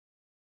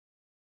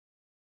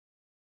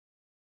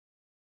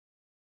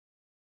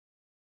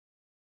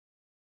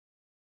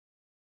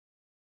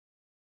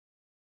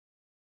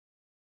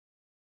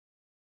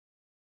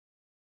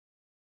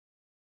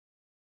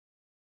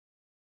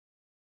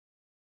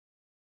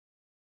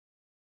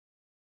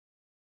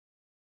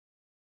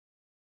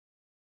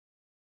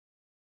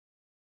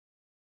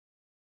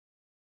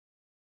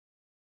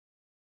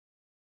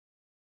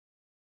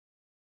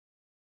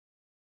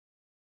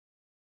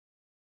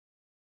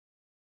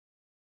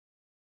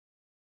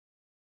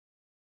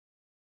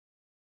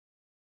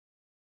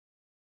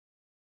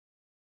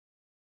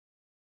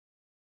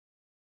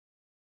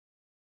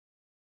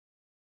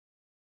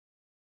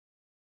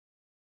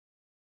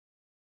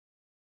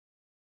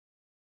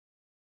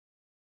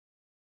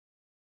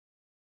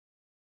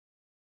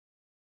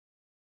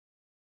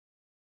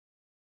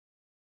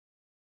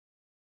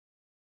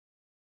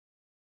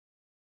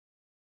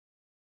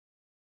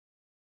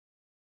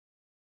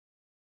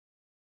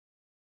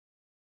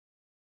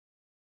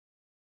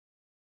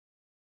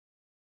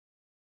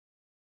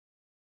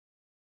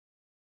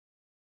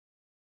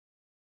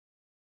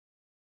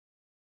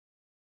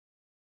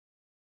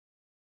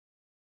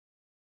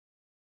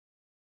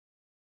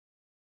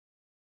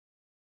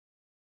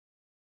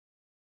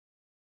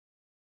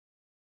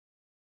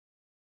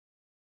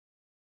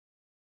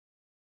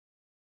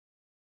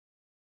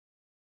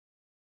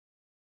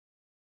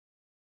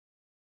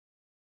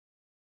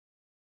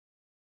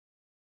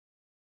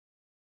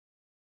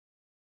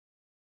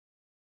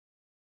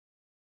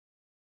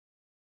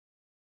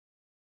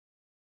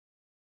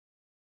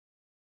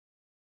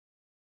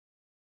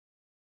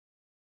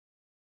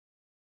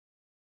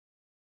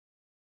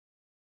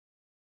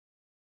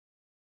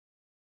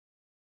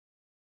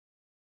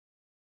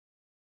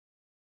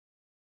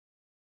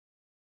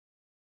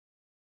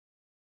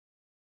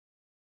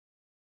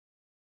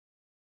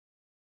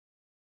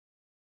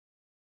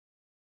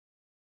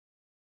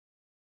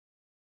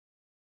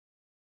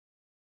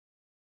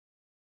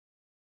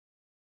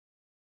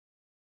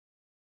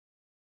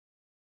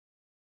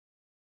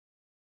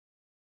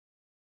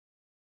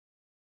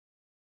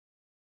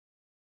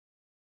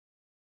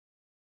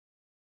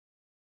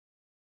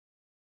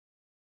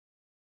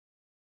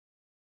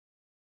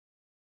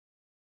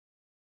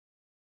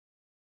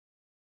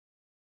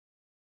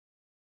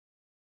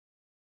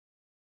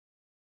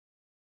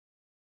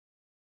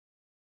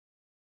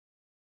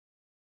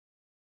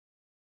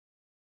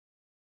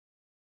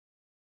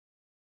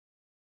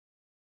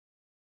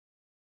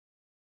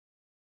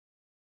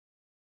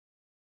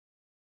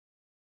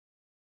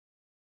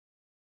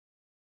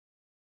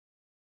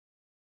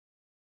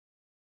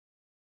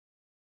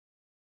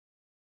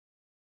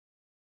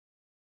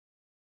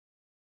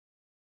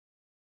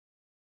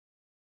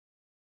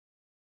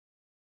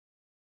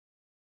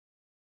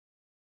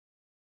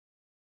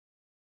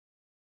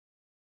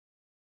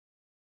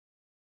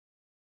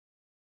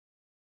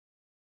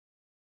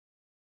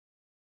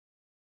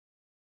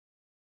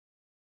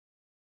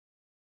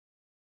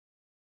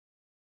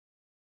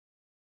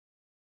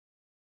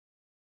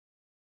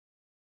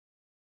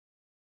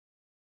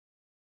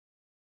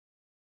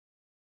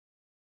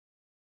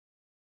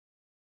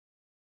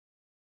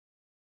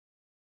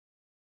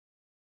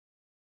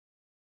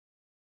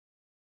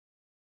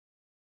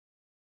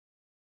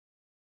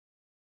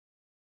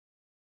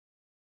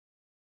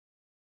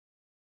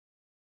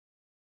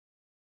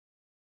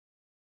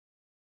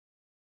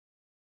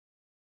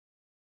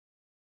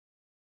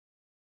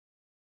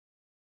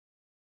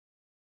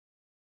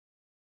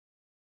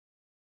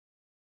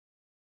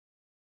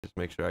just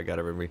make sure I got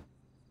everybody.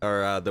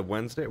 Or the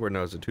Wednesday, or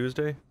no, is it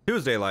Tuesday?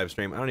 Tuesday live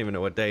stream. I don't even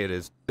know what day it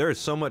is. There is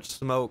so much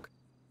smoke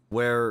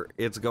where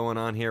it's going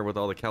on here with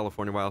all the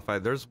California wildfire.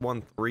 There's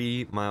one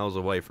 3 miles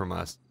away from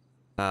us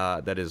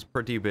that is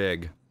pretty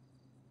big.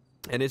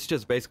 And it's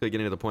just basically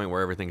getting to the point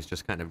where everything's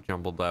just kind of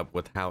jumbled up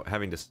with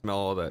having to smell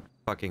all that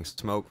fucking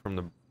smoke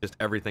from just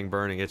everything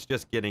burning. It's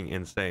just getting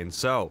insane.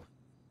 So,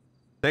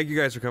 thank you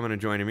guys for coming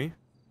and joining me.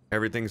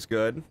 Everything's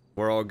good.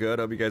 We're all good.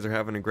 Hope you guys are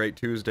having a great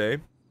Tuesday.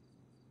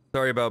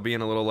 Sorry about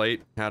being a little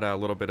late. Had a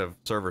little bit of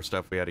server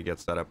stuff we had to get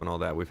set up and all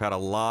that. We've had a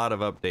lot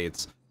of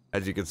updates,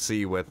 as you can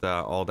see, with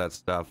all that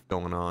stuff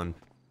going on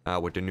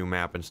with the new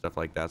map and stuff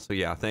like that. So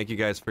yeah, thank you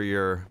guys for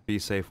your be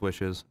safe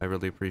wishes. I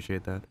really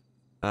appreciate that.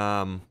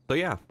 So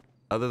yeah,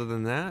 other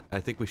than that, I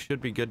think we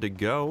should be good to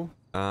go.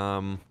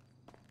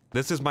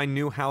 This is my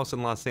new house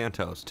in Los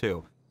Santos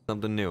too.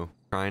 Something new.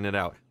 Trying it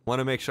out. Want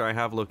to make sure I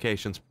have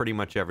locations pretty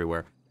much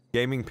everywhere.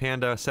 Gaming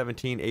Panda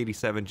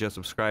 1787 just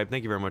subscribed.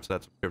 Thank you very much for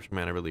that subscription,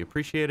 man. I really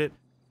appreciate it.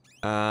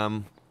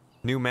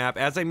 New map.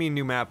 As I mean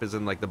new map is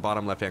in like the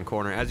bottom left-hand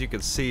corner. As you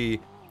can see,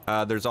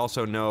 there's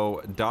also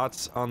no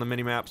dots on the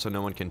mini-map, so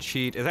no one can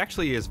cheat. It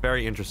actually is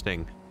very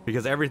interesting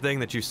because everything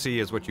that you see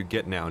is what you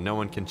get now. No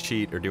one can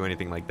cheat or do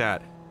anything like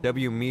that.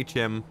 W.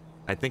 Meacham,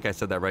 I think I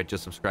said that right,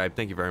 just subscribed.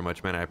 Thank you very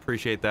much, man. I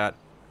appreciate that.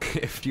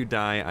 If you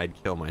die, I'd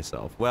kill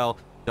myself. Well,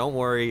 don't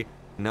worry.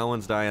 No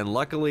one's dying.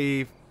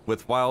 Luckily,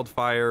 with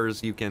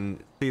wildfires, you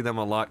can see them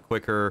a lot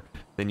quicker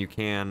than you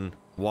can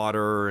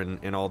water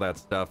and all that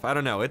stuff. I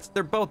don't know.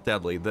 They're both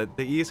deadly. The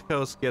East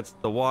Coast gets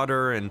the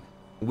water and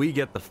we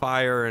get the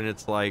fire, and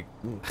it's like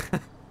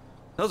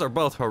those are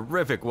both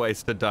horrific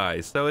ways to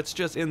die. So it's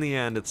just, in the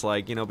end, it's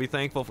like, you know, be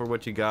thankful for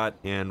what you got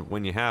and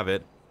when you have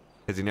it,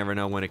 because you never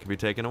know when it can be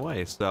taken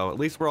away. So at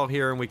least we're all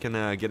here and we can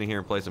get in here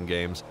and play some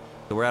games.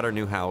 So we're at our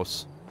new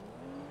house,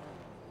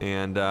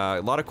 and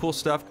a lot of cool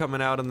stuff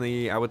coming out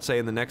I would say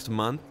in the next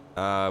month.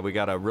 We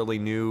got a really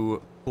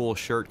new cool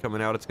shirt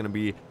coming out. It's going to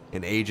be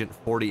an Agent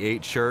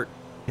 48 shirt.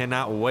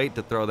 Cannot wait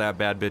to throw that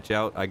bad bitch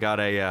out. I got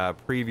a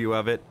preview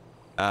of it.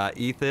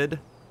 Ethid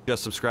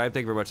just subscribed.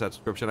 Thank you very much for that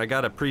subscription. I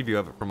got a preview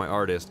of it from my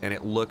artist, and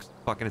it looks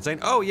fucking insane.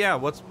 Oh yeah,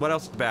 what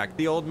else is back?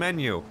 The old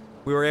menu.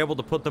 We were able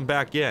to put them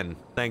back in.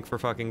 Thank for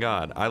fucking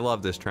God. I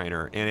love this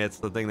trainer, and it's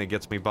the thing that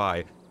gets me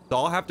by. So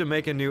I'll have to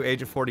make a new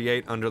Agent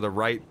 48 under the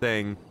right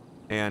thing.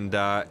 And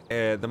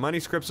the money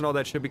scripts and all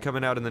that should be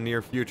coming out in the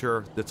near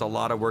future. It's a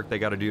lot of work they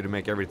got to do to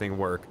make everything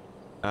work.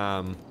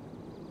 So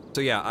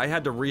yeah, I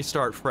had to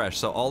restart fresh.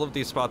 So all of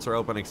these spots are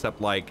open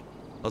except, like,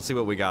 let's see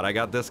what we got. I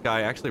got this guy.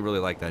 I actually really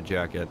like that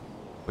jacket.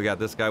 We got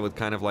this guy with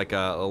kind of like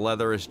a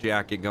leatherish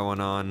jacket going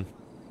on.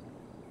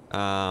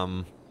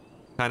 Kind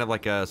of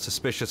like a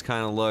suspicious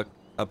kind of look,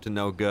 up to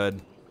no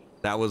good.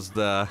 That was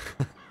the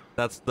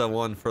that's the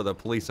one for the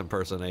police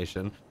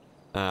impersonation.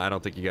 I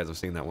don't think you guys have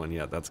seen that one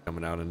yet. That's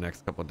coming out in the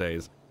next couple of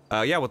days.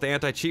 Yeah, with the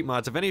anti-cheat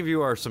mods, if any of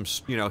you are some,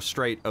 you know,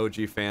 straight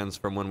OG fans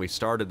from when we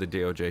started the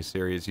DOJ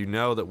series, you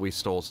know that we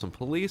stole some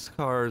police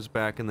cars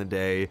back in the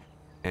day,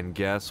 and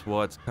guess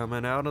what's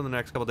coming out in the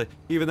next couple of days?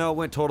 Even though it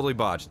went totally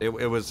botched,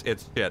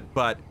 it's shit,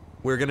 but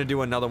we're gonna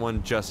do another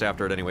one just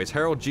after it anyways.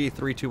 Harold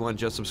G321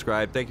 just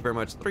subscribed. Thank you very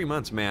much. 3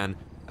 months, man.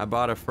 I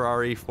bought a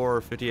Ferrari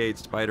 458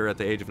 Spider at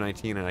the age of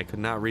 19, and I could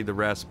not read the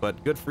rest,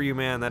 but good for you,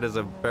 man. That is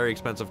a very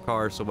expensive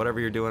car, so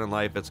whatever you're doing in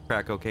life, it's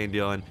crack cocaine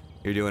dealing,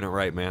 you're doing it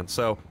right, man.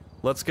 So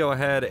let's go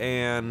ahead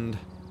and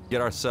get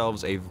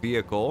ourselves a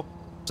vehicle.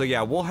 So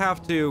yeah, we'll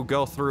have to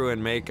go through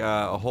and make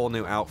a whole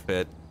new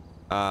outfit,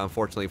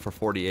 unfortunately for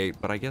 48,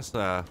 but I guess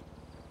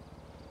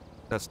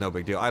that's no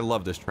big deal. I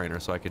love this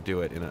trainer, so I could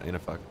do it in a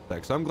fucking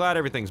sec. So I'm glad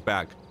everything's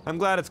back. I'm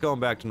glad it's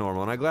going back to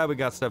normal, and I'm glad we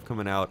got stuff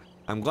coming out.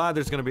 I'm glad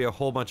there's gonna be a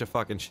whole bunch of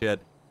fucking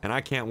shit, and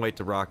I can't wait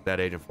to rock that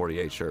Agent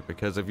 48 shirt,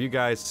 because if you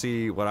guys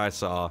see what I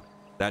saw,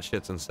 that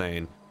shit's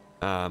insane.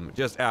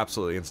 Just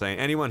absolutely insane.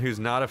 Anyone who's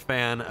not a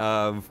fan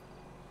of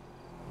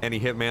any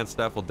Hitman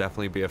stuff will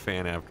definitely be a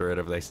fan after it.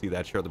 If they see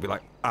that shirt, they'll be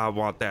like, I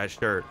want that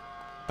shirt.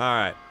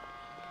 Alright.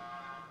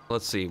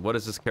 Let's see, what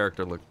does this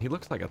character look? He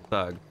looks like a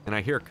thug, and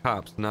I hear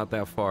cops not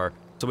that far.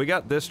 So we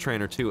got this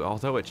trainer too,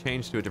 although it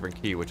changed to a different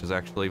key, which is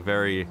actually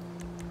very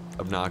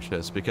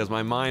obnoxious, because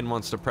my mind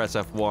wants to press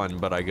F1,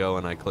 but I go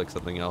and I click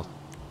something else.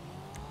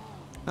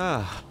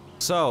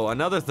 So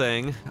another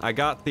thing, I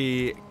got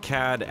the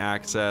CAD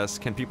access.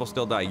 Can people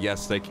still die?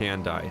 Yes, they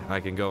can die. I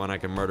can go and I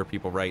can murder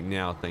people right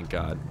now, thank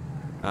God.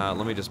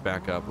 Let me just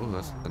back up. Ooh,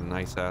 that's a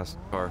nice ass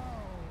car.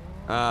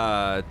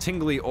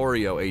 Tingly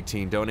Oreo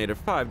 18 donated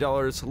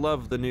 $5.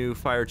 Love the new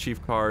Fire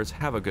Chief cars.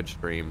 Have a good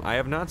stream. I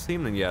have not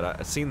seen them yet.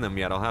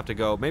 I'll have to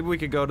go. Maybe we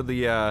could go to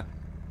the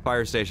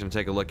fire station and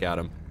take a look at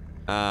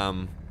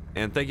them.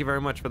 And thank you very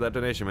much for that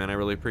donation, man. I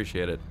really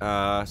appreciate it.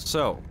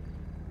 So,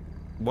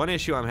 one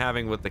issue I'm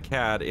having with the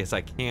CAD is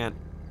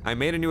I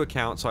made a new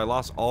account, so I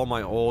lost all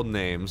my old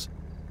names,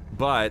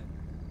 but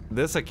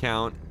this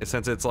account,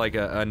 since it's like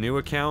a new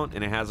account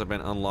and it hasn't been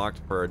unlocked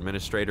for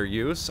administrator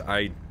use,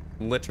 I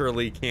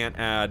literally can't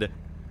add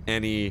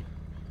any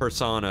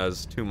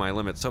personas to my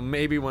limit. So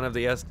maybe one of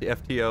the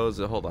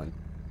FTOs, hold on.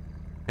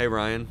 Hey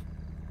Ryan.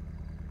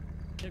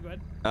 Yeah, go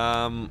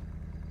ahead.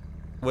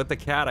 With the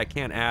cat, I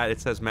can't add. It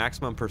says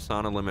maximum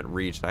persona limit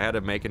reached. I had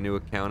to make a new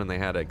account and they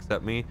had to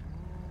accept me.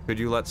 Could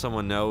you let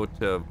someone know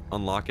to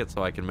unlock it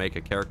so I can make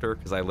a character?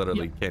 Because I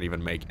literally can't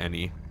even make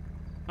any.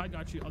 I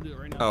got you. I'll do it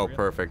right now. Oh,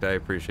 perfect. I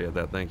appreciate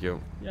that. Thank you.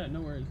 Yeah,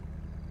 no worries.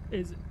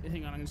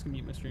 Hang on, I'm just gonna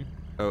mute my stream.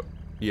 Oh,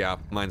 yeah,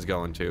 mine's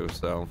going too.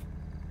 So.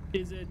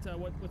 Is it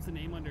what's the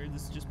name under?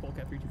 This is just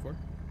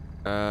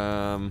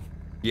Polecat324.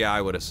 Yeah,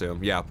 I would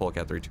assume. Yeah,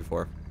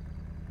 Polecat324.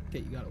 Okay,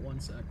 you got it. 1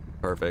 sec.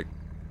 Perfect.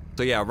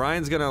 So yeah,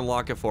 Ryan's gonna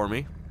unlock it for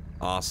me.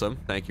 Awesome.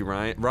 Thank you,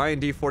 Ryan. Ryan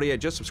D48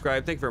 just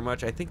subscribed. Thank you very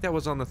much. I think that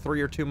was on the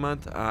 3 or 2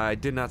 month. I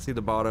did not see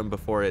the bottom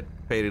before it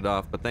faded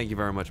off, but thank you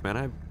very much, man.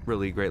 I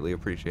really greatly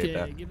appreciate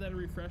that. Okay, give that a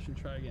refresh and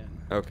try again.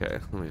 Okay,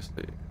 let me see.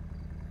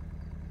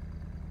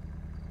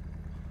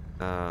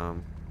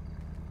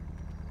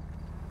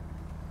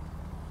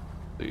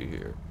 See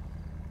here.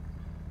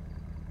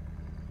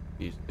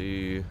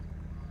 PC.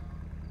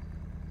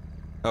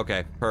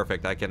 Okay,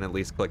 perfect. I can at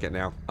least click it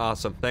now.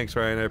 Awesome. Thanks,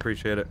 Ryan. I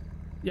appreciate it.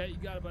 Yeah, you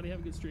got it, buddy. Have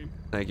a good stream.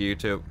 Thank you, you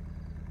too.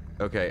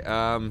 Okay,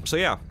 so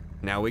yeah.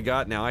 Now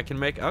I can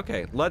make,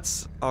 okay,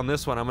 let's, on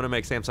this one, I'm gonna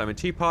make Sam Simon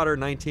T. Potter,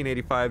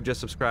 1985, just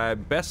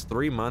subscribe. Best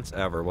 3 months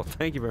ever. Well,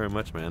 thank you very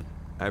much, man.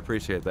 I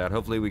appreciate that.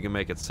 Hopefully we can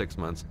make it 6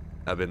 months.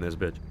 I've been this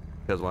bitch,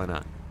 because why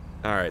not?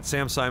 All right,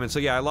 Sam Simon. So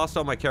yeah, I lost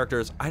all my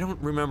characters. I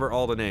don't remember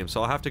all the names,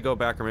 so I'll have to go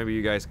back, or maybe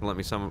you guys can let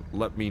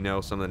me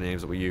know some of the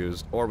names that we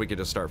used, or we could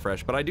just start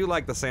fresh. But I do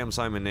like the Sam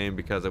Simon name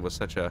because it was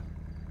such a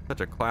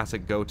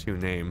classic go-to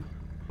name.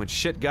 When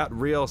shit got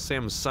real,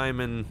 Sam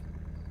Simon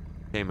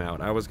came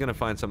out. I was gonna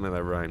find something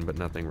that rhymed, but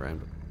nothing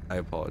rhymed. I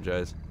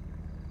apologize.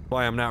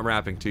 Why I'm not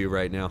rapping to you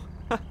right now.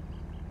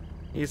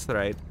 He's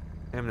right.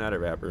 I'm not a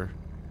rapper.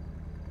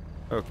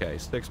 Okay,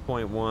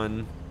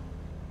 6.1.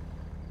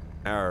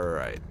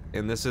 Alright.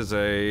 And this is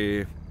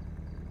a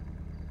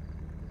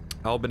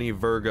Albany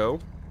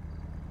Virgo.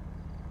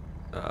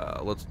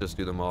 Let's just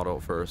do the model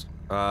first.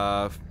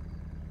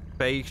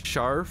 Fake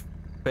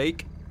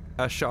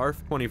a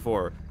Sharf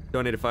 24.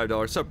 Donated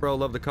 $5. Sup, bro?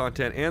 Love the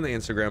content and the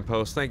Instagram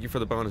post. Thank you for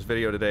the bonus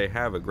video today.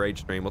 Have a great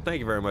stream. Well,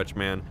 thank you very much,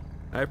 man.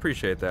 I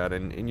appreciate that,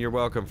 and you're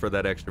welcome for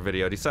that extra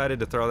video. I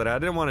decided to throw that out. I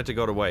didn't want it to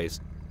go to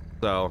waste,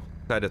 so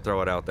decided to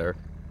throw it out there.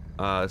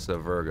 It's a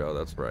Virgo.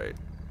 That's right.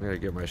 I gotta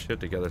get my shit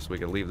together so we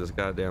can leave this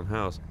goddamn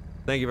house.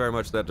 Thank you very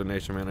much for that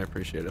donation, man. I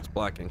appreciate it. It's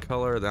black in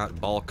color. That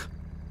bulk.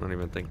 I don't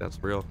even think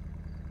that's real.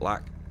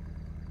 Black.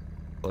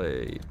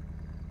 Play.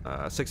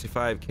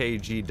 65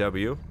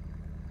 kgw.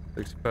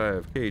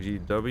 65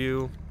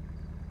 kgw.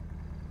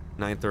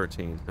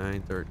 913.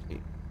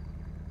 913.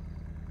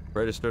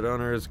 Registered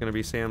owner is gonna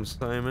be Sam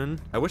Simon.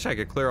 I wish I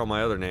could clear all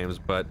my other names,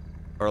 but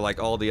or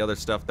like all the other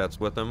stuff that's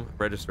with them.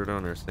 Registered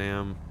owner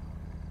Sam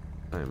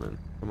Simon.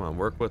 Come on,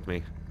 work with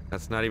me.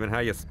 That's not even how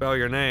you spell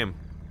your name.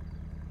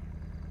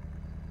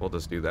 We'll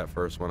just do that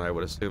first one. I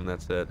would assume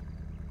that's it.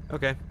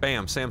 Okay,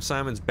 bam. Sam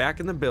Simon's back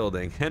in the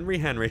building.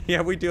 Henry.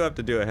 Yeah, we do have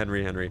to do a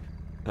Henry.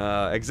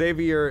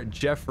 Xavier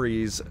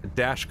Jeffries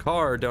Dash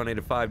Car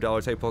donated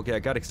 $5. Hey,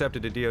 Polecat, got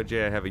accepted to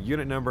DOJ. I have a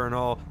unit number and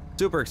all.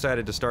 Super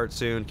excited to start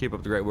soon. Keep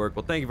up the great work.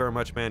 Well, thank you very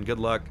much, man. Good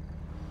luck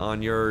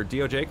on your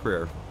DOJ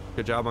career.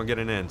 Good job on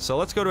getting in. So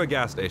let's go to a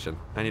gas station.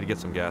 I need to get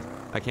some gas.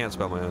 I can't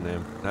spell my own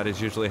name. That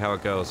is usually how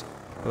it goes.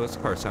 Oh, this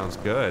car sounds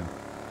good.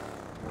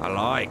 I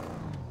like.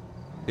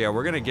 Yeah,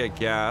 we're gonna get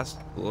gas.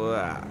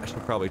 Blah, I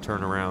should probably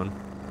turn around.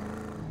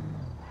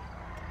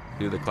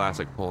 Do the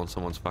classic pull in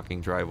someone's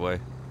fucking driveway.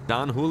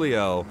 Don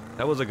Julio.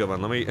 That was a good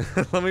one. Let me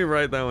let me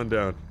write that one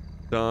down.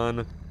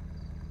 Don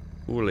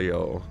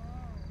Julio.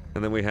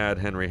 And then we had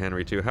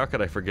Henry too. How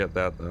could I forget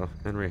that though?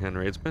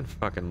 Henry. It's been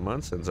fucking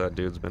months since that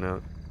dude's been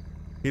out.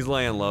 He's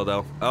laying low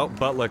though. Oh,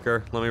 butt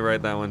liquor. Let me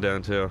write that one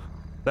down too.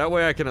 That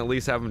way I can at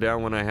least have him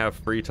down when I have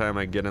free time.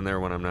 I get in there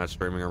when I'm not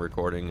streaming or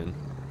recording. And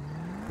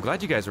I'm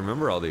glad you guys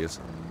remember all these.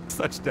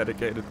 Such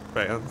dedicated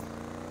fans.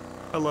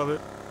 I love it.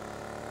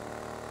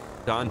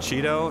 Don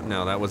Cheeto?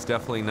 No, that was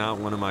definitely not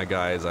one of my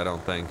guys, I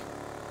don't think.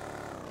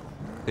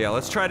 Yeah,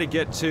 let's try to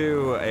get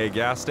to a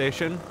gas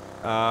station.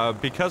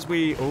 Because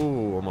we...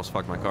 Ooh, almost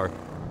fucked my car.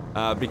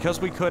 Because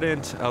we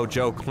couldn't... Oh,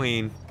 Joe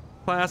Clean.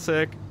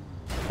 Classic.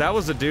 That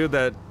was the dude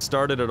that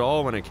started it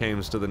all when it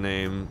came to the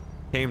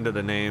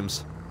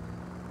names.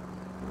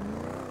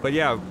 But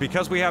yeah,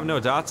 because we have no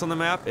dots on the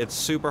map, it's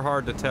super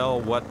hard to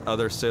tell what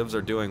other civs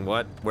are doing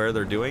what, where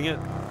they're doing it,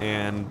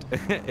 and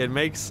it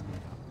makes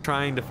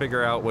trying to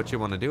figure out what you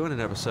want to do in an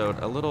episode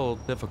a little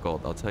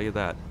difficult, I'll tell you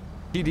that.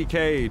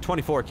 TDK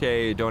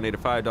 24K donated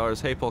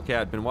 $5. Hey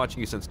Polecat, been watching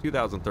you since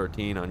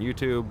 2013 on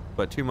YouTube,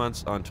 but 2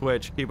 months on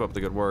Twitch. Keep up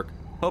the good work.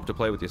 Hope to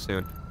play with you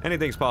soon.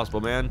 Anything's possible,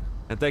 man.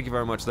 And thank you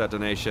very much for that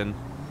donation,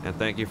 and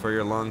thank you for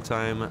your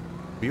long-time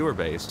viewer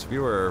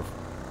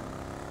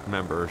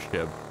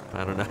membership.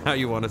 I don't know how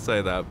you want to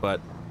say that, but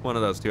one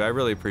of those two. I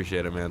really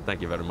appreciate it, man.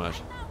 Thank you very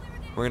much.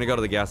 We're gonna go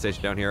to the gas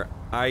station down here.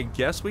 I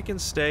guess we can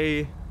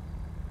stay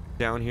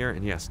down here.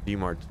 And yes,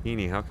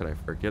 DeMartini. How could I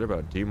forget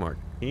about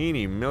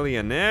DeMartini?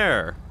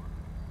 Millionaire.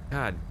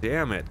 God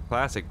damn it.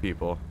 Classic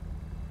people.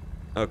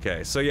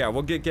 Okay, so yeah,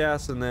 we'll get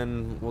gas and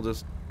then we'll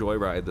just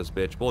joyride this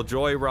bitch. We'll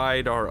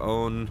joyride our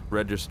own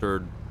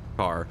registered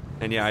car.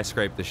 And yeah, I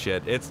scraped the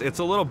shit. It's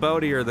a little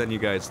boatier than you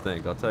guys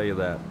think, I'll tell you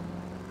that.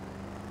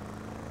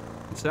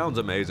 It sounds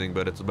amazing,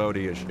 but it's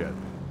boaty as shit.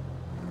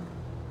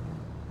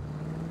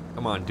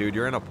 Come on, dude,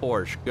 you're in a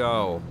Porsche.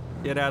 Go.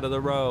 Get out of the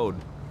road.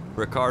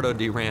 Ricardo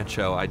Di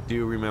Rancho. I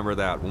do remember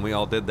that. When we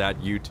all did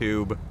that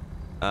YouTube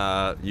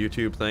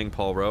thing,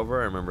 Paul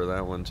Rover, I remember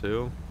that one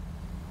too.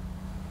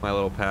 My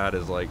little pad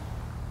is like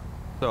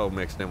so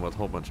mixed in with a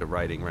whole bunch of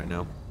writing right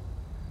now.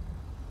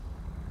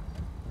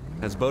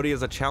 As Bodhi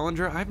as a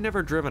Challenger? I've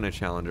never driven a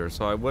Challenger,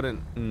 so I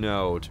wouldn't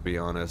know, to be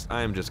honest.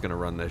 I'm just gonna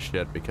run this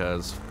shit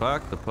because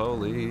fuck the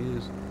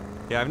police.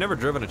 Yeah, I've never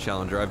driven a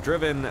Challenger. I've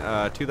driven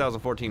a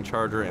 2014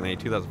 Charger and a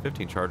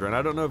 2015 Charger, and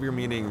I don't know if you're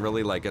meaning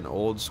really like an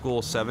old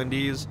school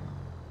 70s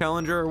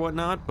Challenger or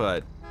whatnot,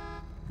 but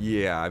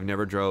yeah, I've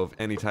never drove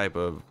any type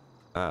of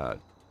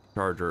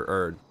Charger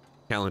or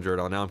Challenger at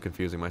all. Now I'm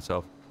confusing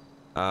myself.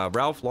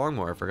 Ralph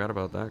Longmore, I forgot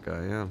about that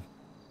guy, yeah.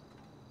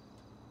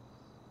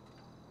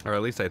 Or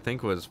at least I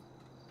think was,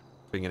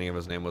 beginning of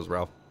his name was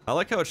Ralph. I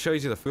like how it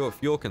shows you the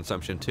fuel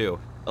consumption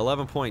too.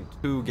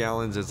 11.2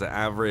 gallons is the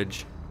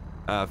average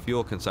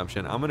fuel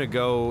consumption. I'm gonna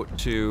go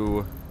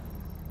to...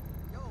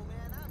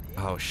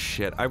 Oh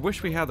shit, I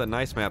wish we had the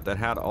nice map that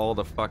had all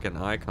the fucking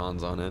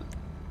icons on it.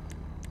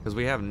 Because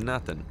we have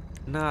nothing.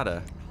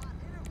 Nada.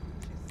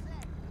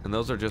 And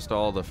those are just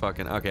all the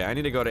fucking... Okay, I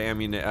need to go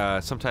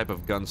to some type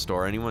of gun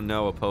store. Anyone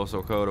know a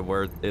postal code of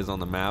where it is on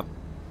the map?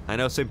 I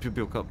know some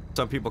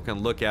people can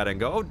look at it and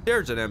go, oh,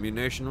 there's an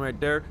ammunition right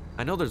there.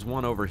 I know there's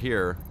one over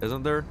here,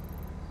 isn't there?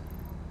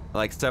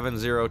 Like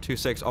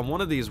 7026. On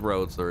one of these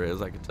roads there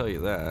is, I can tell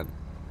you that.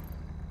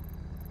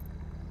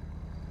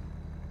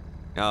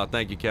 Oh,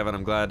 thank you, Kevin.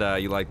 I'm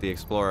glad you like the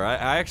Explorer.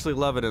 I actually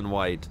love it in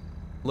white.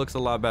 Looks a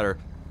lot better.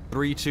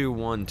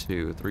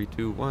 3212.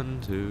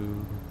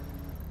 3212.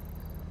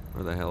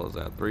 Where the hell is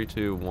that?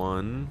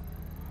 321.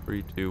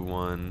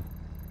 321.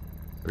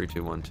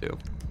 3212.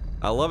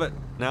 I love it.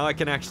 Now I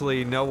can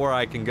actually know where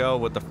I can go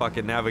with the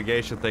fucking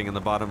navigation thing in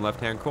the bottom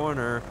left-hand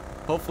corner.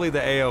 Hopefully the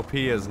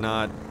AOP is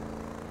not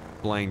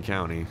Blaine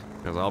County,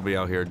 because I'll be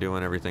out here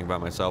doing everything by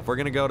myself. We're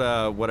gonna go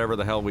to whatever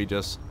the hell we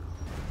just...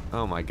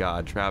 Oh my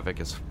god, traffic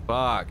is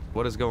fucked.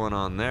 What is going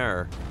on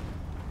there?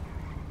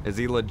 Is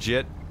he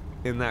legit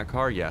in that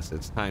car? Yes,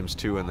 it's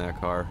 ×2 in that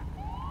car.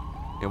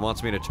 It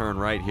wants me to turn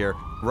right here.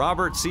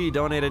 Robert C.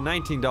 donated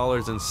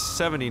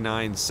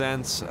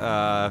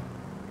 $19.79.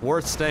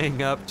 Worth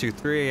staying up to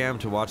 3 a.m.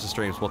 to watch the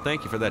streams. Well,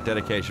 thank you for that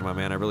dedication, my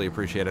man. I really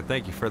appreciate it.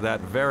 Thank you for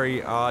that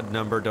very odd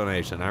number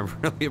donation. I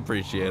really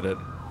appreciate it.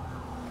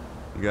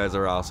 You guys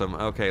are awesome.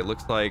 Okay,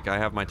 looks like I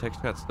have my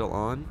text chat still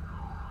on.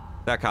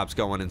 That cop's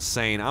going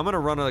insane. I'm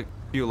gonna run a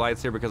few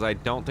lights here because I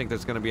don't think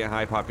there's gonna be a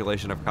high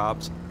population of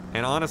cops.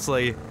 And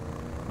honestly,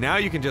 now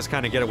you can just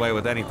kind of get away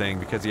with anything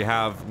because you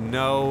have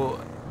no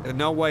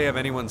way of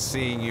anyone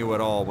seeing you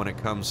at all when it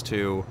comes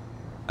to,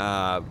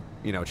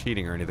 you know,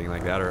 cheating or anything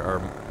like that,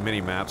 or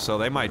mini maps, so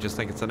they might just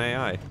think it's an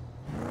AI.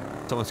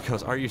 Someone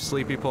goes, "Are you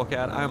sleepy,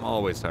 Polecat?" I'm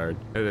always tired.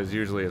 It is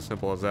usually as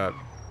simple as that.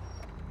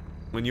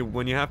 When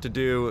you have to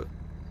do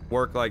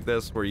work like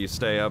this, where you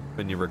stay up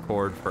and you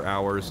record for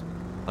hours,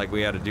 like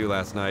we had to do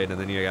last night,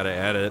 and then you gotta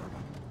edit,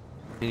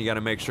 and you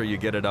gotta make sure you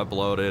get it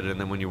uploaded,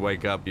 and then when you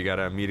wake up, you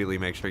gotta immediately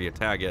make sure you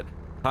tag it,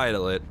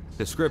 title it,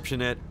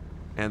 description it,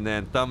 and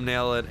then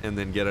thumbnail it, and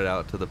then get it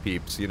out to the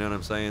peeps, you know what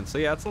I'm saying? So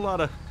yeah, it's a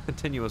lot of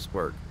continuous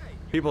work.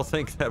 People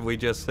think that we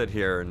just sit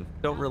here and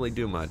don't really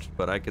do much,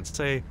 but I could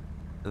say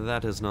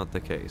that is not the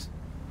case.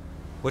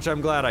 Which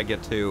I'm glad I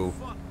get to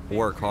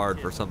work hard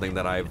for something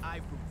that I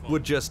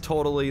would just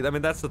totally... I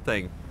mean, that's the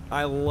thing.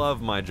 I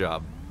love my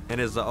job. And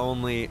it is the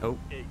only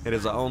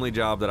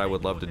job that I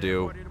would love to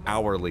do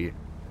hourly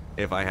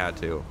if I had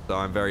to. So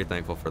I'm very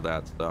thankful for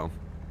that, so...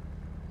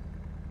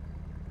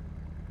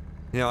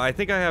 You know, I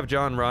think I have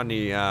John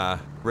Rodney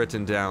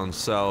written down,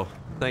 so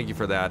thank you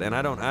for that. And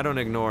I don't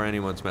ignore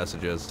anyone's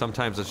messages.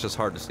 Sometimes it's just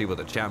hard to see with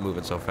the chat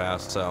moving so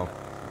fast, so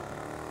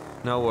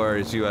no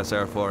worries, US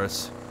Air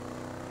Force.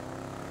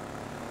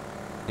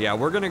 Yeah,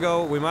 we're gonna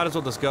go, we might as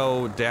well just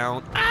go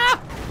down.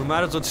 We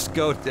might as well just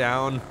go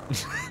down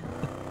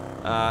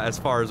as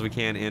far as we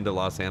can into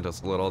Los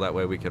Santos a little, that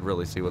way we can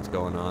really see what's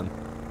going on.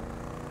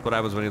 What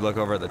happens when you look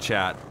over at the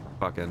chat,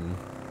 fucking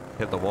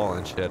hit the wall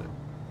and shit.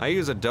 I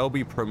use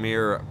Adobe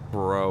Premiere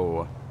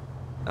Pro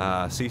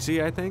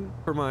CC, I think,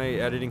 for my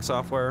editing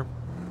software.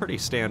 Pretty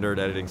standard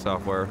editing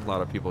software. A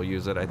lot of people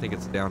use it. I think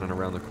it's down and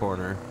around the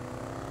corner.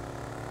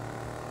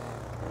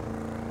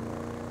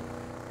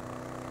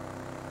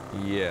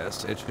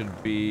 Yes, it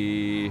should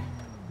be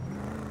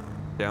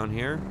down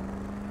here.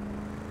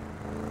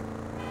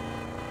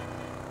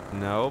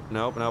 Nope,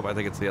 nope, nope. I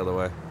think it's the other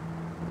way.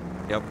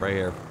 Yep, right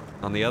here.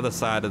 On the other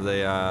side of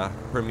the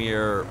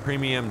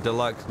Premium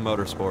Deluxe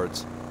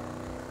Motorsports.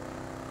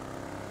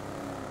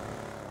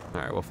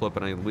 Alright, we'll flip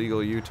an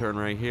illegal U-turn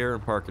right here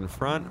and park in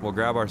front. We'll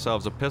grab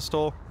ourselves a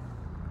pistol.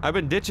 I've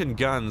been ditching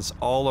guns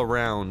all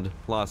around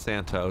Los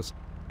Santos,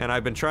 and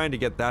I've been trying to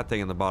get that thing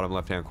in the bottom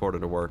left-hand corner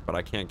to work, but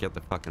I can't get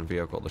the fucking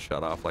vehicle to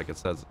shut off like it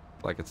says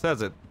like it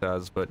says it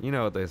does, but you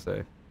know what they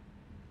say.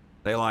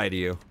 They lie to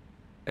you.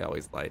 They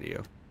always lie to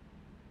you.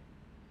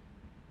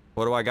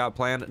 What do I got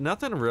planned?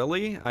 Nothing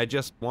really. I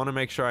just want to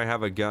make sure I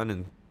have a gun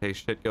in case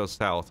shit goes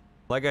south.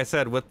 Like I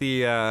said, with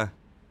the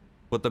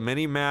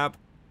mini map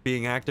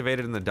being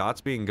activated and the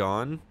dots being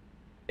gone,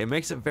 it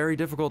makes it very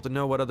difficult to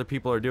know what other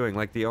people are doing.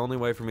 Like, the only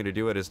way for me to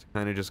do it is to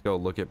kind of just go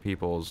look at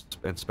people's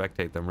and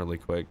spectate them really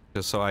quick,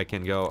 just so I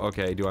can go,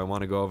 okay, do I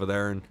want to go over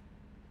there and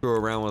screw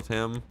around with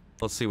him?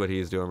 Let's see what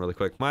he's doing really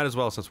quick. Might as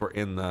well, since we're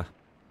in the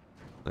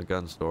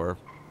gun store.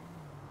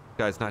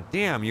 Guy's not.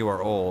 Damn, you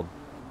are old.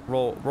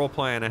 Role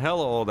playing a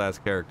hella old ass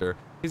character.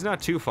 He's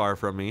not too far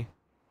from me.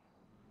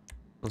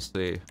 Let's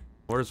see.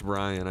 Where's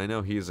Ryan? I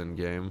know he's in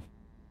game.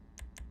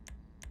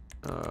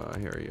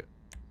 Here he is.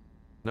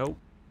 Nope.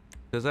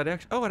 Does that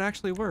actually? Oh, it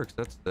actually works.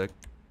 That's sick.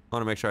 I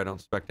want to make sure I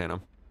don't spectate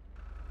him.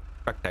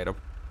 Spectate him.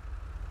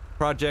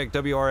 Project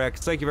WRX,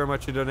 thank you very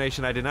much for the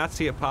donation. I did not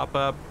see it pop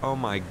up. Oh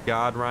my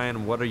God,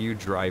 Ryan, what are you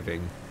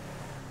driving?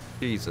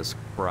 Jesus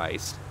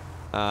Christ.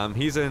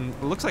 He's in,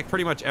 looks like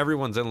pretty much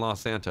everyone's in Los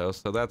Santos,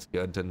 so that's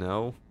good to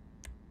know.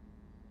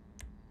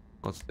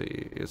 Let's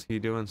see, is he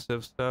doing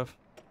civ stuff?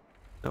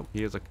 Nope,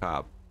 he is a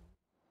cop.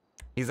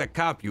 He's a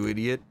cop, you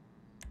idiot.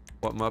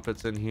 What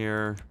Muppet's in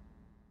here?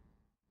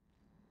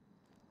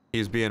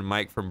 He's being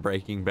Mike from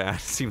Breaking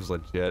Bad. Seems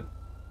legit.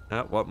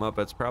 What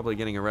Muppet's probably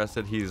getting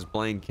arrested. He's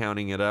Blaine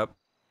counting it up.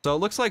 So it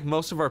looks like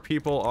most of our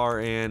people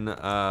are in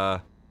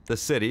the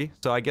city.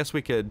 So I guess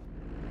we could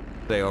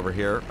stay over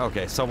here.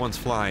 Okay, someone's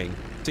flying.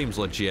 Seems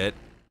legit.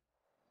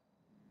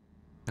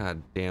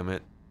 God damn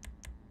it.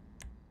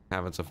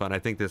 Having some fun. I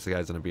think this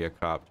guy's gonna be a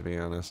cop, to be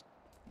honest.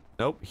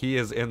 Nope, he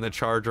is in the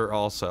Charger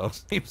also.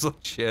 Seems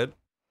legit.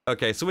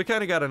 Okay, so we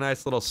kind of got a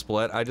nice little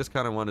split. I just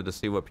kind of wanted to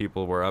see what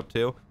people were up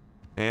to.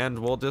 And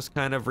we'll just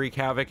kind of wreak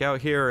havoc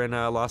out here in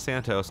Los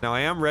Santos. Now,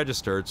 I am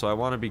registered, so I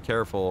want to be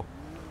careful.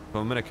 If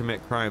I'm going to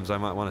commit crimes, I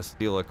might want to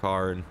steal a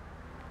car. And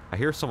I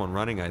hear someone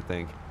running, I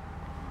think.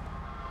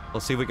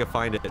 Let's see if we can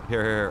find it.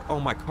 Here. Oh,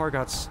 my car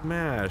got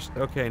smashed.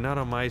 Okay, not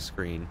on my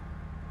screen.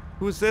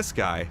 Who's this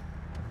guy?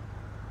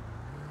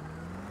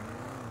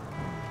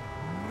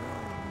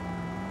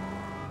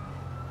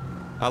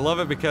 I love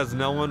it because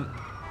no one...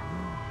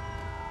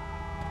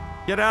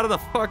 Get out of the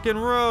fucking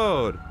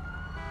road!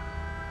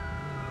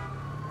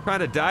 Trying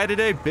to die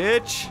today,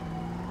 bitch?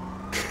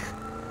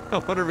 I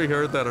wonder if he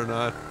heard that or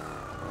not.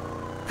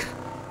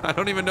 I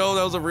don't even know if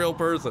that was a real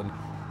person.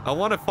 I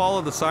want to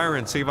follow the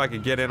siren, see if I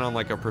could get in on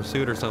like a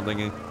pursuit or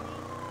something, and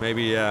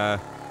maybe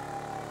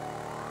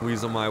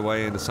weasel my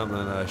way into something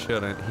that I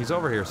shouldn't. He's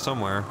over here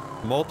somewhere.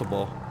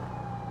 Multiple.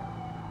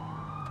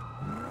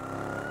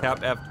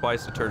 Tap F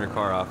twice to turn your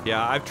car off.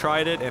 Yeah, I've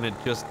tried it and it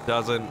just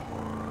doesn't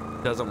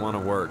want to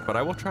work, but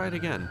I will try it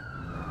again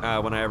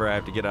whenever I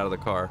have to get out of the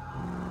car.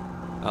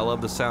 I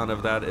love the sound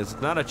of that. It's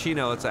not a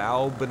Chino, it's an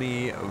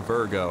Albany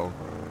Virgo.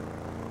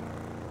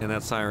 And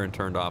that siren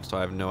turned off, so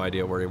I have no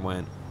idea where he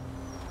went.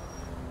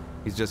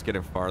 He's just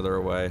getting farther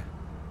away.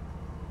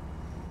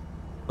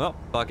 Well,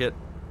 fuck it.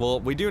 Well,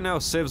 we do know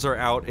civs are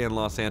out in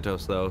Los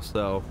Santos, though,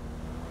 so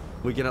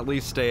we can at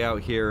least stay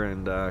out here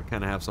and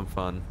kind of have some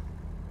fun.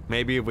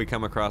 Maybe if we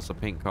come across a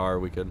pink car,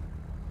 we could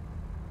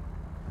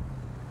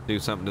do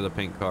something to the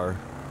pink car.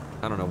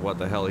 I don't know what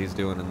the hell he's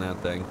doing in that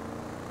thing.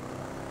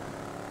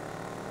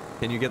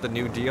 Can you get the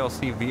new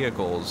DLC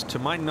vehicles? To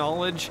my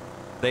knowledge,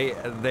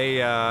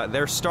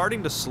 they're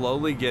starting to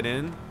slowly get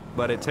in,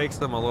 but it takes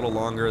them a little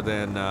longer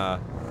than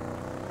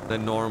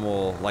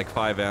normal, like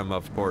 5M,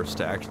 of course,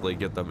 to actually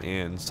get them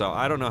in. So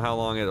I don't know how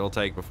long it'll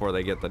take before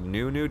they get the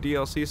new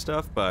DLC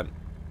stuff, but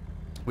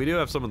we do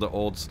have some of the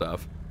old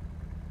stuff.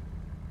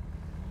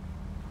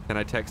 Can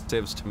I text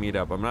Civs to meet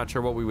up? I'm not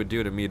sure what we would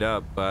do to meet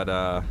up, but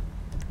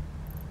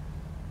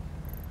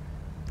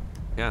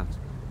yeah,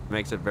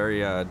 makes it very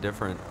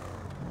different.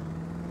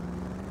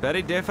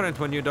 Very different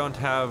when you don't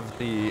have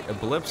the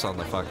blips on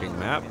the fucking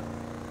map.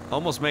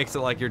 Almost makes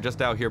it like you're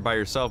just out here by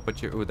yourself,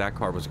 but ooh, that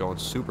car was going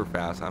super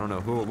fast. I don't know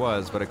who it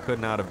was, but it could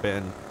not have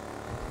been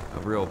a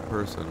real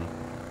person.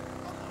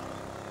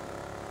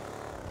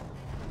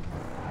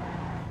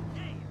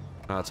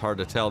 It's hard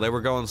to tell. They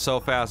were going so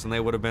fast and they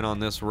would have been on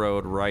this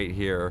road right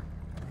here.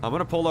 I'm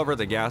gonna pull over at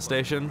the gas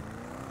station.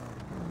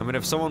 I mean,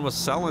 if someone was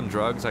selling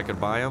drugs, I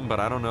could buy them, but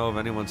I don't know if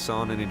anyone's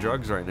selling any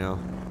drugs right now.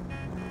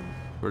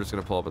 We're just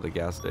gonna pull up at the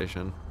gas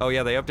station. Oh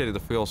yeah, they updated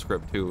the fuel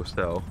script too,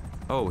 so.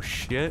 Oh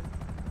shit.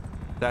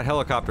 That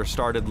helicopter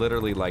started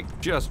literally like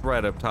just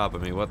right up top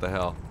of me. What the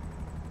hell?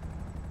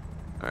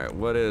 Alright,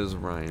 what is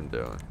Ryan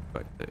doing?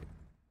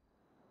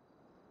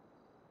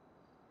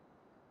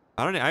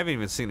 I haven't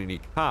even seen any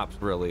cops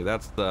really.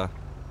 That's the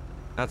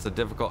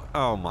difficult.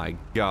 Oh my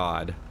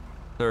god.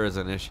 There is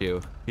an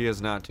issue. He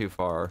is not too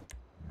far.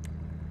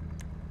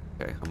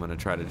 Okay, I'm gonna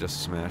try to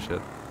just smash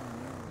it.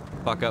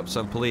 Fuck up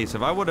some police.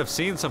 If I would have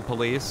seen some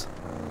police,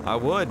 I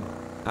would.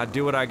 I'd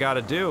do what I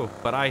gotta do,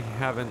 but I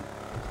haven't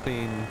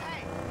seen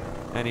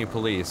any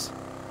police.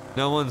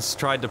 No one's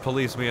tried to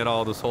police me at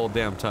all this whole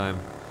damn time.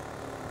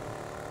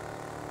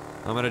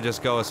 I'm gonna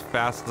just go as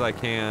fast as I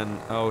can.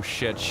 Oh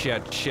shit,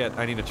 shit, shit.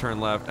 I need to turn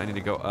left. I need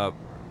to go up.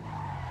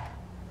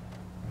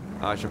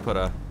 I should put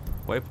a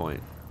waypoint.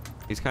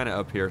 He's kind of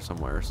up here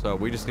somewhere, so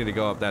we just need to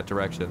go up that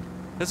direction.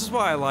 This is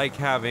why I like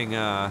having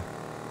a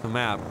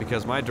map,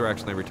 because my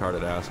directionally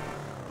retarded ass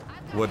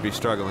would be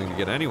struggling to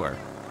get anywhere,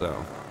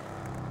 so.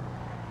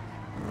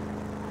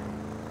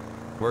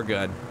 We're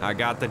good. I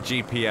got the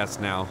GPS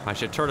now. I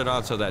should turn it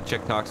on so that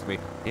chick talks to me.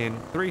 In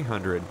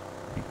 300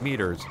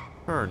 meters,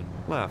 turn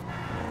left.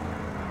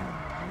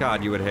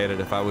 God, you would hate it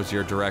if I was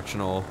your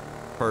directional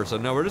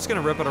person. No, we're just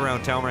gonna rip it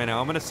around town right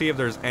now. I'm gonna see if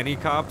there's any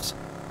cops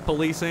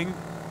policing.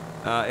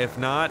 If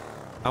not,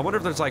 I wonder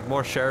if there's like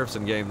more sheriffs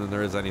in game than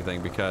there is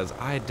anything, because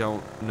I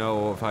don't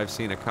know if I've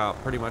seen a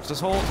cop pretty much this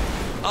whole...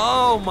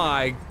 Oh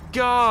my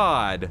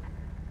God!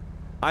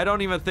 I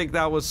don't even think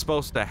that was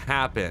supposed to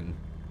happen.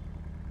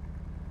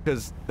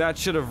 Because that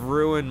should have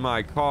ruined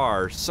my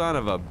car. Son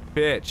of a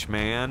bitch,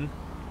 man.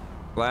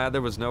 Glad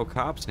there was no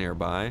cops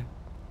nearby.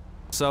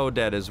 So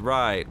dead is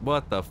right.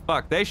 What the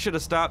fuck? They should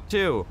have stopped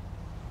too.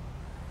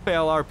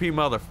 Fail RP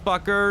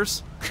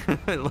motherfuckers.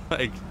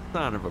 Like,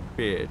 son of a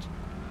bitch.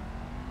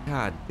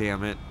 God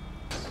damn it.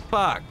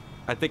 Fuck.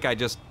 I think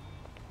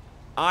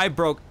I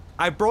broke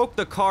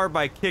the car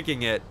by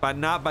kicking it, but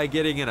not by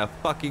getting in a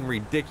fucking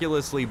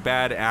ridiculously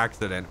bad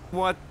accident.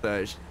 What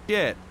the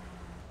shit?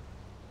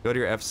 Go to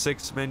your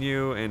F6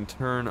 menu and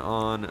turn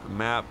on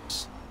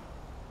maps.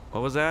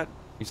 What was that?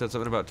 You said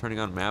something about turning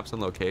on maps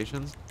and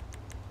locations?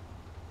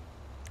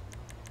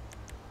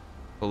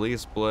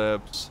 Police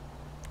blips.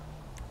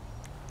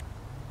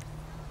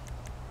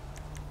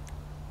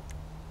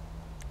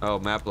 Oh,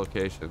 map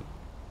location.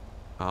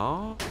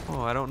 Oh,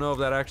 I don't know if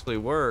that actually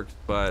worked,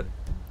 but...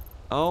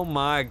 Oh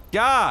my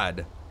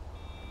God!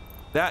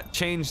 That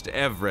changed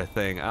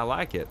everything. I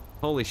like it.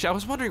 Holy shit, I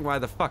was wondering why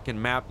the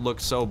fucking map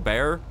looked so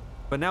bare,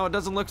 but now it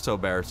doesn't look so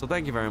bare, so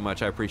thank you very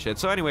much, I appreciate it.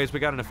 So anyways, we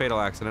got in a fatal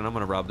accident. I'm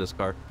gonna rob this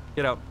car.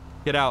 Get out.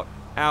 Get out.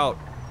 Out.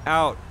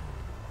 Out.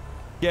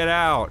 Get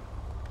out.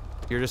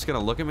 You're just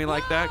gonna look at me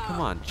like that? Come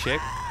on,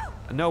 chick.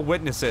 No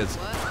witnesses.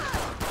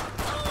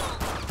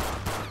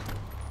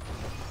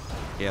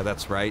 Yeah,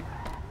 that's right.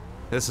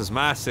 This is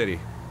my city.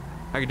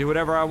 I can do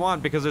whatever I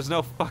want because there's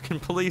no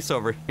fucking police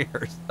over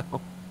here,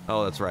 so...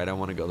 Oh, that's right, I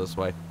want to go this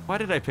way. Why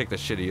did I pick the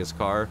shittiest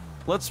car?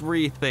 Let's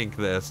rethink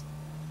this.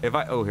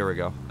 Oh, here we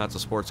go. That's a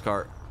sports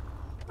car.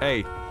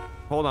 Hey,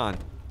 hold on.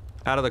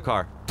 Out of the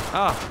car.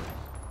 Ah,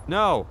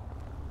 no.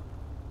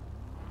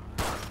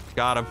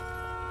 Got him.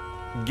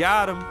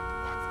 Got him.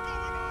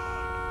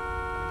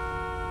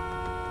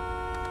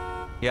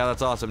 Yeah,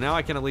 that's awesome. Now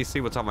I can at least see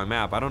what's on my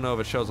map. I don't know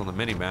if it shows on the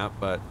mini-map,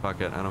 but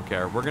fuck it, I don't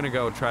care. We're gonna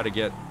go try to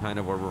get kind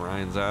of where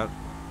Ryan's at.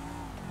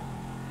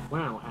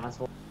 Wow,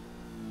 asshole.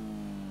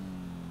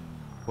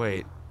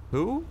 Wait,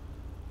 who?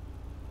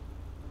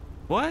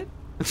 What?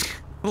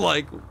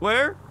 Like,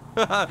 where?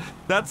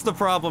 That's the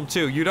problem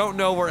too. You don't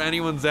know where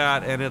anyone's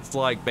at, and it's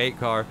like bait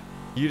car.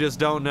 You just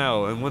don't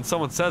know. And when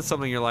someone says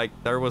something, you're like,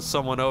 there was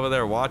someone over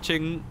there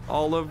watching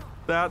all of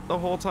that the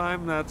whole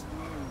time? That's...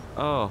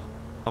 Oh.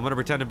 I'm gonna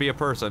pretend to be a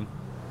person.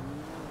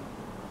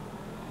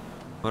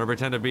 I'm gonna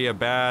pretend to be a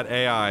bad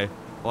AI.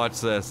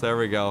 Watch this. There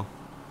we go.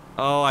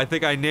 Oh, I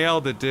think I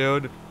nailed it,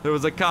 dude. There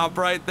was a cop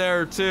right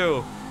there,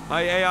 too.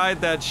 I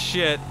AI'd that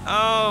shit.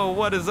 Oh,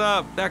 what is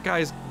up? That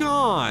guy's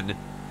gone.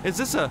 Is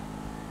this a...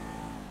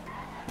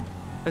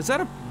 Is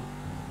that a...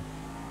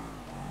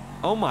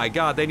 Oh my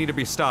God, they need to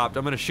be stopped.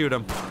 I'm gonna shoot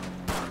him.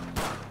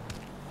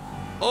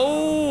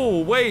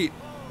 Oh, wait.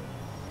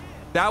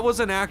 That was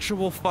an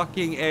actual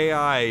fucking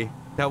AI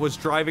that was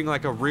driving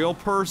like a real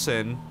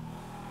person,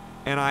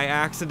 and I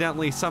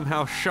accidentally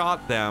somehow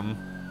shot them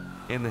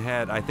in the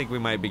head. I think we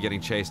might be getting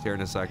chased here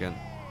in a second.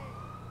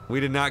 We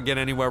did not get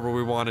anywhere where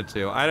we wanted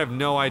to. I have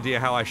no idea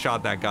how I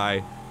shot that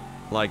guy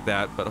like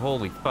that, but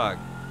holy fuck.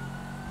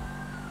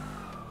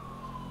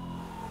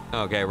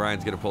 Okay,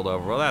 Ryan's getting pulled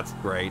over. Well, that's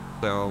great.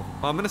 So,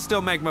 I'm gonna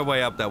still make my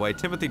way up that way.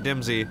 Timothy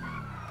Dimsey,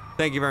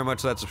 thank you very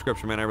much for that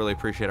subscription, man. I really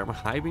appreciate it. Are my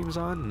high beams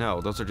on?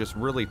 No, those are just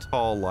really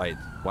tall lights.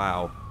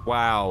 Wow.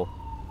 Wow.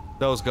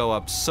 Those go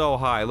up so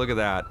high. Look at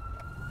that.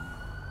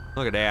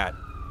 Look at that.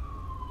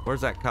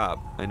 Where's that cop?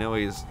 I know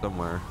he's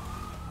somewhere.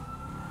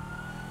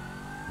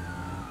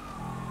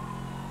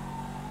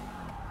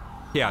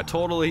 Yeah,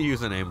 totally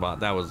use an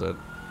aimbot. That was it.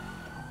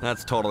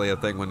 That's totally a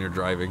thing when you're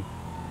driving.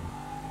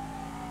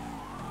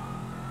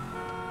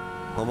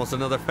 Almost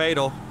another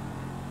fatal.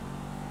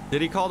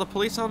 Did he call the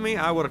police on me?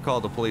 I would have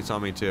called the police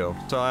on me too.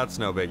 So that's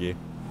no biggie.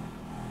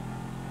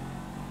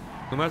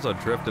 We might as well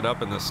drift it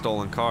up in this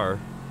stolen car.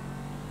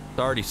 It's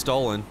already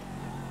stolen.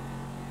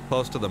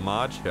 Close to the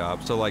mod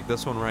shop. So like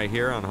this one right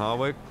here on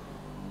Hawick.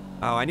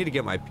 Oh, I need to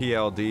get my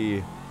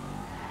PLD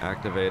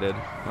activated.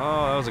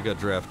 Oh, that was a good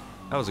drift.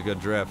 That was a good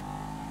drift.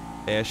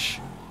 Ish.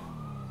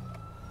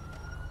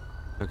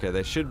 Okay,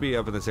 they should be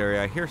up in this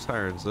area. I hear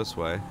sirens this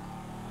way.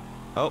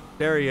 Oh,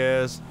 there he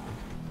is.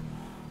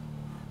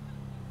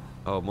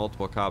 Oh,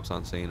 multiple cops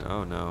on scene.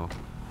 Oh no.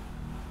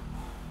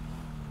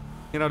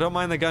 You know, don't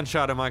mind the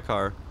gunshot in my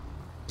car.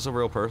 Is this a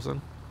real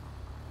person?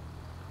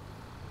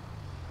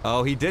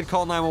 Oh, he did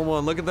call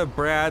 911. Look at the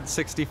Brad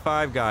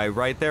 65 guy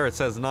right there. It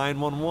says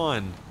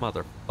 911.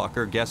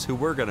 Motherfucker, guess who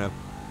we're gonna...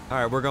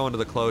 Alright, we're going to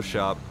the clothes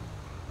shop.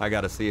 I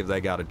gotta see if they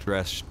got a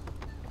dress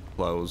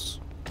clothes.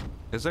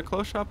 Is there a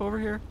clothes shop over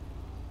here?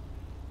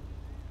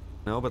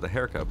 No, but the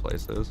haircut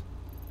place is.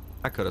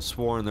 I could have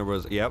sworn there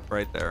was... Yep,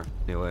 right there.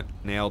 Knew it.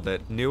 Nailed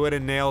it. Knew it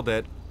and nailed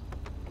it.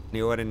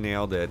 Knew it and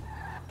nailed it.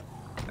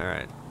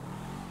 Alright.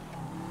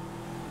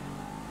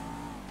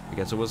 I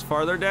guess it was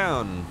farther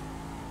down.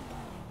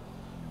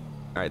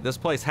 Alright, this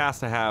place has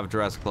to have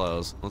dress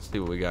clothes. Let's see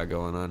what we got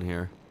going on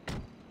here.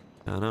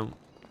 Dun-dum.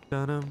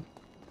 Dun-dum.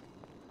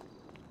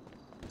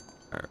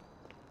 Alright.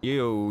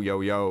 Yo,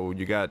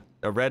 you got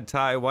a red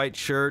tie, white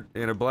shirt,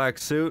 and a black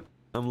suit?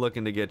 I'm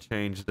looking to get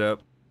changed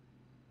up.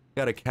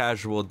 Got a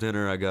casual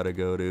dinner I gotta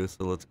go to,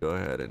 so let's go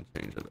ahead and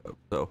change it up.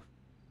 So,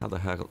 how the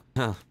heck...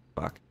 Huh,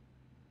 fuck.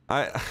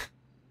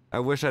 I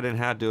wish I didn't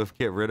have to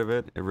get rid of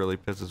it. It really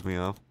pisses me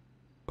off.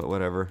 But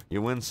whatever.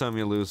 You win some,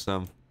 you lose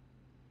some.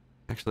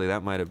 Actually,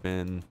 that might have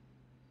been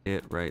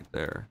it right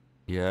there.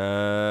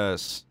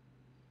 Yes.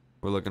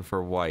 We're looking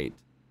for white.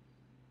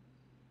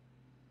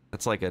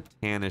 That's like a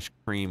tannish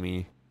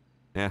creamy.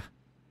 Yeah.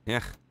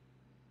 Yeah.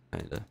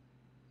 Kinda.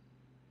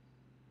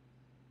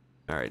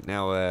 Alright,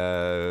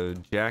 now,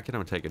 jacket.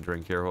 I'm gonna take a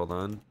drink here. Hold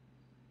on.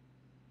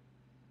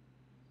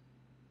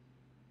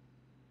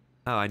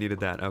 Oh, I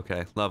needed that.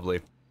 Okay, lovely.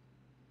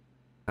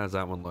 How does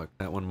that one look?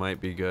 That one might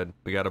be good.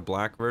 We got a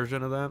black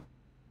version of that?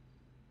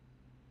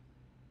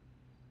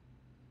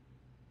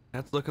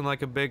 That's looking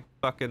like a big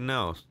fucking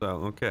no, so,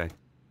 okay.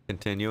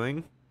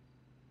 Continuing.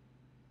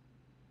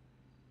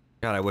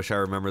 God, I wish I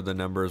remembered the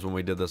numbers when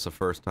we did this the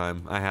first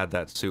time. I had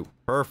that suit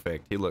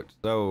perfect. He looked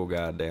so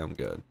goddamn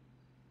good.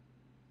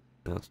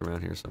 Now it's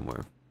around here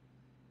somewhere.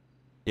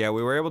 Yeah,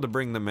 we were able to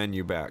bring the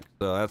menu back,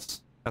 so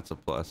that's a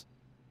plus.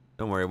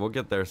 Don't worry, we'll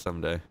get there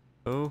someday.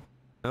 Oh,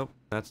 nope,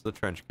 that's the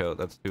trench coat.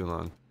 That's too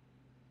long.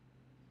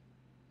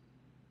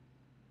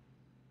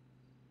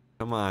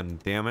 Come on,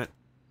 damn it.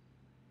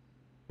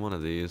 One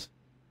of these.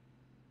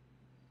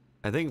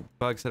 I think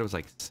Bug said it was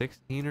like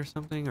 16 or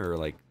something, or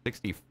like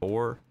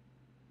 64.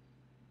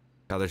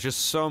 God, there's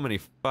just so many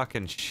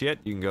fucking shit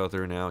you can go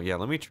through now. Yeah,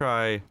 let me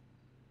try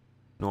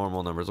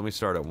normal numbers. Let me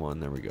start at 1.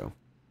 There we go.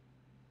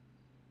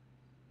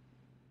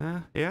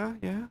 Yeah.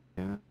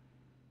 Let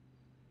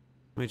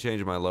me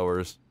change my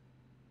lowers.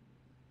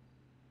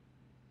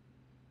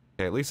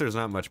 Okay, at least there's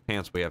not much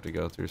pants we have to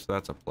go through, so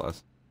that's a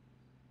plus.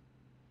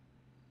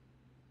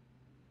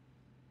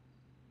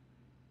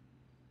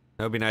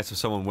 It would be nice if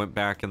someone went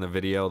back in the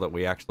video that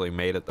we actually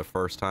made it the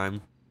first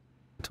time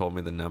and told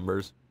me the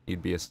numbers.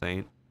 You'd be a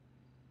saint.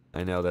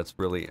 I know that's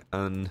really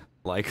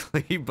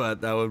unlikely,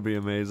 but that would be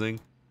amazing.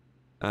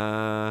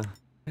 Yeah,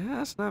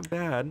 that's not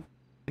bad.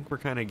 I think we're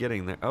kind of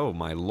getting there. Oh,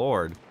 my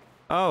lord.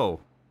 Oh.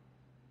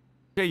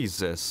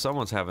 Jesus,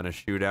 someone's having a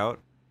shootout.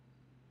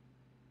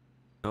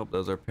 Nope,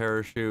 those are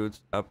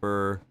parachutes,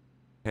 upper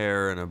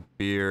hair, and a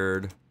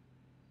beard.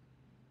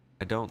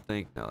 I don't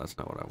think... No, that's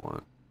not what I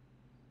want.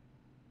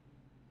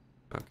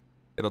 Okay.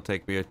 It'll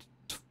take me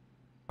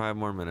 5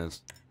 more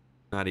minutes.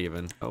 Not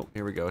even. Oh,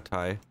 here we go,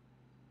 tie.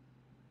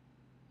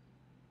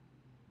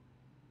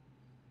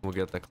 We'll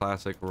get the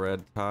classic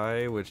red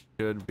tie, which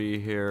should be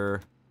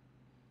here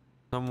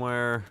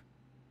somewhere.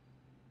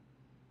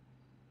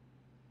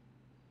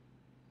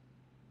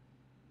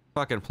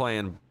 Fucking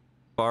playing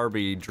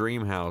Barbie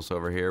Dreamhouse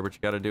over here, but you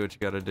gotta do what you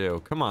gotta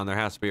do. Come on, there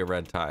has to be a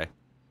red tie.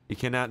 You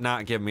cannot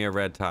not give me a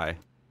red tie.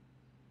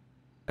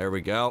 There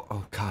we go.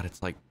 Oh god,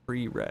 it's like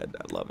pre-red.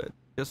 I love it.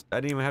 I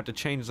didn't even have to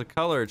change the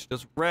color. It's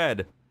just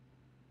red.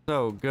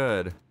 So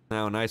good.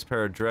 Now a nice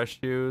pair of dress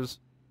shoes.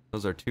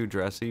 Those are too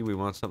dressy. We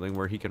want something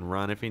where he can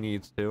run if he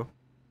needs to.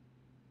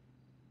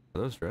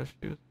 Are those dress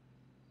shoes?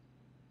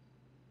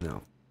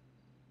 No.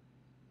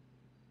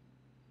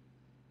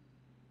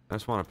 I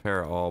just want a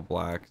pair of all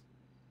blacks.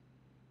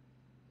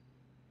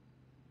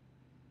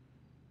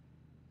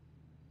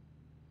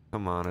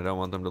 Come on, I don't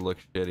want them to look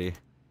shitty.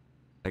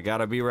 They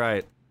gotta be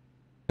right.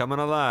 Coming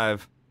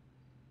alive.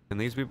 Can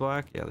these be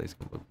black? Yeah, these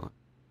can look black.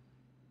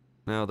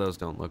 No, those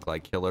don't look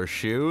like killer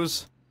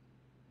shoes.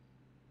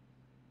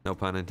 No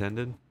pun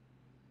intended.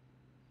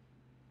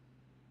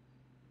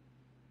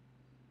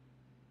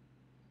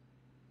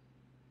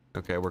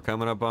 Okay, we're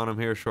coming up on him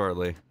here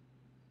shortly.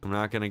 I'm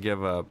not gonna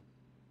give up.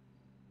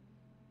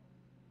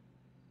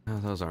 Oh,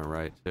 those aren't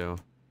right, too.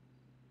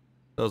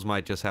 Those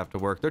might just have to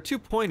work. They're too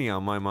pointy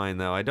on my mind,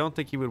 though. I don't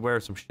think he would wear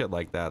some shit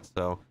like that,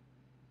 so...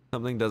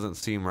 Something doesn't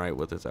seem right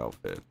with his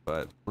outfit,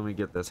 but let me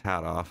get this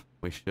hat off.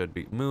 We should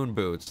be... Moon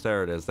boots,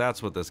 there it is.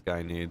 That's what this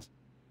guy needs.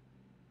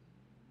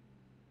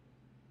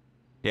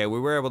 Yeah, we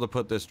were able to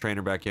put this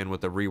trainer back in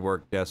with the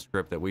reworked death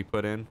script that we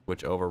put in,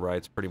 which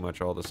overwrites pretty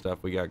much all the stuff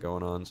we got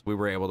going on. So we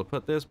were able to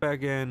put this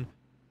back in.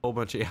 Whole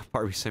bunch of... Yeah,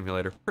 Barbie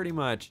Simulator, pretty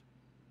much.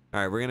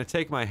 Alright, we're gonna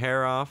take my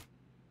hair off.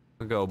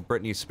 We'll go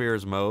Britney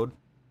Spears mode.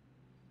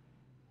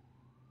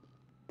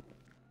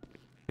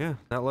 Yeah,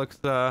 that looks,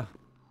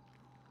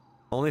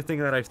 only thing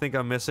that I think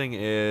I'm missing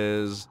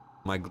is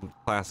my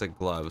classic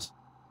gloves.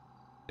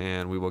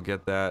 And we will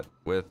get that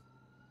with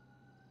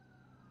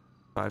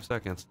 5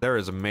 seconds. There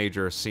is a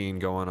major scene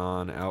going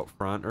on out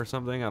front or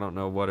something. I don't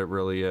know what it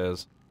really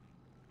is.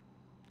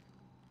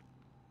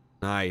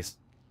 Nice.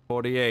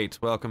 48,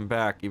 welcome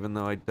back, even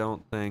though I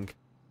don't think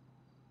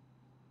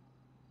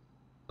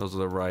those are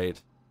the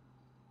right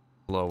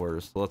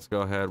lowers. So let's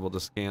go ahead, we'll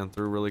just scan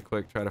through really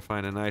quick, try to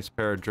find a nice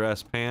pair of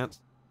dress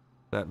pants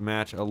that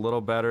match a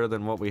little better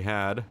than what we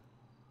had.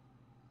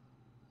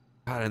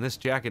 God, and this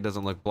jacket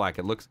doesn't look black.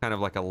 It looks kind of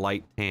like a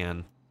light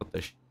tan. What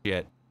the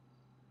shit?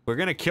 We're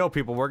gonna kill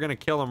people. We're gonna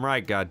kill them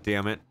right, god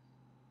damn it.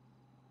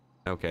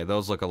 Okay,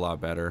 those look a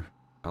lot better.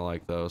 I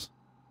like those.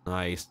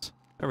 Nice.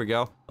 There we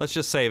go. Let's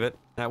just save it.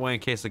 That way, in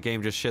case the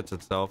game just shits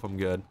itself, I'm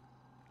good.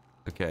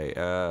 Okay,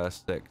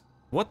 6.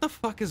 What the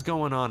fuck is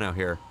going on out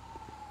here?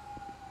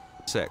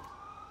 6.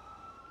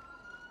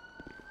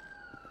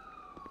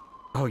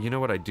 Oh, you know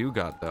what I do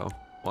got, though?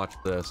 Watch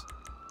this.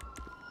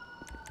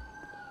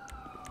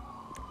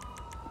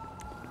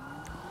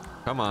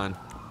 Come on.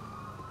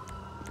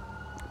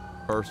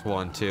 First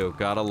one, too.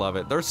 Gotta love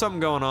it. There's something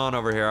going on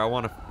over here. I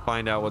want to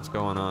find out what's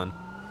going on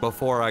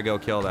before I go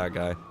kill that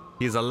guy.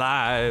 He's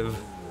alive.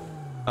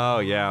 Oh,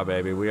 yeah,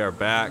 baby. We are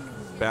back.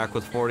 Back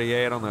with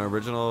 48 on the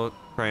original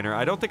trainer.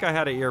 I don't think I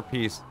had an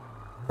earpiece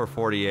for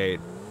 48.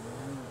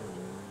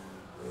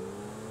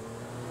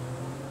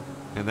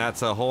 And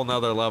that's a whole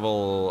nother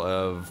level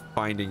of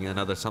finding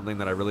another something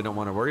that I really don't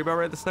want to worry about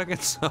right this second.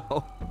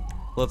 So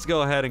let's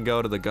go ahead and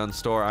go to the gun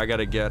store. I got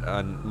to get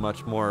a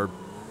much more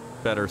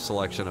better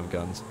selection of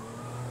guns.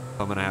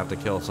 I'm going to have to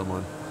kill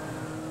someone.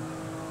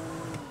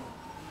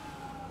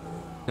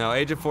 Now,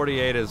 Agent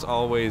 48 is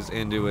always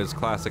into his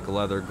classic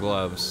leather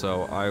gloves,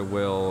 so I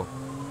will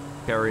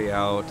carry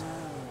out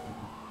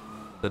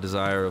the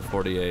desire of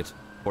 48,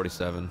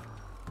 47,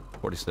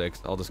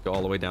 46. I'll just go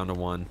all the way down to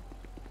 1.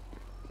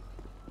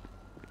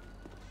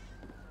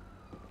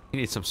 He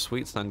needs some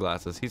sweet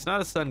sunglasses. He's not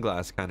a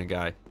sunglass kind of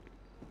guy.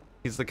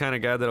 He's the kind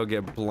of guy that'll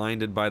get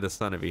blinded by the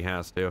sun if he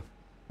has to.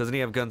 Doesn't he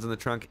have guns in the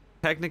trunk?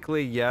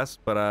 Technically, yes,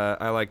 but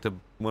I like to,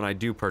 when I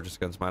do purchase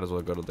guns, might as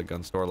well go to the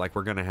gun store, like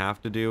we're gonna have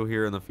to do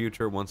here in the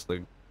future once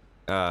the,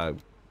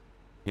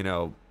 you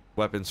know,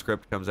 weapon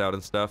script comes out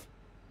and stuff.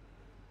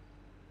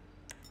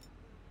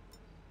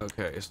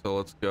 Okay, so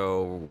let's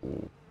go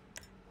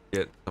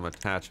get some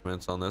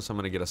attachments on this. I'm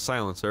gonna get a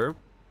silencer.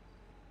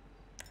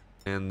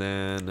 And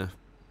then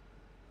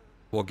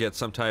we'll get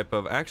some type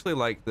of, actually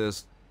like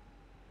this,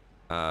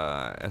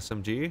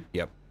 SMG?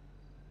 Yep.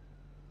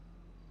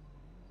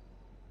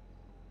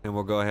 And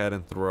we'll go ahead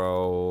and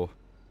throw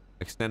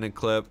extended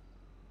clip,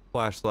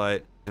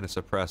 flashlight, and a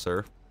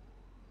suppressor.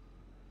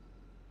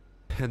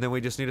 And then we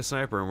just need a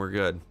sniper and we're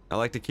good. I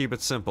like to keep it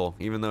simple,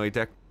 even though he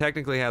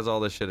technically has all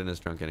this shit in his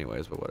trunk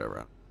anyways, but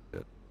whatever.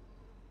 Good.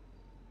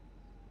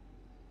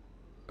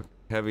 Okay,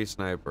 heavy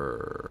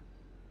sniper.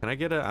 Can I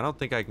get a, I don't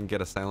think I can get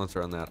a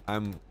silencer on that.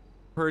 I'm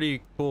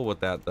pretty cool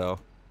with that though.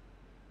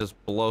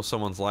 Just blow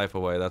someone's life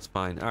away, that's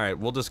fine. Alright,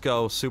 we'll just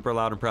go super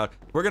loud and proud.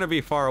 We're gonna be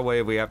far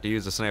away if we have to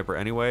use a sniper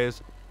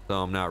anyways,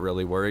 so I'm not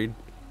really worried.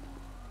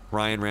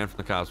 Ryan ran from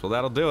the cops. Well,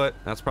 that'll do it.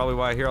 That's probably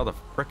why I hear all the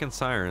frickin'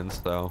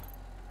 sirens, so.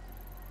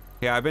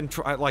 Yeah, I've been,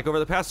 like, over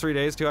the past 3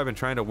 days, too, I've been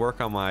trying to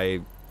work on my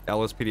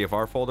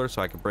LSPDFR folder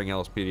so I can bring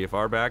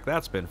LSPDFR back.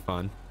 That's been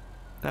fun.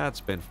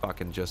 That's been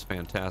fucking just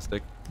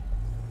fantastic.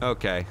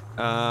 Okay,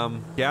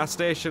 gas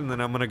station,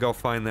 then I'm gonna go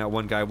find that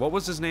one guy. What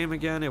was his name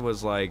again? It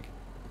was like,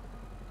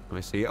 let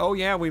me see. Oh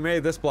yeah, we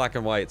made this black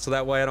and white, so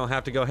that way I don't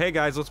have to go, hey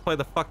guys, let's play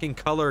the fucking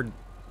colored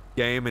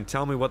game and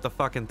tell me what the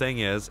fucking thing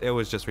is. It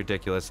was just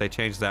ridiculous. They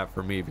changed that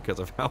for me because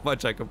of how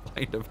much I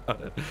complained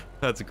about it.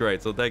 That's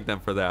great, so thank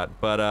them for that.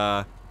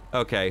 But,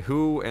 okay,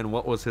 who and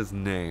what was his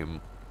name?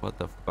 What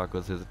the fuck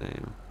was his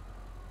name?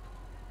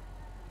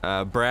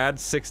 Brad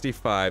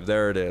 65,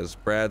 there it is.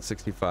 Brad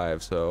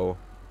 65, so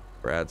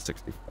Brad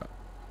 65.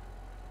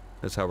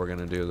 That's how we're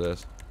gonna do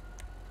this.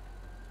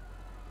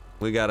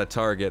 We got a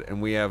target,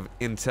 and we have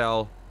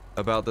intel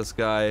about this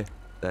guy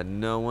that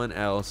no one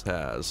else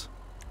has.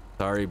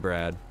 Sorry,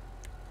 Brad.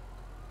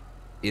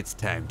 It's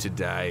time to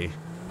die.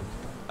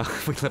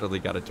 We literally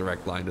got a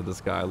direct line to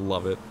this guy. I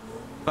love it.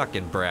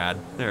 Fucking Brad.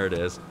 There it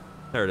is.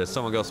 There it is.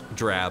 Someone goes,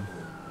 drab.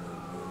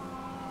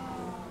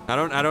 I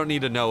don't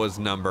need to know his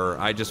number.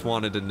 I just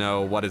wanted to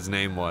know what his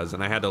name was,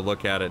 and I had to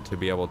look at it to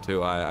be able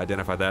to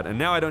identify that. And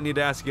now I don't need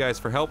to ask you guys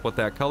for help with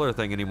that color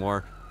thing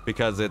anymore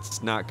because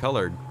it's not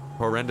colored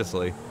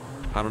horrendously.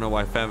 I don't know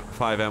why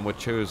 5M would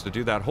choose to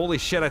do that. Holy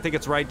shit, I think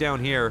it's right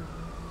down here.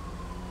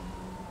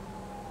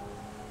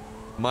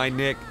 My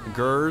Nick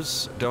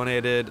Gers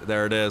donated,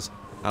 there it is.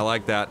 I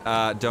like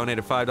that.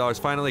 Donated $5.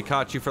 Finally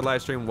caught you for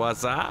live stream.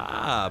 What's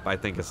up? I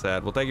think it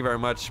said. Well, thank you very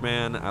much,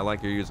 man. I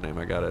like your username,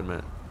 I gotta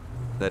admit.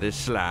 That is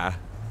Schla.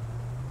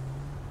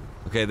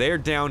 Okay, they are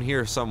down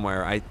here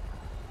somewhere. I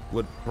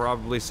would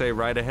probably say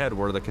right ahead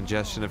where the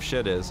congestion of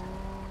shit is.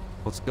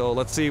 Let's go.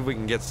 Let's see if we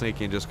can get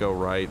sneaky and just go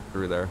right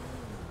through there.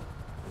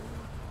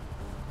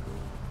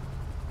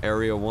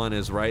 Area 1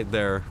 is right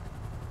there.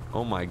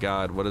 Oh my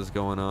god, what is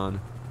going on?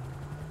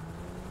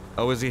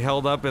 Oh, is he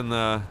held up in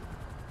the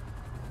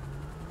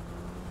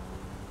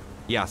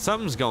Yeah,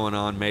 something's going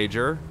on,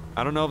 Major.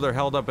 I don't know if they're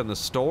held up in the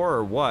store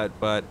or what,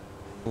 but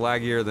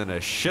laggier than a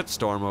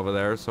shitstorm over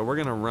there. So we're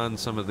gonna run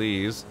some of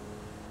these,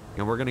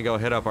 and we're gonna go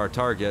hit up our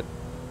target.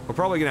 We're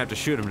probably gonna have to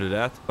shoot him to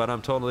death, but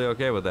I'm totally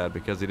okay with that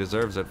because he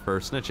deserves it for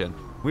snitching.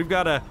 We've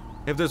gotta,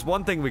 if there's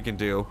one thing we can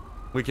do,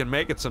 we can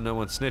make it so no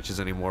one snitches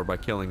anymore by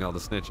killing all the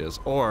snitches.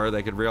 Or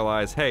they could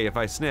realize, hey, if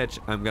I snitch,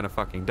 I'm gonna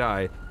fucking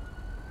die.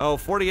 Oh,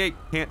 48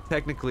 can't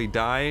technically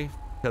die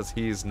because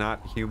he's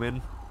not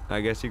human,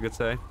 I guess you could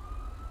say.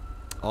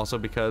 Also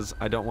because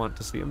I don't want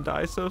to see him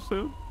die so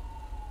soon.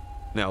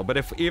 No, but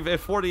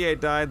if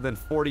 48 died, then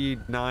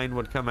 49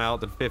 would come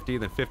out, then 50,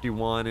 then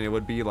 51, and it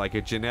would be like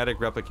a genetic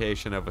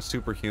replication of a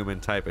superhuman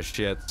type of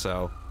shit,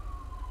 so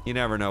you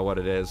never know what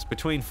it is.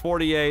 Between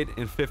 48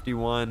 and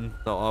 51,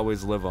 they'll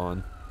always live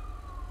on.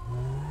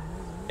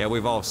 Yeah,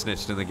 we've all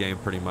snitched in the game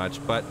pretty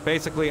much, but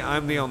basically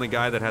I'm the only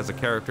guy that has a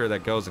character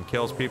that goes and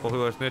kills people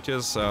who are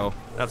snitches, so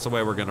that's the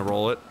way we're gonna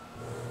roll it.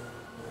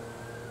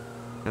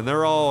 And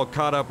they're all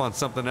caught up on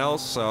something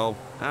else, so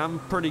I'm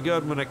pretty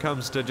good when it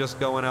comes to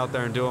just going out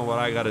there and doing what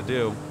I gotta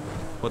do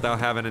without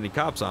having any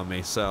cops on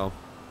me, so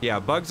yeah,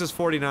 Bugs is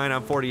 49,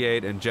 I'm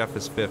 48, and Jeff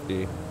is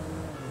 50.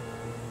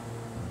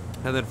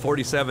 And then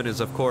 47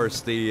 is, of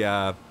course,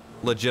 the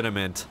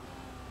legitimate,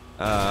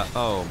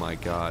 oh my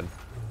god,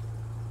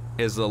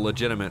 is the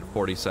legitimate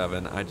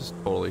 47. I just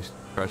totally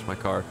crashed my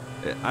car.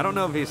 I don't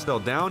know if he's still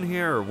down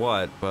here or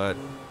what, but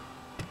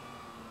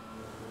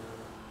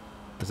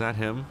is that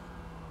him?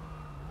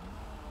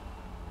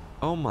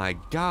 Oh my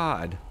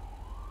god.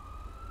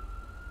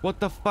 What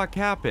the fuck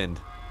happened?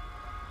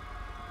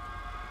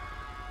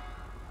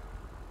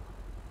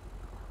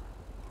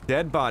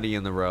 Dead body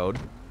in the road.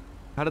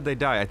 How did they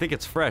die? I think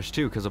it's fresh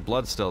too, because the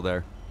blood's still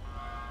there.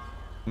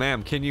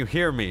 Ma'am, can you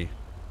hear me?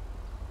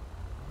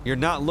 You're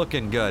not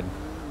looking good.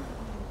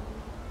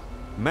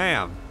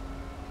 Ma'am.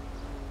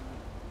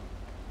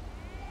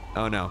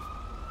 Oh no.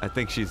 I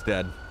think she's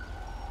dead.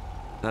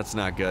 That's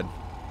not good.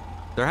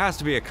 There has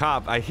to be a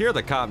cop. I hear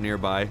the cop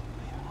nearby.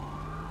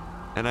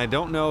 And I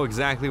don't know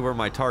exactly where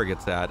my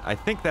target's at. I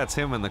think that's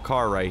him in the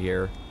car right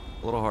here.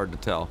 A little hard to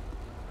tell.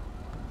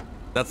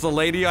 That's the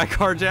lady I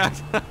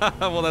carjacked?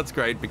 Well, that's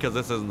great, because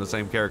this isn't the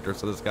same character,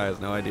 so this guy has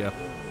no idea.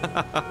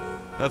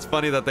 That's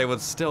funny that they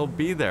would still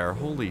be there.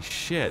 Holy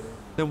shit.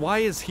 Then why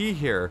is he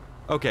here?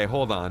 Okay,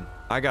 hold on.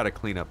 I gotta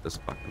clean up this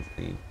fucking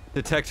scene.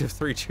 Detective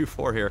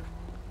 324 here.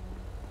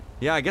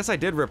 Yeah, I guess I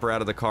did rip her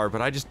out of the car,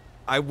 but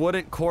I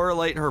wouldn't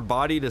correlate her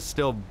body to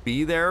still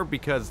be there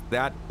because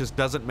that just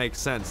doesn't make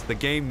sense. The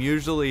game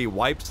usually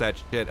wipes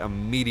that shit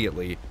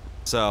immediately.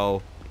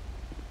 So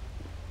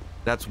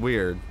that's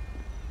weird.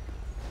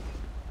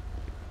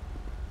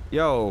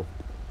 Yo.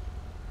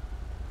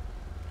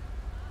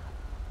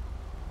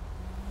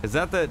 Is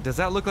that does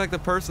that look like the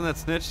person that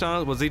snitched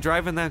on us? Was he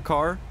driving that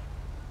car?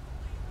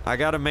 I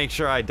gotta make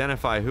sure I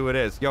identify who it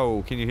is.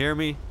 Yo, can you hear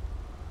me?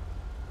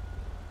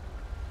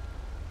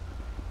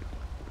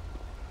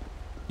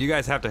 You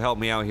guys have to help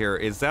me out here.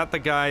 Is that the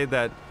guy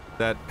that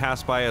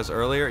passed by us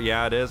earlier?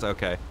 Yeah, it is?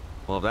 Okay.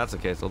 Well, if that's the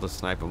case, I'll just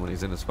snipe him when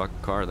he's in his fucking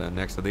car then,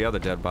 next to the other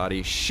dead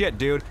body. Shit,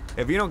 dude.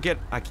 If you don't get...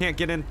 I can't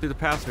get in through the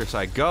passenger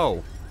side.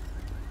 Go!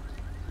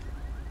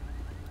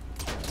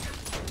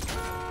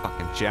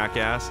 Fucking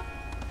jackass.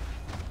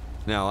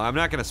 No, I'm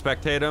not gonna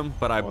spectate him,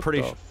 but I'm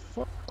pretty...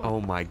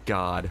 Oh my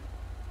god.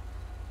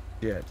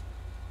 Shit.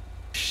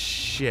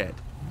 Shit.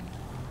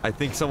 I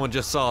think someone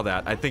just saw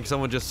that. I think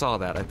someone just saw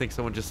that. I think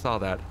someone just saw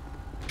that.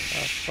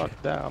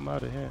 Fuck that, I'm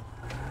out of here.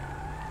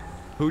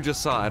 Who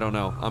just saw? I don't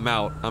know. I'm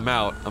out. I'm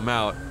out. I'm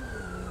out.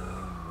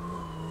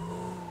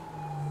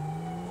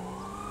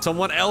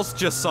 Someone else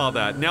just saw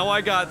that. Now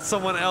I got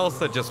someone else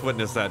that just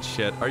witnessed that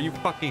shit. Are you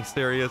fucking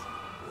serious?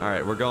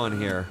 Alright, we're going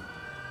here.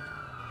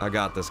 I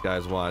got this,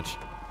 guys. Watch.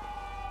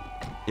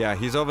 Yeah,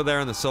 he's over there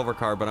in the silver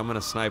car, but I'm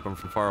gonna snipe him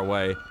from far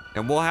away.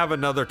 And we'll have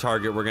another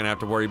target we're gonna have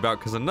to worry about,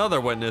 because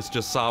another witness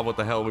just saw what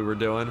the hell we were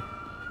doing.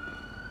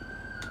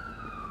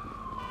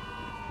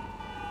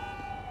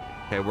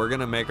 Okay, we're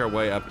gonna make our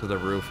way up to the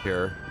roof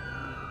here.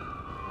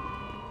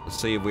 Let's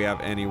see if we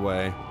have any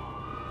way.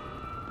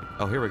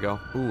 Oh, here we go.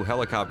 Ooh,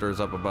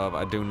 helicopters up above.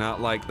 I do not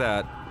like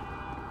that.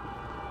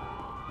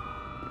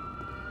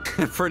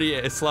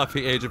 Pretty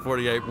sloppy Agent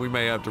 48. We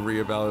may have to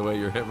reevaluate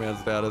your hitman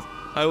status.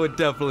 I would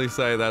definitely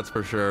say that's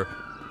for sure.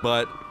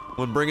 But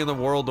when bringing the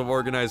world of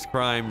organized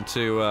crime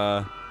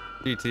to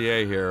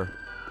GTA here,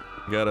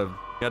 you gotta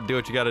do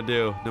what you gotta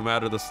do, no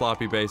matter the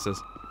sloppy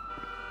basis.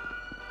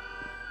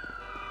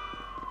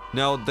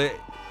 No,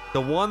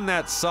 the one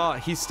that saw,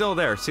 he's still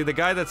there. See the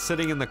guy that's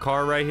sitting in the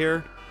car right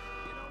here?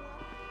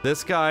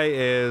 This guy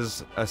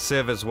is a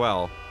civ as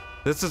well.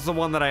 This is the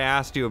one that I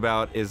asked you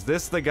about. Is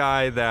this the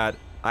guy that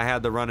I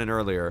had the run-in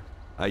earlier?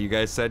 You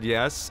guys said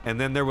yes. And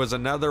then there was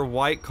another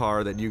white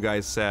car that you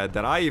guys said,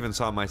 that I even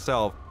saw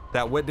myself,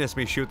 that witnessed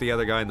me shoot the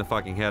other guy in the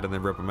fucking head and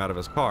then rip him out of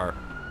his car.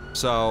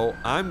 So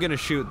I'm gonna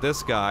shoot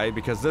this guy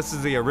because this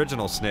is the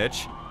original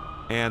snitch.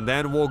 And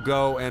then we'll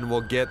go and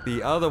we'll get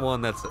the other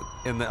one that's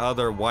in the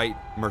other white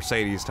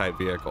Mercedes type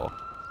vehicle.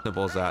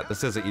 Simple as that.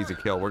 This is an easy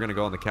kill. We're gonna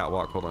go on the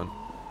catwalk. Hold on.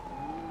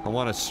 I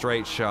want a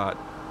straight shot.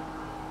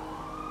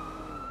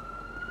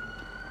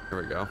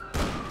 Here we go.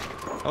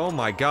 Oh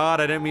my god,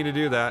 I didn't mean to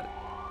do that.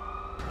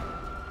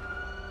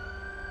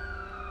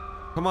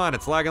 Come on,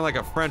 it's lagging like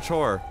a French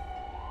whore.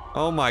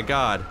 Oh my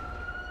god.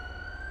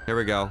 Here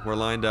we go, we're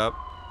lined up.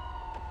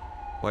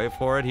 Wait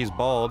for it, he's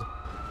bald.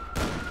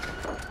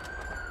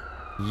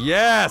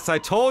 Yes, I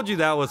told you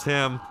that was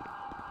him.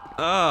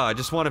 I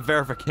just wanted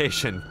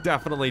verification.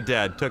 Definitely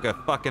dead. Took a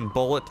fucking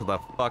bullet to the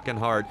fucking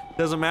heart.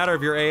 Doesn't matter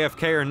if you're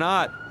AFK or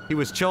not. He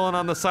was chilling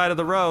on the side of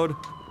the road.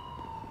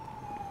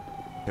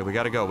 Okay, we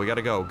gotta go. We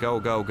gotta go. Go,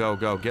 go, go,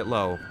 go. Get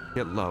low.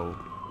 Get low.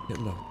 Get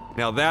low.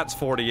 Now that's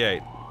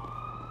 48.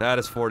 That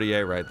is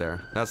 48 right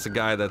there. That's the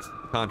guy that's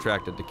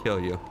contracted to kill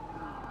you.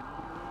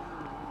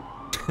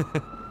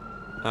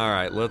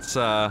 Alright, let's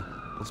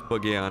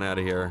boogie on out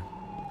of here.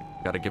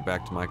 Gotta get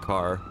back to my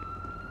car.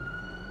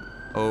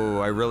 Oh,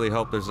 I really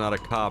hope there's not a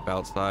cop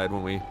outside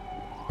when we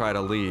try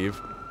to leave.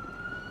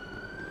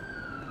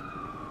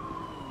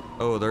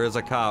 Oh, there is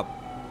a cop.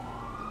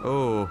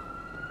 Oh.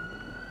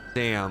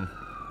 Damn.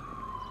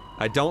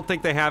 I don't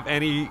think they have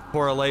any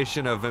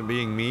correlation of him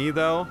being me,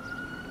 though.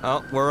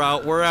 Oh, we're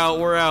out, we're out,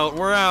 we're out,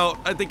 we're out!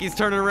 I think he's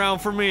turning around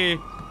for me.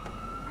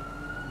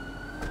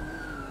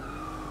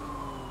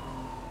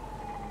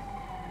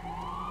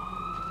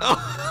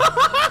 Oh.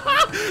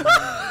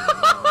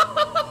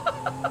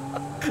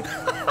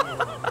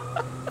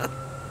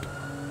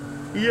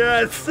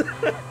 Yes!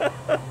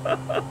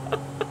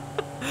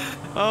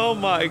 Oh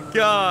my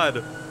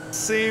god!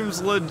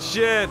 Seems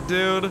legit,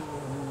 dude.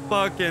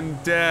 Fucking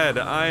dead.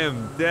 I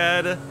am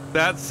dead.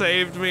 That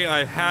saved me.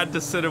 I had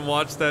to sit and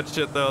watch that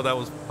shit though. That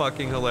was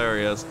fucking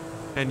hilarious.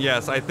 And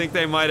yes, I think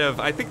they might have,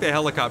 I think the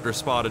helicopter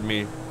spotted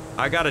me.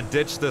 I gotta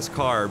ditch this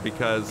car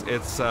because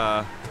it's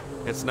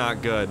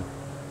not good.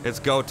 It's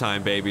go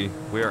time, baby.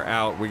 We are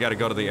out. We gotta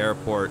go to the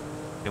airport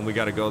and we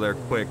gotta go there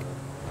quick.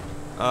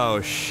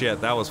 Oh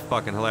shit, that was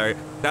fucking hilarious.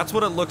 That's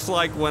what it looks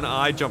like when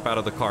I jump out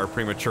of the car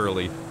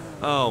prematurely.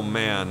 Oh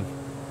man.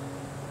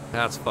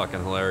 That's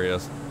fucking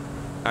hilarious.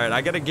 Alright,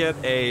 I gotta get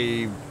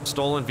a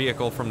stolen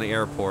vehicle from the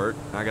airport.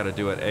 I gotta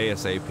do it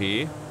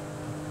ASAP.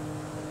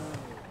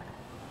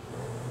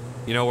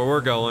 You know where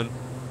we're going.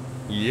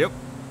 Yep.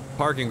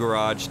 Parking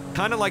garage.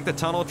 Kinda like the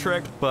tunnel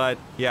trick, but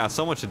yeah,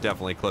 someone should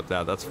definitely clip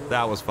that.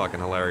 That was fucking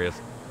hilarious.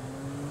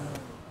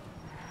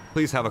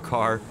 Please have a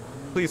car.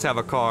 Please have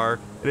a car.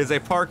 It is a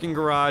parking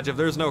garage. If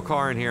there's no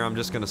car in here, I'm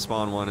just gonna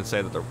spawn one and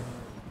say that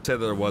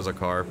there was a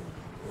car.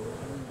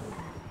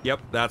 Yep,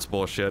 that's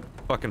bullshit.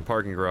 Fucking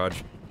parking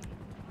garage.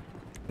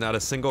 Not a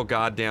single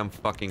goddamn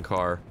fucking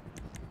car.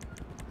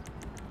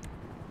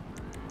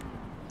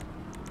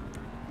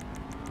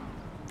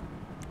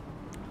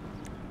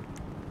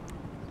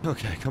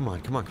 Okay, come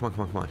on, come on, come on,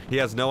 come on, come on. He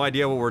has no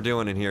idea what we're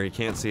doing in here. He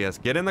can't see us.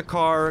 Get in the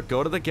car,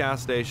 go to the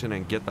gas station,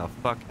 and get the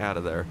fuck out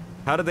of there.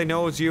 How did they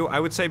know it was you? I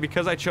would say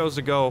because I chose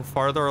to go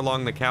farther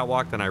along the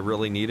catwalk than I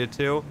really needed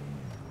to.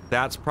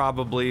 That's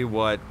probably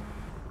what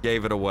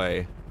gave it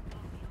away.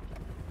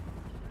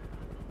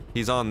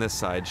 He's on this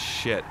side.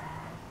 Shit.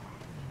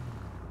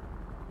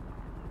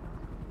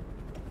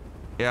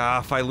 Yeah,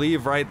 if I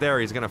leave right there,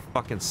 he's gonna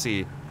fucking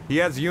see. He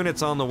has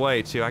units on the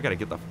way, too. I gotta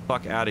get the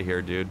fuck out of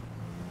here, dude.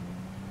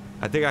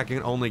 I think I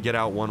can only get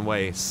out one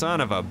way.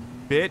 Son of a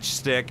bitch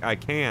stick, I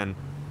can.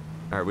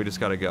 Alright, we just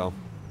gotta go.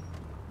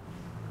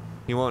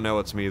 He won't know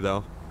it's me,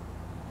 though.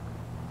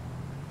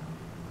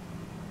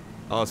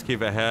 Oh, let's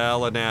keep it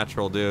hella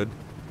natural, dude.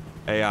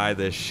 AI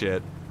this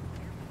shit.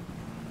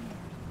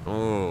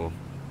 Ooh.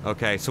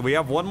 Okay, so we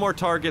have one more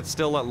target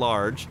still at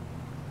large.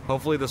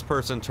 Hopefully this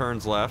person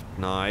turns left.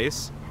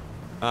 Nice.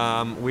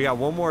 We got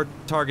one more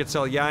target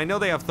still. Yeah, I know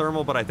they have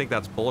thermal, but I think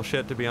that's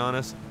bullshit, to be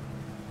honest.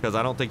 Because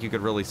I don't think you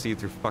could really see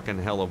through fucking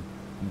hella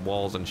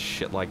walls and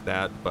shit like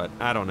that. But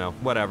I don't know.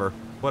 Whatever.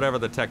 Whatever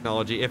the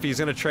technology. If he's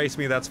gonna trace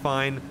me, that's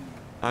fine.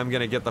 I'm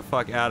gonna get the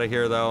fuck out of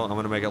here, though. I'm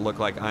gonna make it look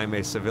like I'm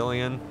a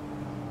civilian.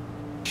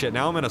 Shit,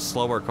 now I'm in a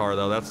slower car,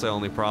 though. That's the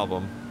only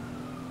problem.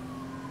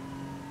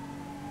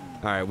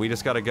 Alright, we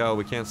just gotta go.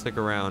 We can't stick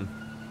around.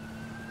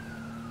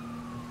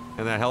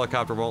 And that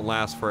helicopter won't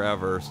last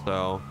forever,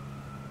 so...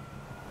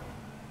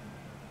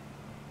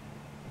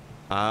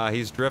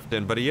 he's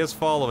drifting, but he is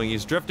following.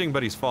 He's drifting,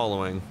 but he's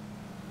following.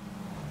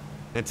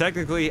 And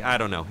technically, I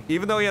don't know.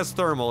 Even though he has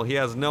thermal, he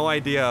has no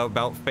idea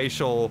about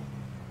facial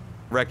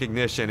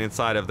recognition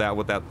inside of that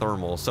with that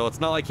thermal. So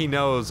it's not like he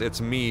knows it's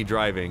me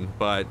driving,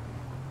 but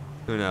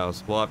who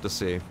knows? We'll have to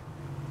see.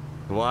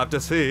 We'll have to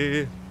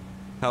see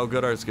how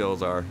good our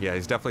skills are. Yeah,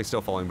 he's definitely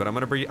still following, but I'm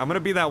gonna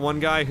be that one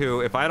guy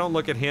who, if I don't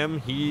look at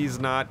him, he's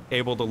not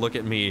able to look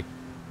at me.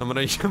 I'm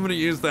gonna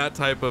use that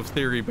type of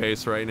theory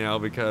base right now,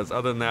 because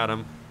other than that,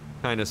 I'm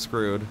kind of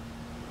screwed.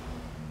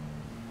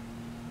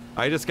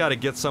 I just gotta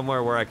get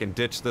somewhere where I can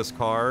ditch this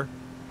car.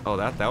 Oh,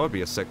 that would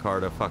be a sick car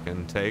to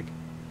fucking take.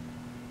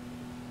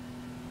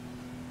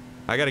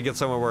 I gotta get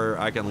somewhere where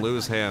I can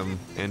lose him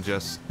and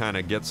just kind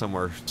of get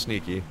somewhere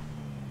sneaky.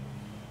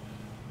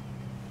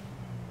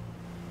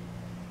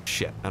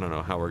 Shit, I don't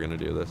know how we're gonna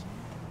do this.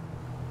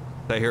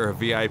 I hear a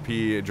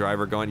VIP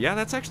driver going, yeah,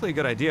 that's actually a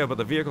good idea, but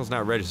the vehicle's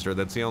not registered.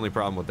 That's the only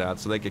problem with that.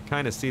 So they could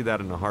kind of see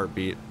that in a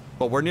heartbeat.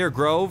 But we're near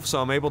Grove,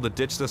 so I'm able to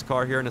ditch this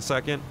car here in a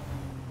second.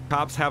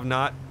 Cops have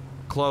not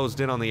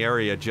closed in on the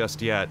area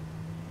just yet.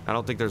 I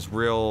don't think there's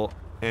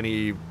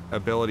any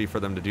ability for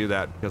them to do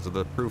that because of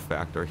the proof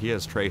factor. He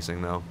is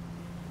tracing, though.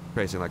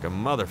 Tracing like a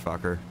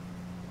motherfucker.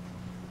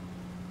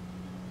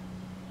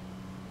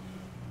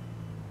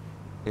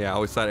 Yeah, I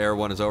always thought Air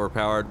 1 is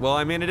overpowered. Well,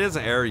 I mean, it is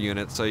an air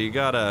unit, so you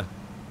gotta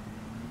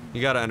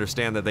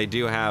understand that they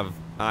do have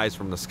eyes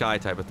from the sky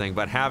type of thing,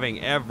 but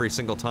having every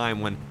single time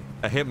when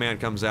a hitman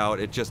comes out,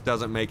 it just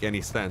doesn't make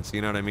any sense,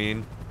 you know what I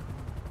mean?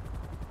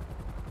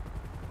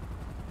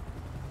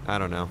 I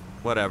don't know.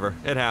 Whatever.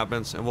 It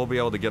happens, and we'll be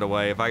able to get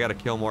away. If I gotta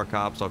kill more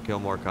cops, I'll kill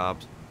more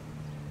cops.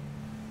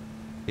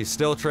 He's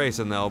still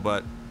tracing, though,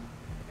 but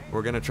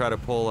we're gonna try to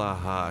pull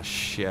a...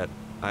 shit.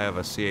 I have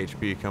a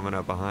CHP coming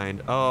up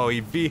behind. Oh,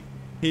 he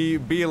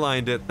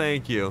beelined it.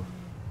 Thank you.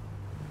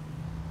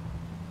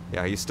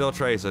 Yeah, he's still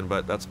tracing,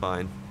 but that's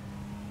fine.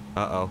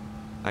 Uh-oh.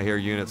 I hear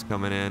units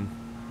coming in.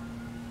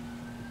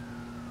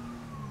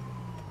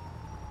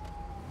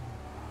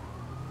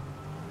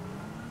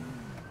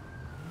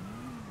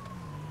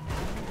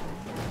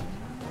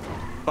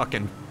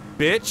 Fucking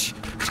bitch.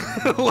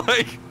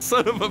 Like,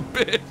 son of a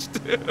bitch,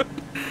 dude.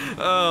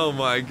 Oh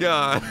my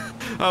god.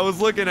 I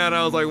was looking at it,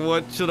 I was like,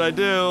 what should I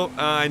do?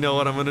 I know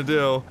what I'm gonna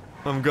do.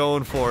 I'm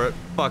going for it.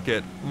 Fuck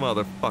it,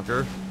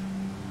 motherfucker.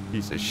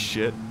 Piece of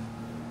shit.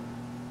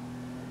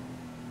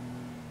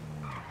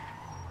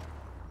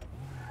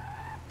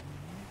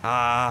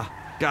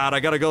 God, I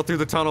gotta go through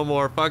the tunnel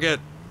more. Fuck it.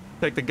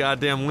 Take the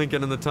goddamn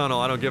Lincoln in the tunnel.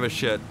 I don't give a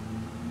shit.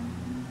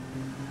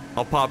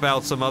 I'll pop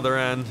out some other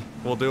end.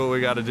 We'll do what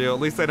we gotta do. At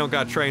least they don't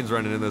got trains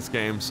running in this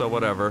game, so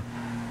whatever.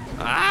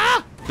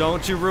 Ah!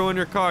 Don't you ruin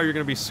your car, you're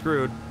gonna be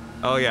screwed.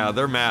 Oh yeah,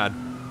 they're mad.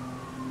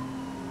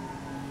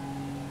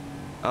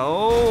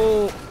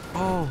 Oh!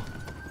 Oh!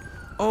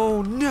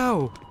 Oh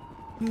no!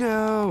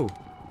 No!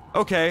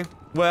 Okay,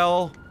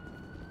 well,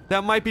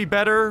 that might be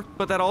better,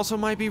 but that also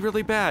might be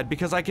really bad,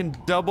 because I can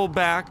double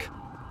back.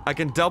 I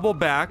can double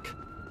back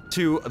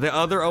to the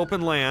other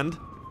open land,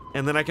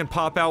 and then I can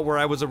pop out where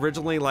I was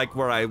originally, like,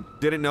 where I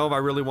didn't know if I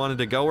really wanted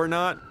to go or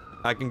not.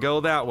 I can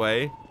go that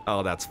way.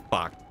 Oh, that's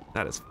fucked.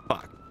 That is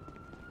fucked.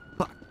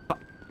 Fuck,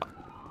 fuck, fuck,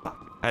 fuck.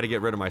 I had to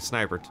get rid of my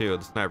sniper, too.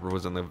 The sniper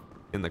was in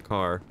the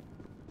car.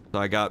 So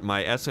I got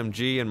my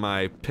SMG and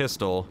my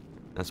pistol.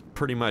 That's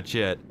pretty much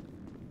it.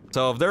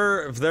 So if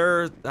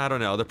they're, I don't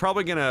know, they're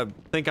probably gonna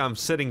think I'm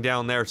sitting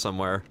down there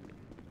somewhere.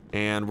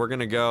 And we're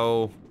gonna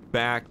go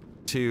back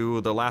to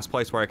the last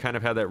place where I kind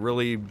of had that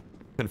really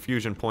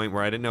confusion point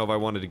where I didn't know if I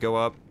wanted to go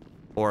up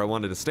or I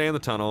wanted to stay in the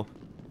tunnel.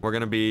 We're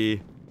gonna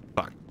be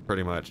fucked,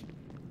 pretty much.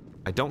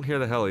 I don't hear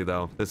the heli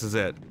though. This is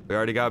it. We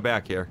already got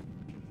back here.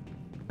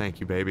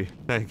 Thank you, baby.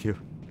 Thank you.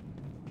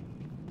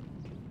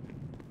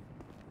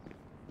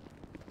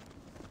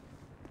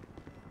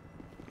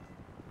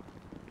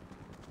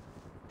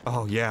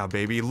 Oh yeah,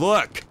 baby.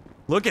 Look!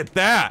 Look at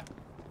that!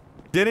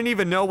 Didn't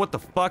even know what the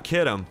fuck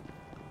hit him.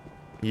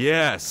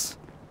 Yes.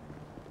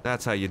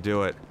 That's how you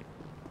do it.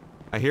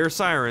 I hear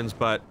sirens,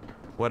 but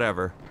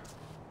whatever.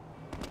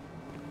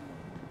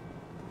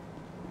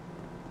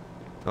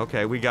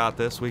 Okay, we got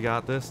this, we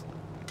got this.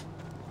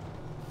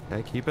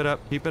 Okay, keep it up,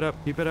 keep it up,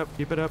 keep it up,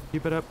 keep it up,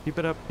 keep it up, keep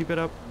it up, keep it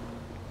up.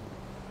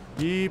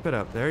 Keep it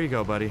up. There you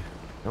go, buddy.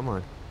 Come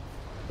on.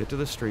 Get to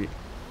the street.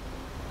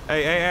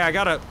 Hey, hey, hey, I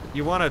gotta...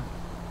 You wanna...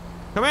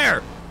 Come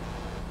here!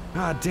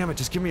 God damn it,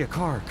 just give me a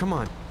car. Come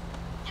on.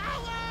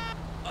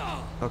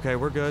 Okay,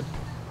 we're good.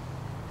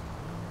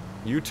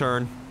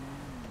 U-turn.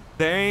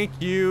 Thank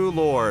you,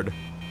 Lord.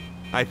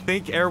 I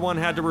think Air 1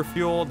 had to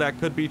refuel. That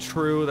could be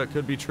true. That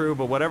could be true.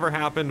 But whatever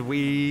happened,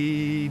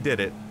 we did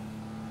it.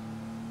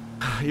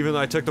 Even though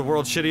I took the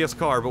world's shittiest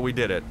car, but we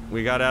did it.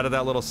 We got out of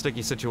that little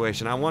sticky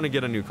situation. I want to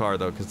get a new car,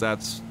 though, because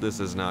this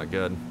is not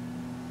good.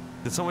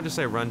 Did someone just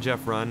say, run,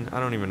 Jeff, run? I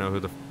don't even know who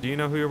the... Do you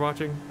know who you're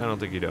watching? I don't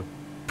think you do.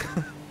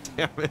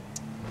 Damn it.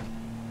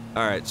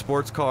 Alright,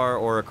 sports car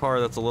or a car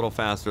that's a little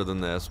faster than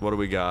this. What do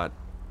we got?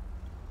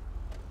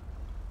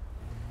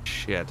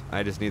 Shit,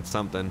 I just need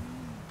something.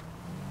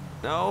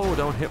 No,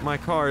 don't hit my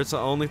car. It's the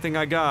only thing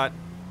I got.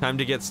 Time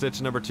to get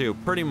stitch number 2.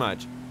 Pretty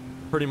much.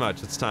 Pretty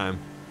much, it's time.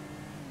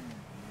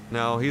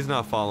 No, he's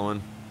not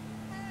following.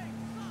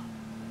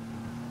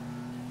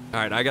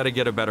 Alright, I gotta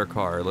get a better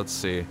car. Let's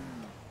see.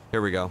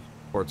 Here we go.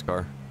 Sports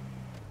car.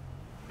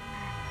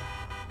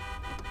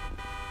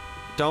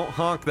 Don't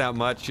honk that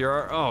much.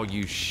 You're... Oh,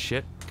 you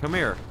shit. Come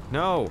here.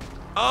 No.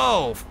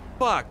 Oh,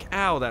 fuck.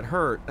 Ow, that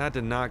hurt. That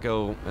did not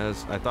go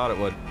as I thought it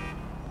would.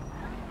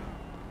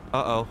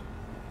 Uh-oh.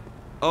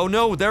 Oh,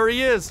 no. There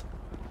he is.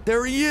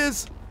 There he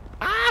is.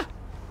 Ah!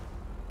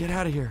 Get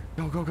out of here.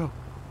 Go, go, go.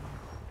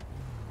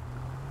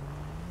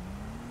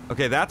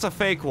 Okay, that's a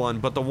fake one,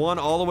 but the one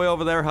all the way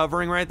over there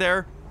hovering right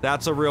there,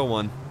 that's a real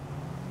one.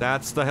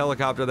 That's the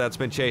helicopter that's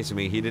been chasing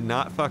me. He did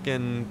not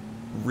fucking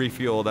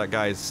refuel. That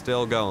guy is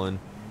still going.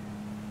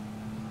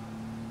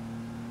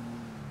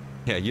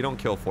 Yeah, you don't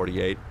kill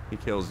 48. He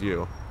kills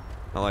you.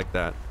 I like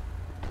that.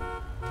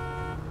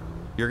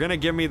 You're gonna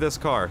give me this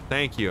car.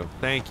 Thank you.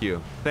 Thank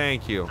you.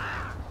 Thank you.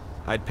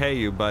 I'd pay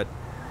you, but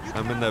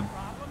I'm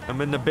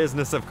in the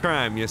business of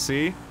crime, you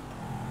see?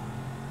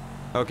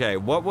 Okay,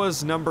 what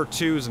was number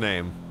 2's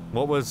name?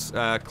 What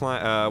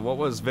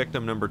was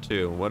victim number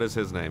 2? What is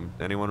his name?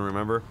 Anyone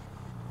remember?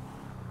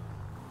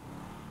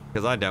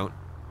 Because I don't.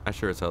 I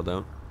sure as hell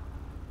don't.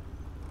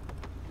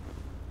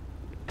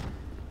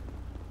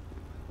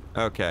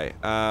 Okay,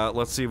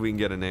 let's see if we can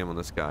get a name on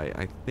this guy.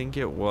 I think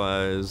it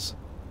wasn't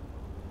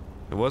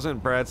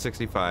Brad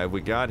 65.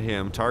 We got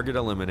him. Target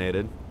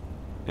eliminated.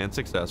 And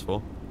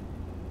successful.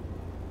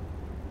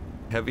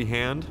 Heavy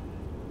hand.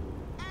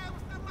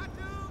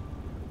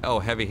 Oh,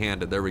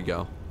 heavy-handed. There we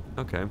go.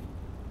 Okay.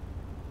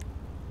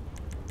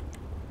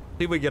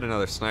 See if we get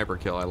another sniper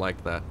kill. I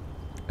like that.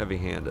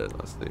 Heavy-handed.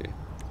 Let's see.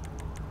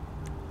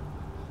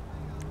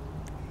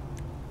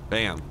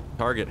 Bam.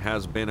 Target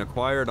has been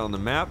acquired on the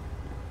map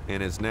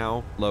and is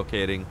now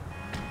locating.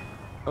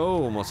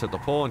 Oh, almost hit the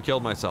pole and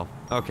killed myself.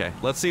 Okay,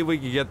 let's see if we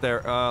can get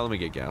there. Let me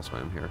get gas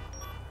when I'm here.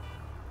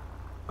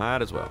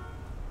 Might as well.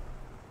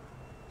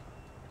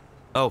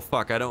 Oh,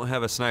 fuck. I don't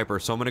have a sniper,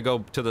 so I'm gonna go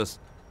to the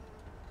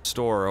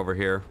store over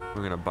here.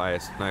 We're gonna buy a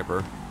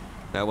sniper.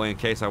 That way, in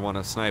case I want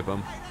to snipe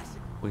him,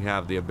 we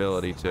have the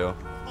ability to.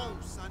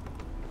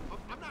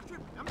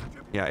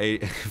 Yeah,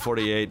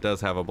 48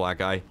 does have a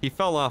black eye. He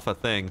fell off a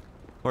thing.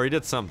 Or he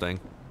did something.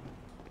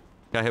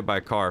 Got hit by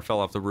a car, fell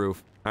off the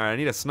roof. Alright, I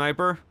need a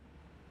sniper.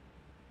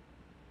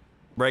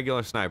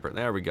 Regular sniper.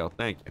 There we go.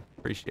 Thank you.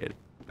 Appreciate it.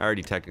 I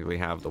already technically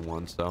have the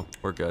one, so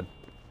we're good.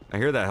 I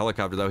hear that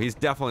helicopter, though. He's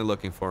definitely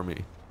looking for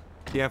me.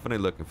 Definitely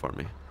looking for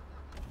me.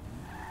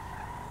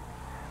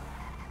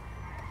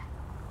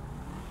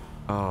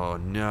 Oh,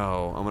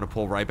 no. I'm gonna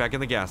pull right back in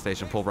the gas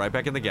station. Pull right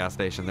back in the gas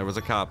station. There was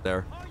a cop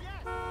there.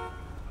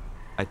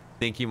 I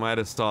think he might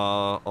have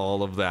saw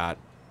all of that.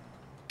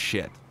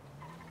 Shit.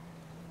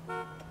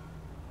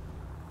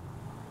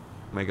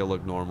 Make it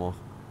look normal.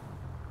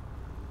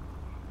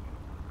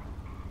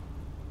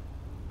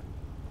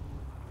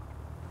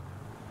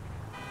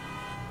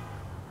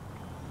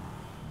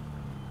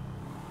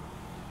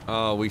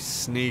 Oh, we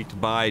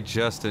sneaked by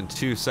just in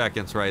 2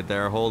 seconds right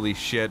there. Holy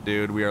shit,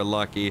 dude. We are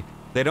lucky.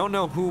 They don't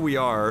know who we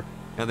are,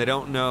 and they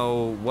don't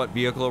know what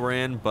vehicle we're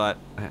in, but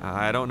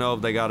I don't know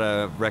if they got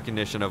a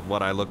recognition of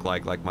what I look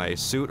like my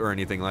suit or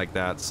anything like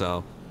that,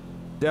 so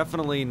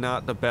definitely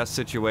not the best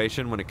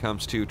situation when it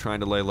comes to trying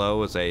to lay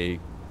low as a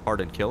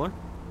hardened killer,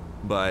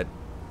 but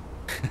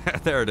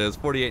there it is.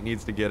 48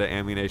 needs to get an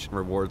ammunition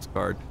rewards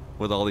card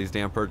with all these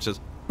damn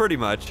purchases. Pretty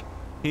much.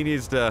 He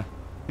needs to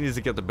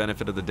get the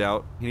benefit of the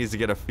doubt. He needs to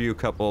get a few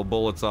couple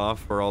bullets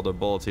off for all the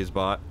bullets he's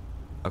bought.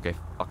 Okay,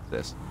 fuck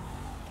this.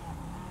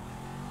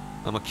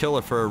 I'm a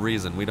killer for a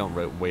reason. We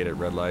don't wait at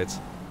red lights.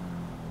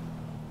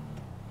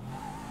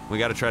 We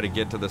gotta try to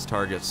get to this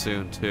target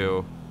soon,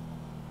 too.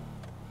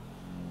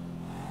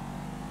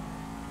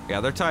 Yeah,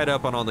 they're tied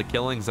up on all the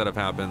killings that have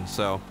happened,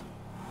 so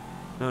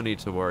no need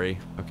to worry.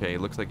 Okay,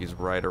 looks like he's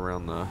right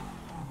around the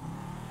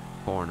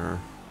corner.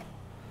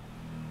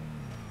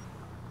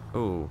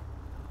 Ooh.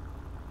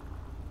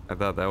 I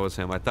thought that was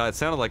him. I thought it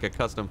sounded like a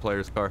custom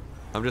player's car.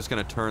 I'm just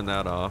gonna turn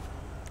that off,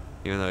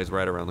 even though he's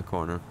right around the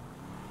corner.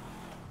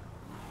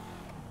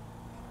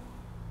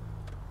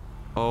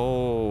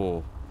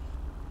 Oh.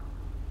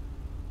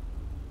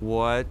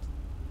 What?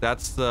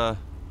 That's the...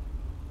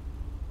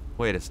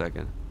 Wait a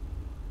second.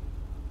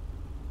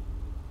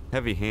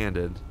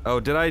 Heavy-handed. Oh,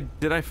 did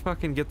I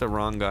fucking get the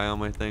wrong guy on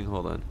my thing?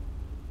 Hold on.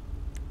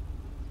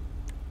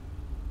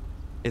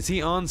 Is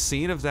he on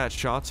scene of that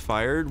shots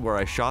fired where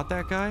I shot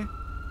that guy?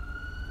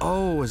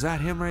 Oh, is that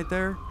him right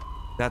there?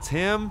 That's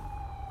him?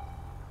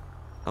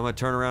 I'm gonna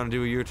turn around and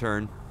do a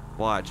U-turn.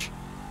 Watch.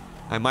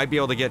 I might be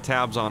able to get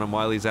tabs on him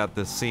while he's at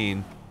this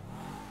scene.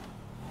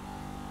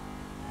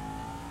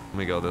 Let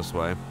me go this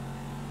way.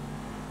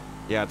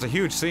 Yeah, it's a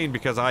huge scene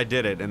because I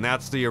did it, and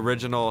that's the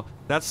original...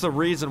 That's the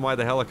reason why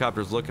the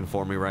helicopter's looking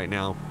for me right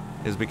now,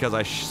 is because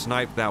I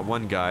sniped that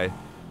one guy.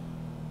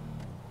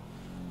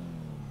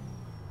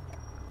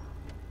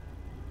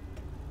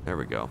 There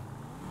we go.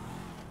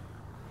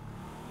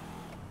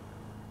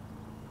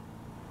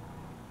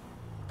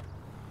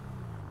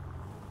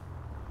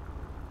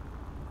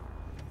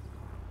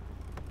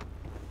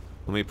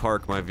 Let me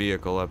park my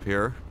vehicle up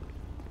here.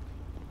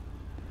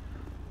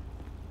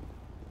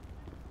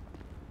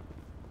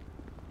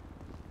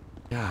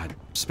 God,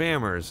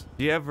 spammers.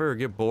 Do you ever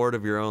get bored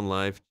of your own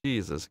life?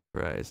 Jesus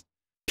Christ.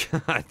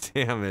 God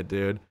damn it,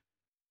 dude.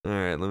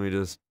 Alright, let me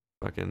just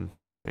fucking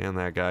ban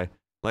that guy.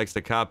 Likes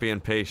to copy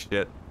and paste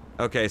shit.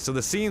 Okay, so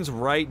the scene's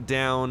right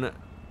down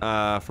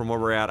from where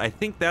we're at. I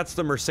think that's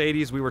the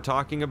Mercedes we were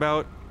talking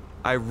about.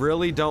 I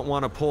really don't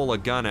want to pull a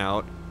gun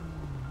out.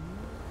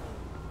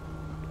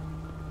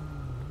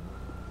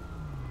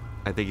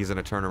 I think he's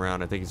gonna turn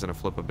around. I think he's gonna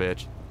flip a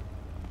bitch.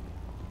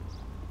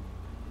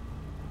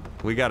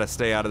 We gotta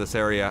stay out of this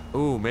area.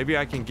 Ooh, maybe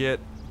I can get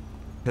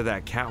to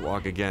that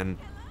catwalk again.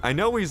 I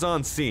know he's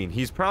on scene.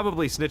 He's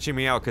probably snitching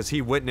me out because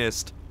he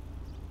witnessed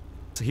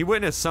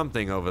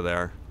something over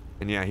there.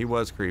 And yeah, he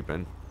was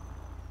creeping.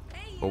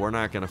 But we're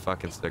not gonna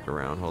fucking stick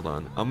around. Hold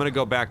on. I'm gonna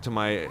go back to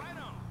my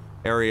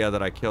area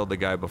that I killed the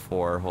guy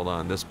before. Hold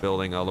on. This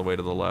building all the way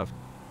to the left.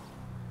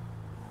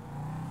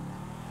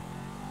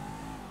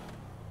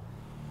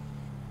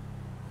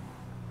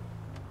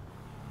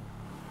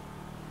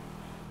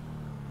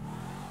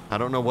 I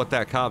don't know what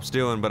that cop's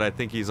doing, but I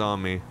think he's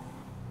on me.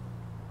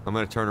 I'm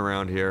gonna turn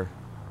around here.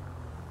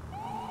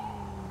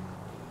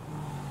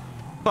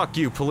 Fuck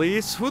you,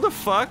 police. Who the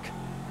fuck?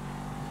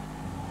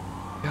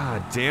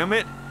 God damn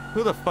it.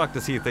 Who the fuck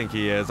does he think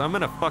he is? I'm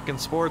in a fucking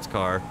sports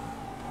car.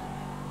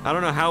 I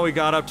don't know how he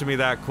got up to me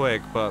that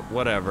quick, but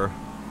whatever.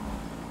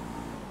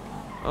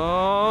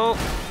 Oh,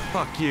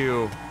 fuck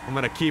you. I'm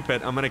gonna keep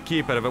it. I'm gonna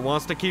keep it. If it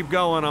wants to keep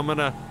going, I'm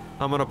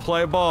gonna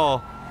play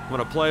ball. I'm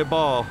gonna play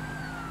ball.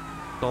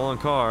 Stolen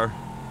car.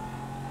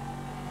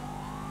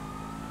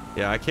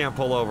 Yeah, I can't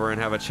pull over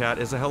and have a chat.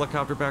 Is the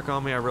helicopter back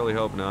on me? I really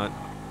hope not.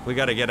 We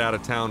gotta get out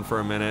of town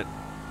for a minute.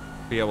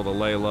 Be able to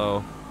lay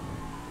low.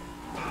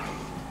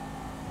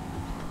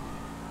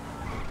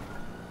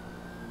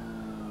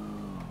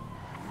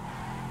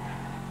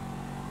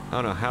 I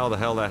don't know how the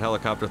hell that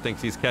helicopter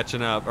thinks he's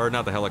catching up. Or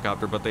not the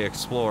helicopter, but the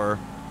Explorer.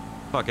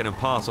 Fucking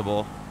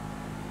impossible.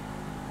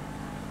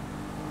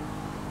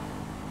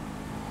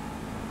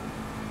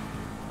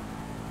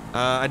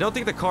 I don't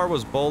think the car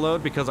was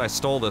boloed because I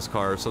stole this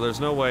car, so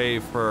there's no way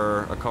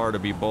for a car to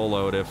be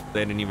boloed if they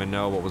didn't even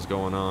know what was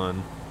going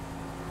on.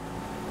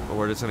 But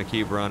we're just gonna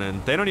keep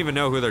running. They don't even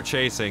know who they're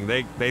chasing.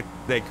 They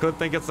could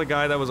think it's the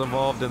guy that was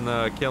involved in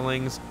the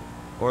killings,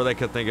 or they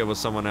could think it was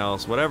someone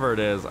else. Whatever it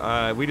is,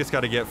 we just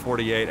gotta get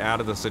 48 out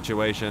of the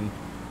situation,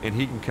 and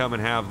he can come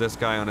and have this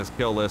guy on his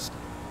kill list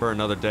for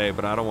another day,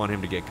 but I don't want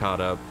him to get caught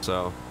up,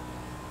 so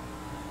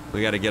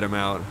we gotta get him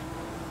out.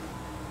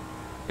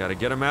 Gotta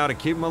get him out and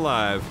keep him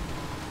alive.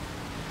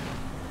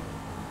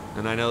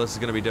 And I know this is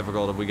gonna be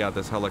difficult if we got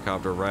this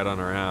helicopter right on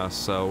our ass,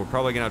 so we're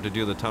probably gonna have to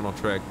do the tunnel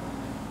trick.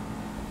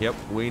 Yep,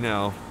 we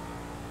know.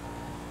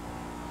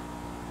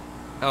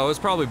 Oh, it was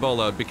probably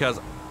boloed because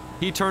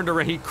he turned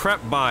around, he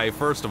crept by,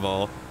 first of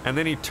all, and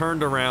then he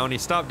turned around, he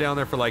stopped down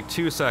there for like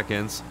 2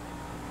 seconds.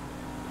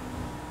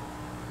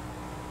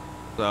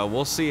 So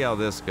we'll see how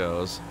this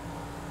goes.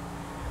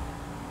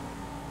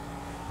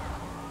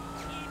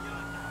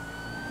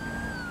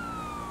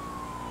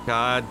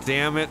 God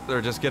damn it,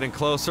 they're just getting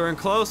closer and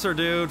closer,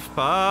 dude.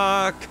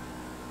 Fuck.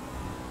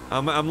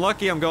 I'm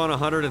lucky I'm going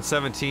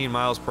 117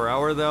 miles per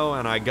hour, though,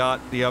 and I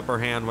got the upper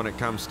hand when it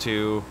comes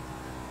to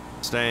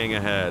staying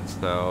ahead,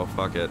 so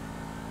fuck it.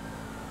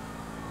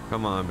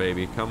 Come on,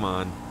 baby, come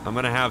on. I'm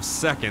gonna have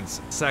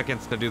seconds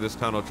to do this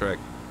tunnel trick.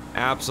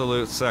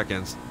 Absolute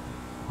seconds.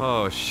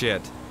 Oh,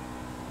 shit.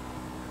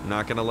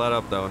 Not gonna let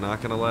up, though,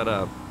 not gonna let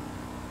up.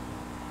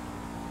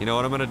 You know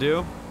what I'm gonna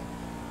do?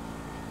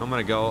 I'm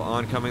gonna go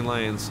oncoming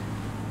lanes.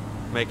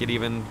 Make it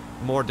even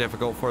more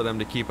difficult for them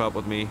to keep up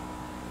with me.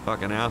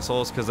 Fucking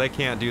assholes, because they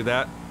can't do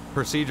that.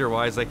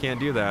 Procedure-wise, they can't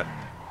do that.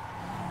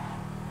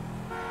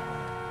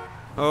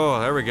 Oh,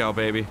 there we go,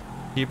 baby.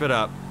 Keep it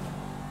up.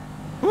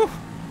 Whew.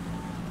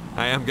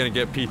 I am gonna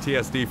get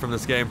PTSD from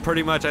this game.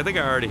 Pretty much. I think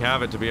I already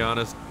have it, to be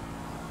honest.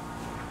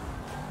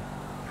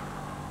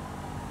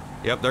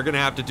 Yep, they're gonna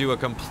have to do a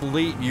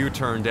complete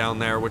U-turn down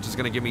there, which is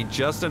gonna give me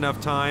just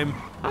enough time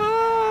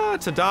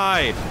to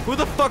die. Who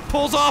the fuck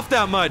pulls off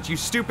that much, you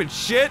stupid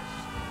shit?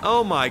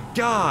 Oh my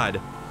god.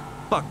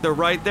 Fuck, they're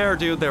right there,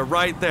 dude. They're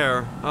right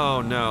there.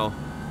 Oh no.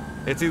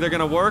 It's either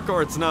gonna work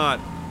or it's not.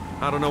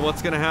 I don't know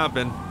what's gonna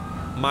happen.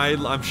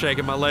 I'm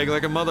shaking my leg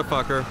like a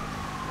motherfucker.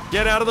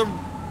 Get out of the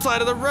side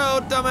of the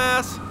road,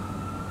 dumbass.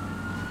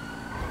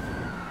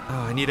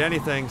 Oh, I need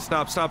anything.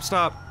 Stop, stop,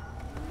 stop.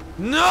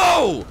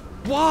 No!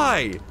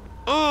 Why?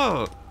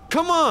 Oh,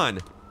 come on.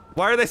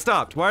 Why are they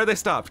stopped? Why are they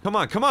stopped? Come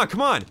on, come on,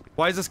 come on.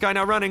 Why is this guy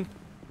not running?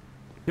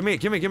 Gimme,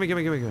 gimme, gimme,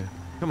 gimme, gimme, gimme.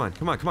 Come on,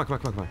 come on, come on, come on,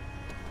 come on, come on.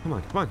 Come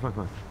on, come on, come on,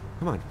 come on.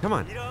 Come on, come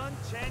on.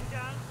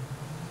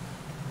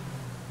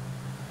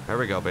 There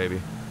we go,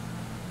 baby.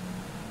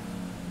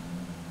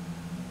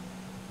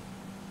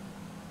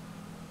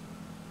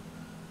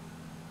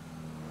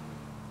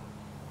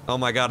 Oh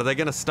my god, are they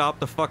gonna stop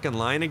the fucking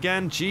line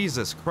again?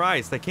 Jesus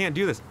Christ, they can't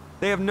do this.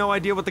 They have no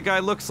idea what the guy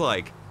looks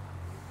like.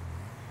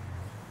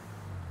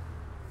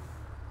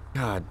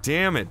 God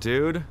damn it,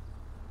 dude.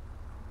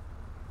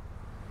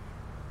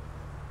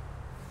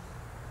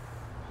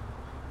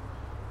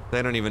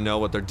 They don't even know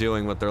what they're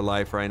doing with their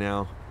life right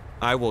now.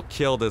 I will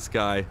kill this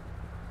guy.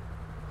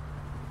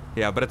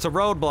 Yeah, but it's a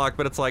roadblock,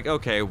 but it's like,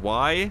 okay,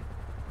 why?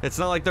 It's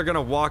not like they're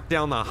gonna walk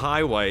down the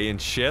highway and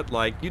shit.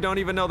 Like, you don't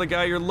even know the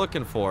guy you're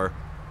looking for.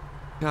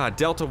 God,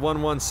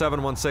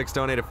 Delta11716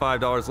 donated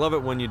 $5. Love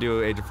it when you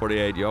do, Age of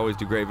 48. You always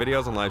do great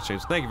videos and live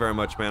streams. Thank you very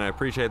much, man. I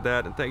appreciate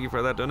that, and thank you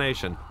for that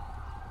donation.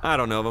 I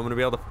don't know if I'm gonna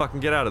be able to fucking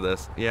get out of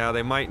this. Yeah,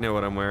 they might know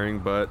what I'm wearing,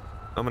 but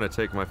I'm gonna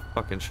take my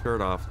fucking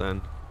shirt off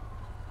then.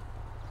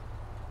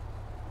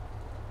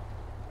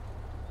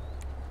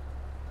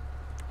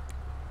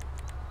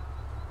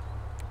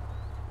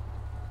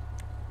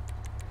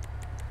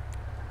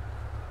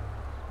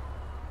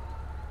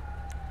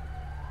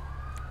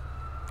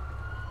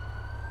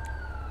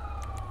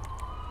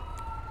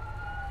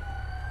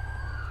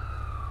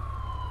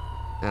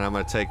 And I'm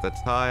gonna take the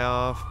tie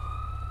off.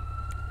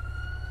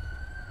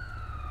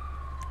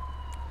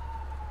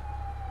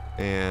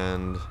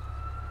 And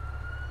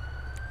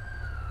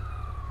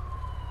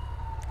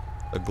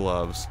the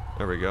gloves.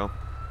 There we go.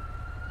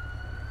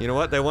 You know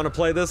what? They want to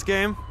play this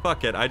game?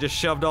 Fuck it. I just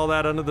shoved all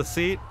that under the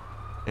seat,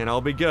 and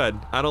I'll be good.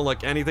 I don't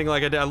look anything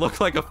like I did. I look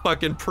like a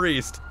fucking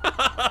priest.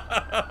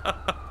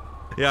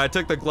 Yeah, I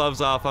took the gloves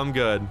off. I'm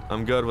good.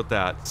 I'm good with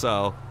that.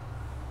 So,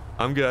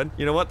 I'm good.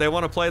 You know what? They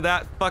want to play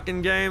that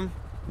fucking game?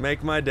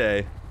 Make my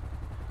day.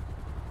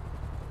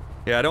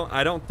 Yeah,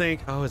 I don't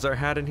think... Oh, is there a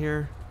hat in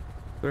here?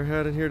 Is there a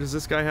hat in here? Does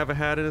this guy have a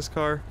hat in his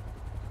car?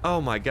 Oh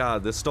my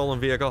god, this stolen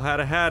vehicle had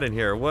a hat in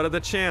here. What are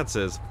the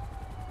chances?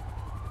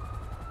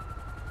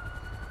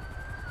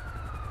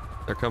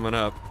 They're coming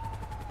up.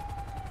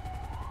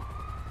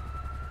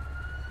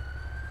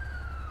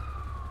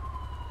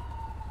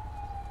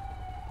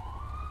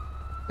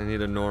 I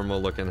need a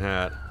normal looking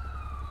hat.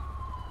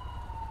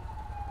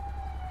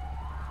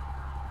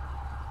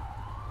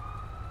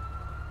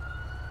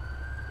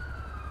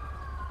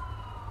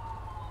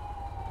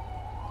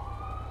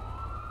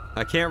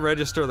 I can't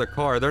register the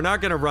car. They're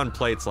not gonna run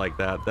plates like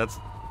that. That's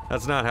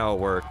not how it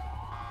works.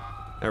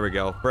 There we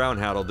go. Brown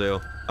hat'll do.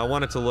 I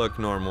want it to look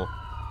normal.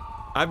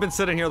 I've been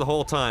sitting here the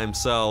whole time,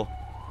 so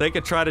they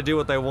could try to do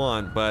what they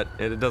want, but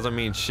it doesn't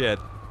mean shit.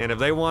 And if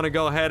they want to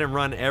go ahead and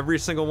run every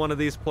single one of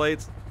these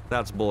plates,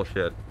 that's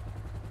bullshit.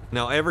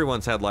 Now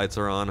everyone's headlights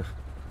are on.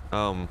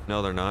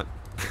 No they're not.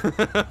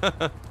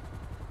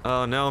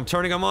 Oh no, I'm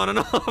turning them on and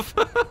off.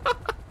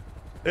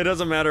 It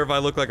doesn't matter if I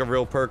look like a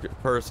real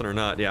person or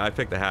not. Yeah, I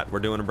picked the hat. We're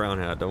doing a brown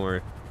hat, don't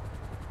worry.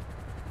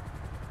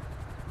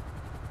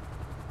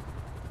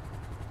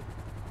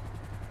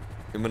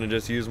 I'm gonna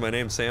just use my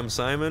name, Sam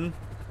Simon.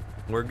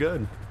 We're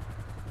good.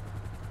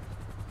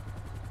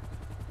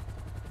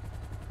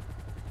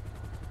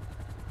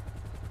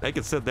 They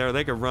could sit there,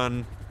 they could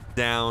run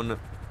down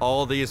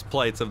all these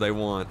plates if they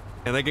want.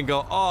 And they can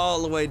go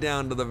all the way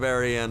down to the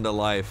very end of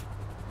life.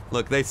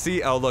 Look, they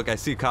see, oh look, I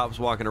see cops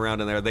walking around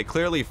in there. They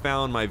clearly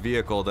found my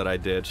vehicle that I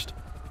ditched.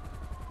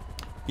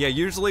 Yeah,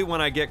 usually when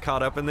I get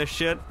caught up in this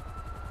shit,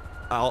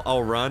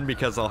 I'll run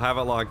because I'll have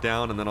it locked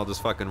down and then I'll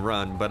just fucking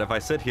run. But if I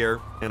sit here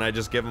and I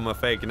just give them a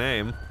fake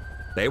name,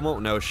 they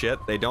won't know shit.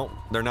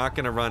 They're not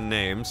gonna run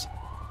names.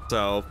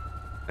 So,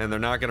 and they're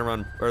not gonna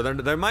run, or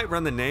they might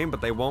run the name,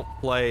 but they won't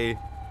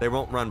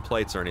run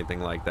plates or anything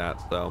like that,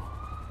 so.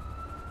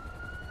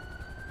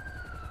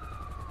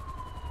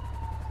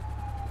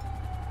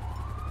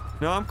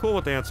 No, I'm cool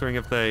with answering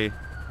if they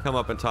come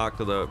up and talk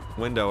to the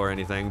window or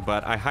anything,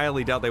 but I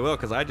highly doubt they will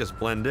because I just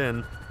blend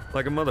in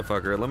like a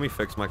motherfucker. Let me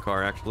fix my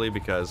car actually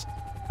because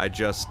I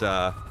just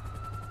rolled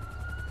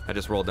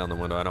down the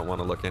window. I don't want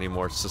to look any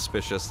more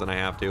suspicious than I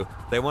have to.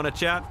 They want to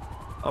chat?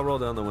 I'll roll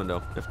down the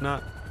window. If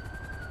not,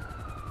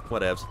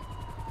 whatevs.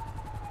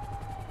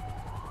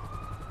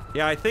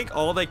 Yeah, I think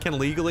all they can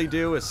legally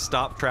do is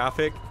stop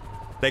traffic.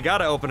 They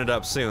gotta open it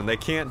up soon. They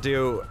can't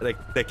do,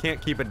 they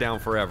can't keep it down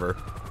forever.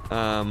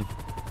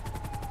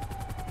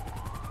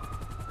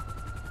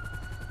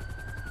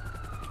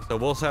 So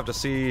we'll just have to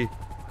see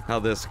how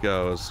this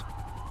goes.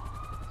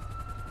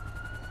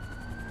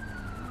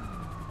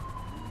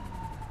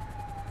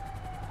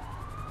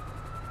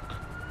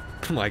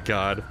 Oh my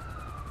god.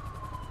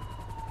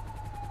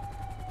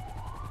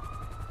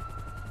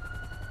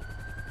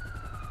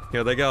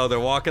 Here they go, they're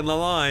walking the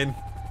line.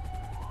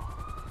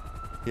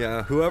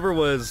 Yeah, whoever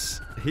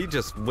was, he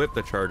just whipped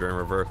the Charger in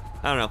reverse.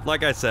 I don't know,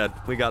 like I said,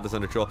 we got this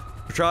under control.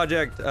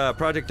 Project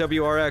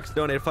WRX,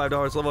 donate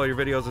 $5, love all your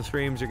videos and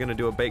streams. You're gonna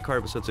do a bait card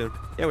episode soon.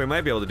 Yeah, we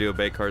might be able to do a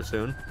bait card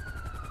soon.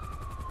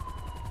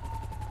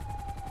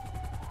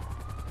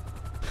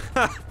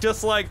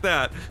 Just like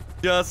that.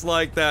 Just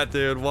like that,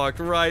 dude. Walked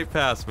right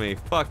past me.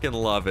 Fucking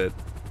love it.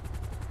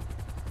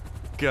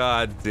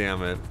 God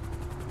damn it.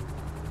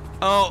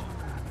 Oh,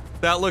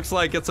 that looks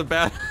like it's a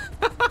bad...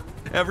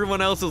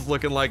 Everyone else is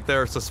looking like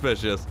they're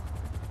suspicious.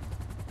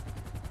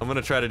 I'm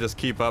gonna try to just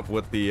keep up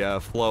with the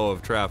flow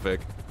of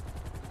traffic.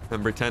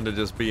 And pretend to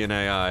just be an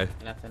AI.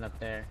 Nothing up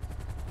there.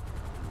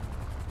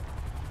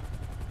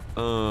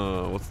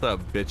 What's that,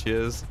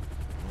 bitches?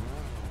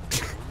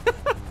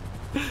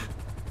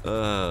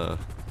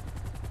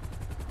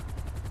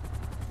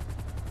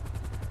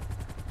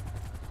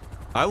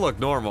 I look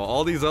normal.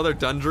 All these other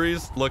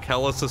Dundries look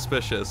hella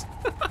suspicious.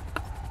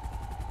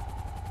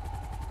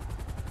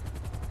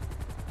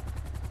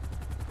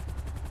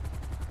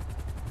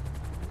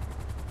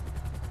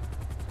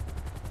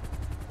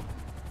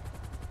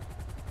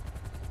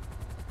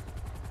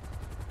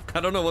 I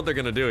don't know what they're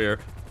gonna do here.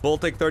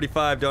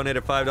 Voltic35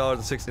 donated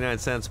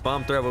 $5.69.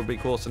 Bomb threat would be a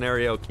cool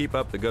scenario. Keep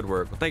up the good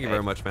work. Well, thank you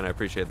very much, man. I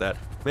appreciate that.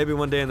 Maybe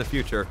one day in the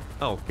future.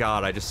 Oh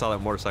god, I just saw that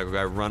motorcycle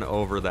guy run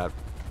over that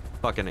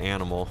fucking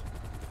animal.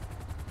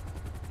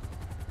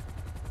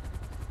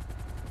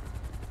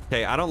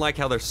 Okay, I don't like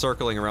how they're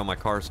circling around my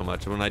car so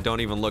much when I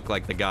don't even look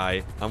like the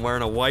guy. I'm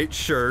wearing a white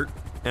shirt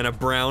and a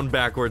brown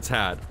backwards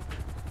hat.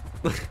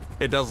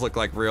 It does look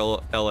like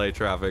real LA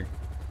traffic.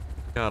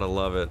 Gotta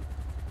love it.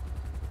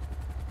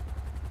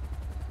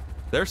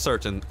 They're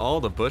searching all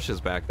the bushes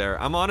back there.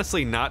 I'm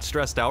honestly not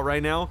stressed out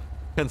right now,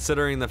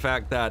 considering the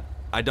fact that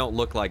I don't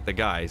look like the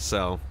guy,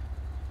 so...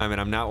 I mean,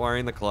 I'm not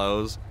wearing the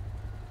clothes.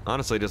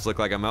 Honestly, just look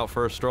like I'm out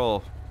for a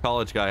stroll.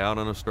 College guy out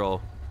on a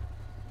stroll.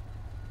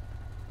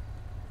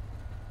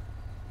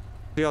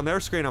 See, on their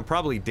screen, I'm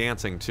probably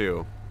dancing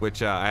too,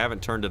 which I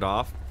haven't turned it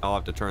off. I'll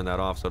have to turn that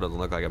off so it doesn't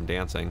look like I'm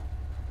dancing.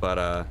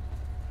 But,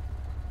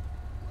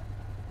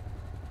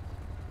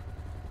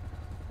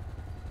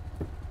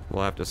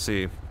 we'll have to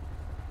see.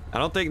 I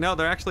don't think, no,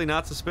 they're actually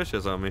not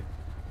suspicious on me.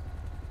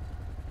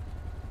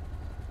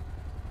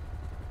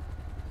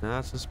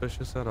 Not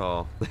suspicious at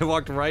all. They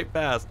walked right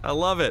past. I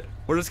love it.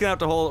 We're just gonna have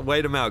to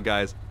wait them out,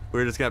 guys.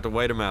 We're just gonna have to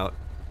wait them out.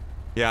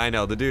 Yeah, I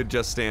know. The dude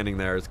just standing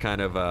there is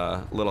kind of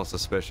a little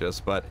suspicious.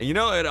 But, you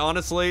know,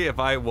 honestly, if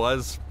I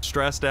was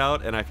stressed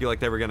out and I feel like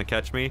they were gonna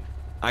catch me,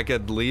 I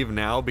could leave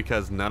now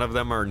because none of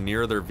them are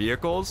near their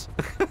vehicles.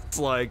 It's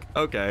like,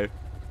 okay.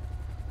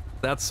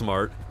 That's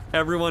smart.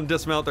 Everyone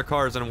dismount their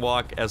cars and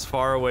walk as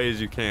far away as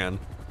you can.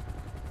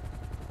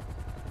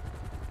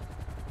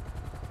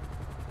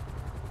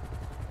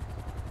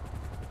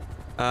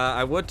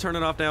 I would turn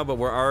it off now, but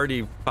we're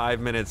already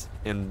 5 minutes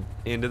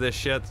into this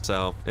shit,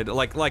 so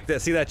like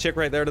that. See that chick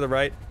right there to the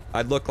right?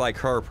 I'd look like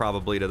her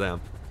probably to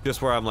them,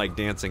 just where I'm like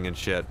dancing and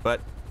shit.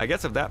 But I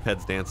guess if that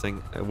pet's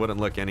dancing, it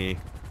wouldn't look any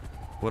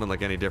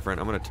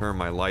different. I'm gonna turn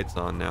my lights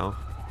on now.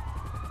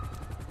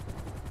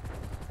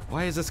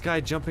 Why is this guy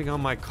jumping on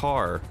my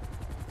car?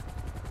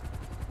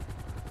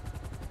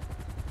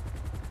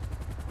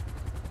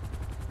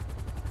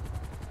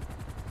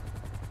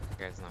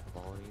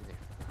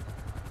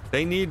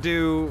 They need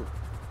to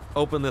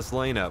open this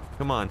lane up.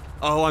 Come on.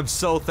 Oh, I'm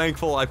so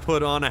thankful I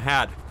put on a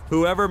hat.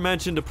 Whoever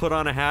mentioned to put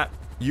on a hat,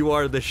 you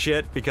are the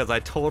shit, because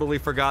I totally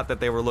forgot that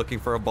they were looking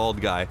for a bald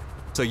guy.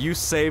 So you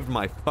saved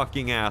my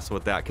fucking ass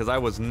with that, because I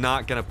was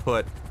not gonna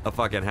put a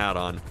fucking hat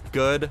on.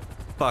 Good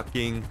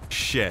fucking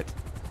shit.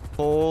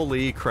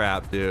 Holy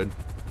crap, dude.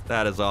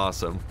 That is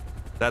awesome.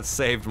 That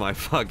saved my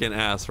fucking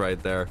ass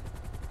right there.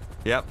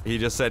 Yep, he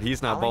just said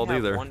he's not bald either. I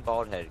only have one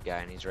bald-headed guy,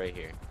 and he's right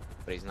here.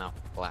 But he's not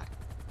black.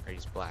 Or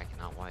he's black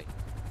and not white.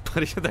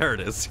 But there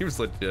it is. Seems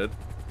legit.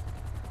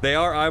 They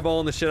are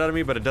eyeballing the shit out of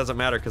me, but it doesn't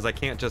matter because I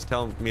can't just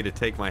tell me to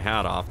take my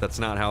hat off. That's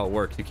not how it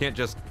works. You can't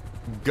just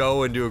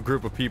go into a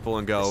group of people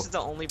and go, this is the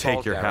only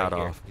take your hat right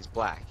off. Here. He's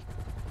black.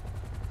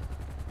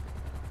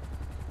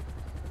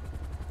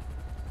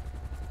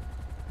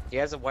 He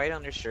has a white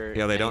undershirt.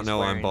 Yeah, they don't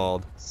know I'm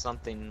bald.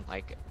 Something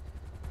like...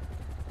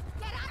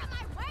 Get out of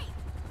my way!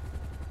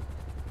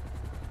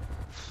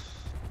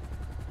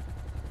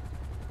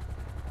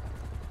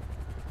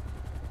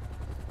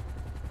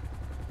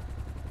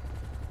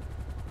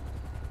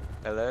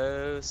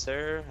 Hello,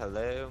 sir.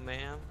 Hello,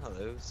 ma'am.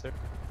 Hello, sir.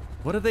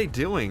 What are they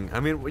doing? I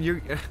mean,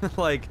 you're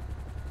like...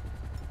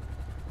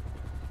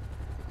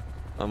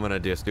 I'm gonna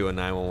just do a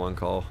 911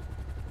 call.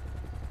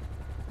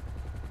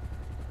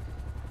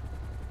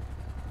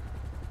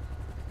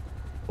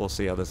 We'll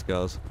see how this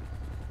goes.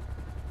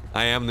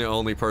 I am the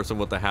only person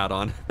with the hat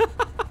on.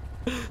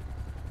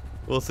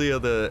 We'll see how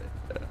the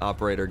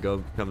operator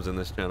comes in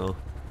this channel.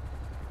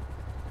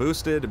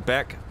 Boosted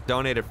Beck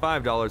donated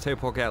 $5. Hey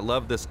Polecat,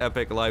 love this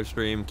epic live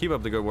stream. Keep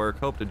up the good work.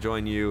 Hope to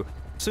join you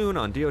soon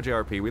on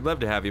DOJRP. We'd love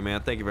to have you, man.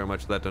 Thank you very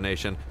much for that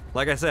donation.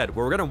 Like I said,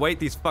 we're gonna wait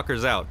these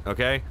fuckers out,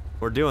 okay?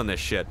 We're doing this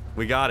shit.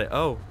 We got it.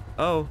 Oh.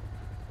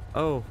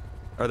 Are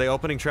they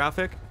opening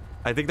traffic?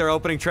 I think they're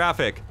opening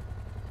traffic.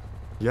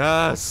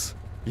 Yes.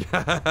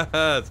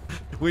 Yes.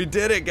 We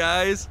did it,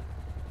 guys.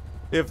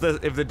 If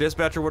the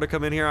dispatcher would have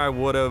come in here, I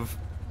would have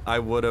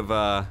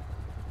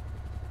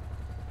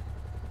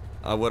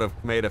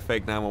made a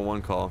fake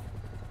 911 call.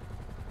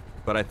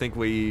 But I think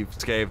we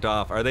scaved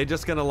off. Are they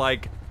just gonna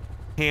like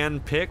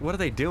hand pick? What are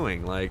they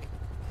doing? Like,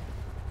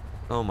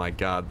 oh my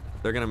god,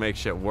 they're gonna make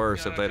shit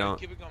worse if they don't.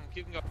 Keep it going.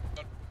 Keep it going.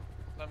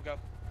 Let them go.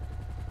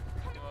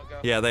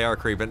 Yeah, they are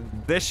creeping.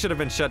 This should have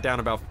been shut down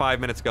about 5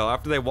 minutes ago.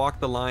 After they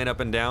walked the line up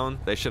and down,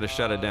 they should have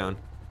shut it down.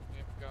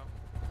 Yep, go.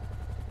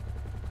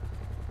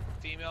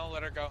 Female,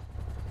 let her go.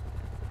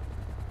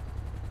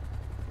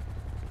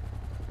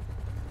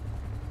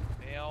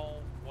 Male,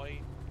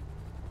 white.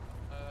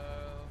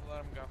 Let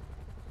him go.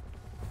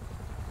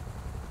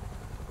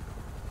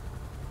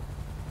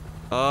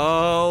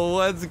 Oh,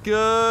 what's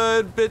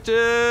good,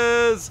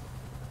 bitches?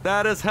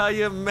 That is how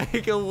you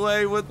make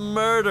away with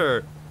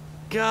murder.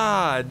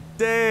 God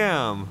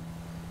damn.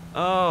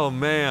 Oh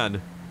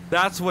man.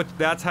 That's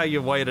how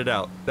you wait it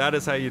out. That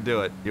is how you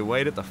do it. You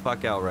wait it the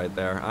fuck out right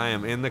there. I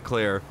am in the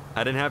clear.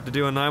 I didn't have to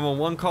do a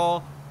 911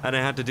 call. I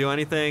didn't have to do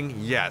anything.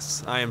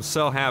 Yes. I am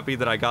so happy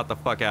that I got the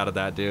fuck out of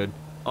that, dude.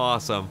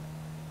 Awesome.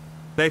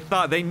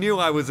 They knew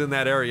I was in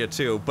that area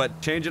too, but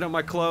changing up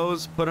my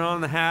clothes, putting on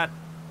the hat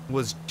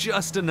was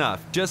just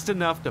enough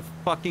to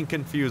fucking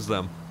confuse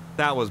them.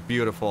 That was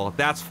beautiful.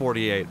 That's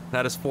 48.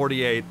 That is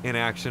 48 in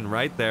action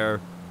right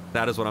there.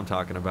 That is what I'm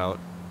talking about.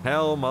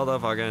 Hell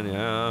motherfucking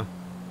yeah.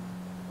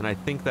 And I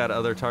think that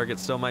other target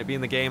still might be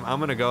in the game. I'm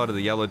gonna go to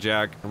the Yellow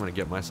Jack. I'm gonna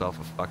get myself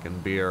a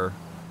fucking beer.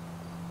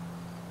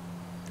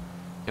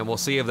 And we'll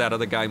see if that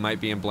other guy might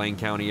be in Blaine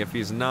County. If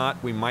he's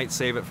not, we might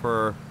save it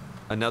for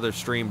another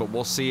stream, but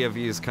we'll see if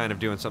he's kind of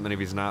doing something, if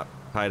he's not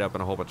tied up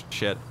in a whole bunch of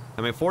shit.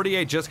 I mean,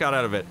 48 just got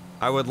out of it.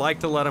 I would like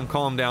to let him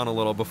calm down a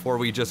little before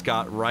we just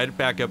got right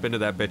back up into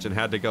that bitch and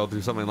had to go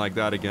through something like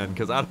that again,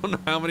 because I don't know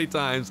how many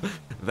times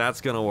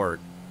that's gonna work.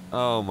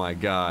 Oh my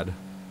god.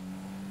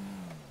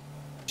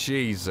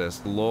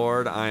 Jesus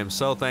Lord, I am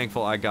so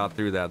thankful I got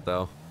through that,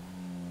 though.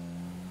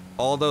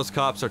 All those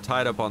cops are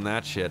tied up on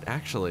that shit.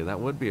 Actually, that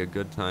would be a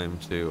good time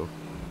to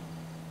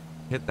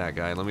hit that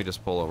guy. Let me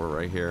just pull over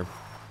right here.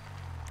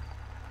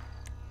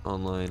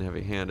 Online,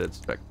 heavy-handed,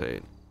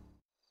 spectate.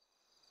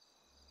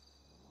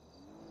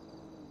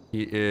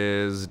 He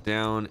is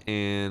down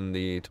in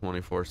the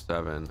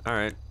 24/7.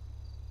 Alright.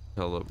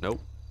 Hello.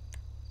 Nope.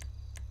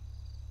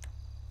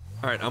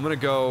 Alright, I'm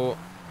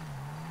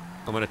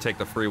gonna take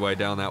the freeway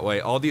down that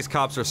way. All these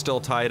cops are still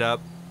tied up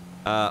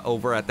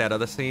over at that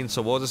other scene,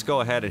 so we'll just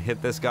go ahead and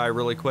hit this guy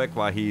really quick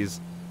while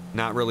he's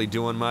not really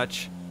doing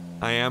much.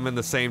 I am in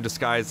the same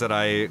disguise that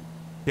I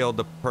killed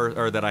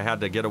that I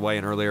had to get away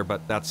in earlier,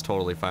 but that's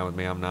totally fine with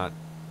me. I'm not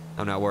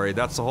worried.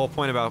 That's the whole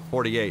point about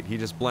 48. He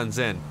just blends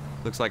in.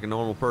 Looks like a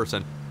normal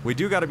person. We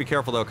do got to be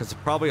careful though, because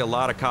probably a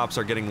lot of cops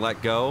are getting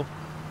let go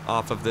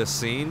off of this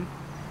scene.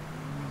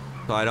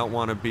 So I don't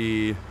want to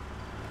be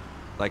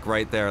like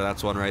right there.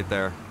 That's one right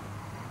there.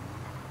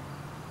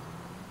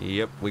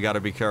 Yep, we got to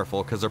be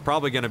careful because they're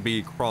probably going to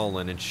be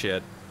crawling and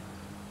shit.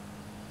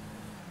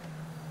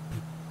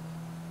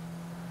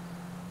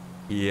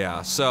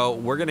 Yeah, so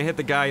we're going to hit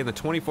the guy in the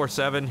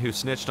 24/7 who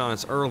snitched on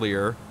us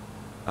earlier.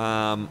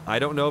 I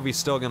don't know if he's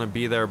still going to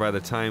be there by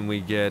the time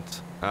we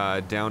get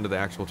down to the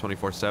actual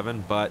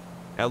 24/7, but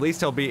at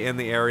least he'll be in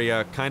the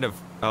area, kind of.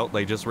 Oh,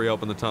 they just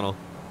reopened the tunnel.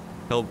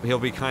 He'll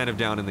be kind of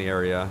down in the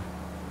area.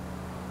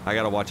 I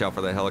gotta watch out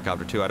for that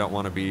helicopter too. I don't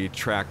want to be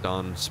tracked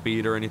on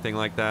speed or anything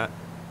like that.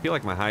 I feel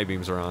like my high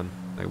beams are on.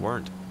 They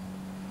weren't.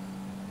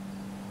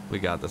 We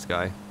got this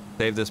guy.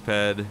 Save this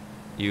ped.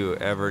 You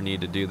ever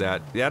need to do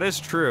that? That is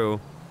true.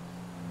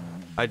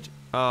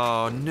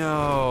 Oh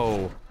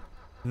no.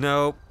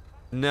 Nope.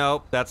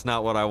 Nope. That's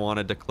not what I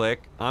wanted to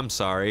click. I'm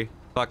sorry.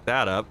 Fuck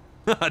that up.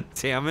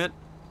 Damn it.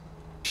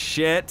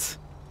 Shit.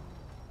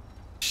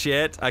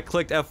 Shit. I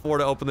clicked F4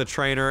 to open the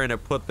trainer and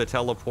it put the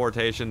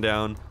teleportation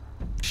down.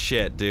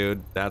 Shit,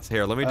 dude. That's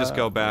here. Let me just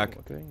go back.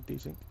 Okay,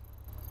 desync.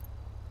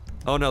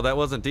 Oh no, that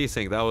wasn't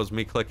desync. That was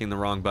me clicking the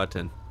wrong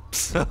button.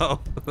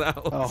 So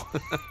that was. Oh.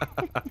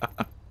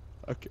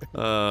 Okay.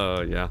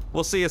 Oh yeah.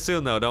 We'll see you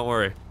soon though. Don't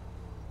worry.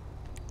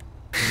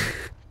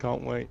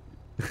 Can't wait.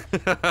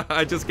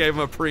 I just gave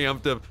him a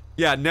preemptive.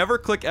 Yeah, never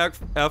click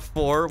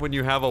F4 when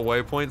you have a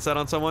waypoint set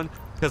on someone,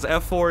 because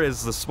F4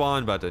 is the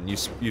spawn button.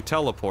 You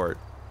teleport.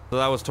 So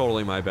that was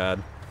totally my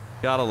bad.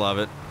 Gotta love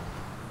it.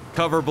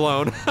 Cover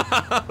blown.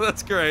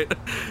 That's great.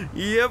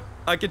 Yep,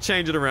 I could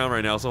change it around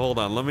right now. So hold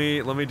on. Let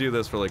me do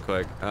this really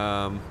quick.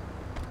 Let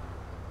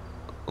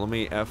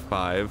me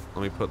F5.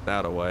 Let me put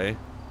that away.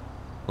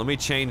 Let me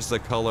change the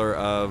color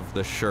of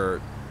the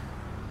shirt.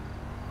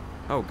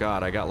 Oh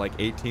god, I got like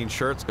 18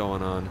 shirts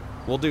going on.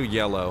 We'll do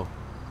yellow.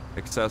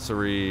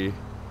 Accessory.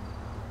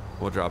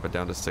 We'll drop it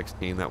down to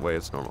 16. That way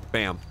it's normal.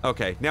 Bam.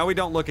 Okay, now we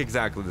don't look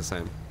exactly the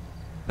same.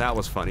 That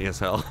was funny as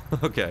hell.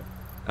 Okay.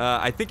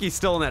 I think he's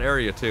still in that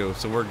area too,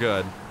 so we're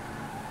good.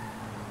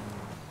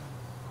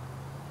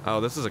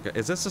 Oh, this is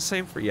is this the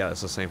same free? Yeah,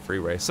 it's the same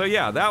freeway. So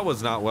yeah, that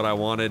was not what I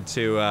wanted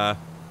to,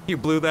 you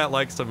blew that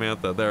like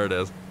Samantha. There it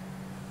is.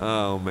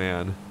 Oh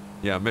man.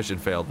 Yeah, mission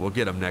failed. We'll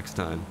get him next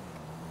time.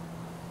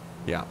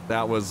 Yeah,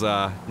 that was,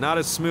 not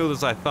as smooth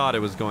as I thought it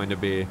was going to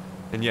be.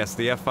 And yes,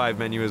 the F5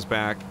 menu is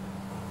back.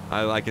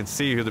 I can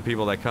see who the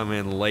people that come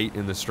in late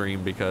in the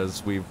stream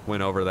because we've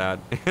went over that.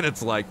 And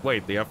it's like,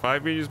 wait, the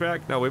F5 menu's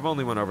back? No, we've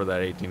only went over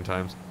that 18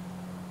 times.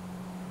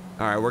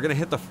 Alright, we're gonna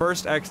hit the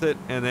first exit,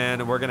 and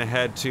then we're gonna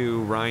head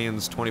to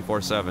Ryan's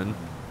 24/7.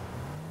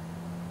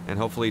 And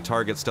hopefully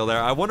Target's still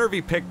there. I wonder if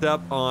he picked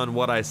up on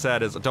what I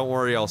said is, don't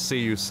worry, I'll see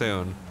you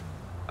soon.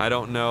 I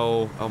don't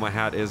know. Oh, my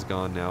hat is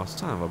gone now.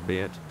 Son of a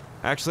bitch.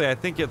 Actually, I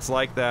think it's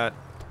like that.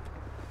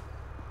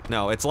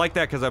 No, it's like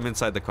that because I'm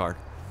inside the car.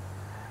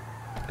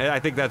 I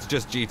think that's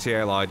just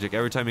GTA logic.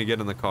 Every time you get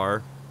in the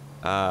car,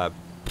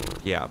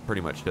 yeah,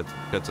 pretty much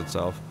hits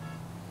itself.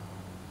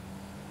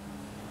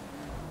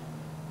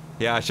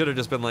 Yeah, I should have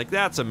just been like,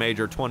 that's a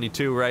major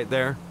 22 right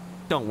there.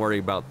 Don't worry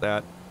about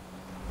that.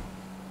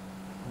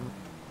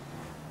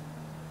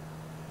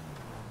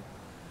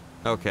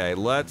 Okay,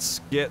 let's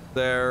get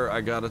there.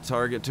 I got a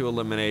target to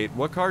eliminate.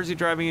 What car is he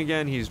driving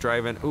again? He's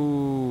driving...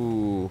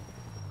 Ooh.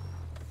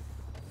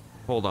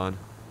 Hold on.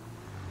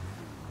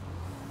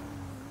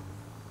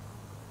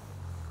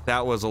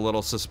 That was a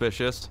little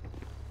suspicious.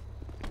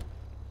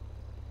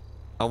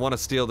 I want to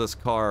steal this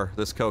car,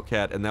 this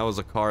Coquette, and that was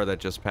a car that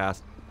just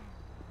passed.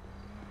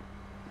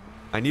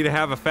 I need to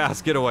have a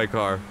fast getaway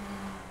car.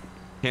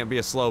 Can't be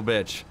a slow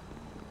bitch.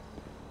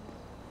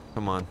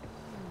 Come on.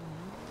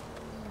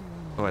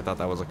 Oh, I thought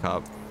that was a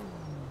cop.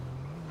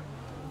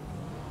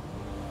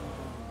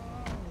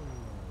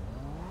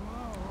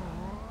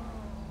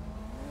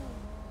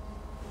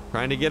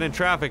 Trying to get in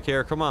traffic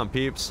here. Come on,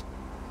 peeps.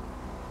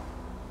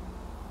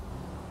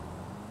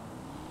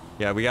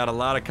 Yeah, we got a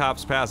lot of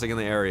cops passing in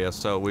the area,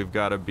 so we've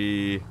got to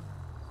be...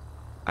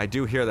 I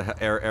do hear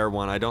the air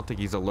one. I don't think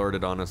he's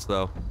alerted on us,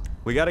 though.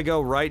 We got to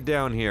go right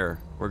down here.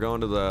 We're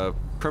going to the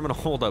criminal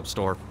holdup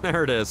store.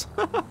 There it is.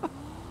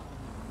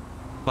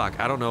 Fuck,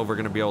 I don't know if we're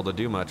going to be able to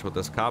do much with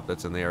this cop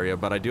that's in the area,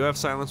 but I do have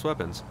silenced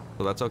weapons,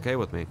 so that's okay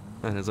with me.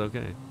 That is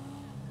okay.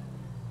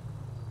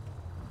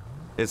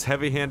 Is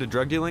heavy-handed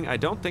drug dealing? I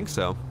don't think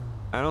so.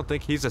 I don't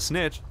think he's a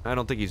snitch. I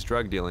don't think he's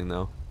drug dealing,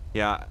 though.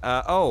 Yeah,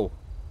 oh.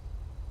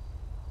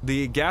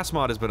 The gas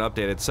mod has been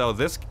updated, so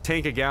this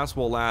tank of gas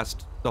will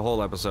last the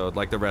whole episode,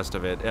 like the rest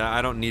of it.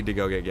 I don't need to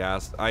go get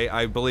gas.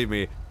 I believe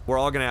me, we're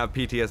all gonna have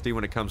PTSD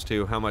when it comes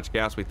to how much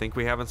gas we think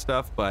we have and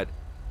stuff, but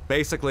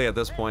basically at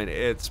this point,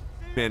 it's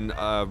been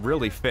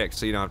really fixed,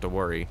 so you don't have to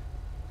worry.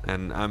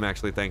 And I'm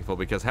actually thankful,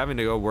 because having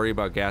to go worry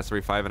about gas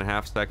every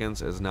 5.5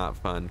 seconds is not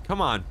fun.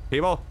 Come on,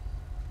 people.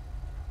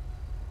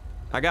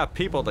 I got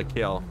people to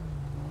kill.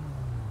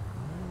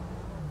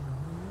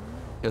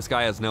 This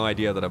guy has no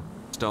idea that a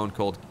stone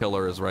cold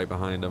killer is right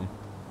behind him.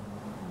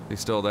 He's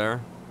still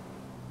there?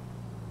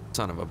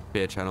 Son of a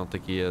bitch, I don't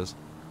think he is.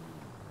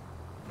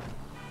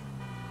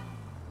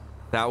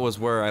 That was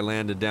where I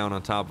landed down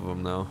on top of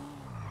him, though.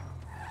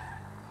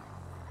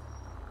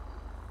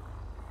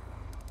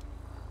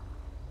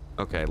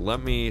 Okay,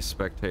 let me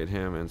spectate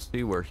him and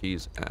see where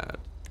he's at.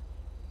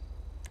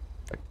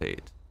 Spectate.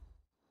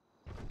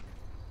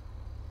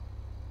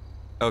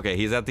 Okay,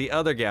 he's at the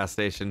other gas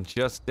station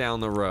just down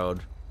the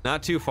road.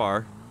 Not too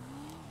far.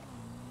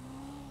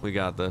 We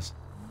got this.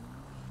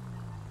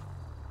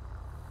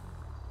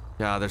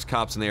 Yeah, there's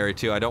cops in the area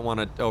too. I don't want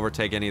to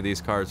overtake any of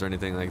these cars or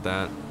anything like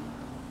that.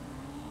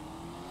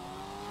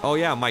 Oh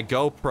yeah, my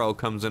GoPro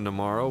comes in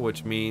tomorrow,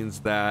 which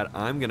means that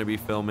I'm going to be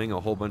filming a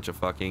whole bunch of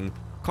fucking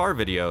car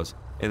videos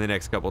in the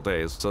next couple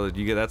days. So that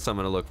you get, that's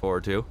something to look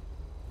forward to.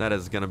 That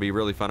is going to be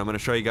really fun. I'm going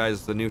to show you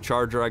guys the new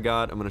Charger I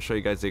got. I'm going to show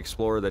you guys the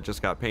Explorer that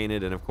just got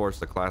painted, and of course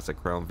the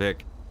classic Crown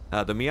Vic.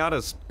 The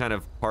Miata's kind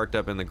of parked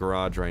up in the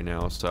garage right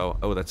now, so...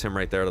 Oh, that's him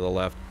right there to the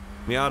left.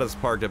 Miata's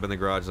parked up in the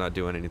garage, not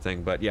doing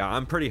anything, but yeah,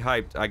 I'm pretty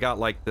hyped. I got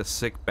like this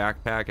sick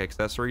backpack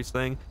accessories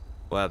thing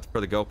for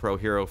the GoPro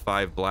Hero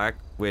 5 Black,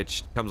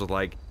 which comes with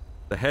like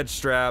the head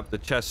strap, the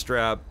chest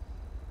strap,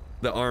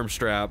 the arm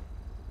strap,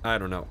 I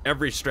don't know,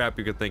 every strap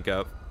you could think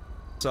of.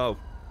 So,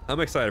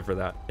 I'm excited for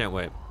that. Can't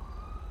wait.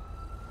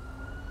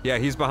 Yeah,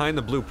 he's behind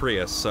the blue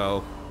Prius,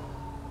 so...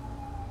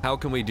 How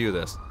can we do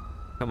this?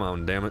 Come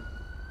on, damn it.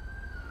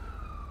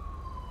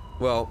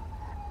 Well,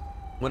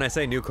 when I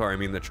say new car, I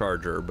mean the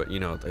Charger, but you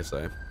know what they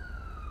say.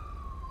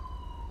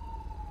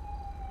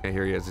 Okay,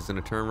 here he is. He's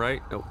gonna turn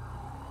right. Nope.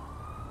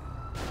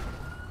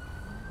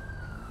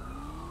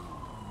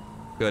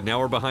 Good, now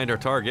we're behind our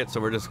target,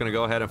 so we're just gonna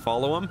go ahead and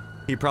follow him.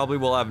 He probably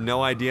will have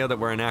no idea that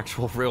we're an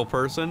actual real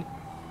person.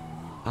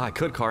 I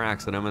could car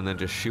accident him and then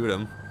just shoot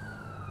him.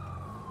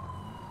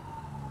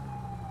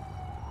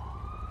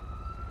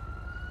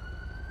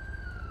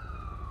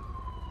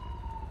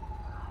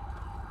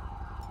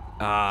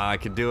 I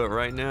could do it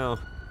right now.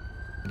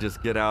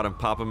 Just get out and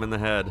pop him in the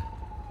head.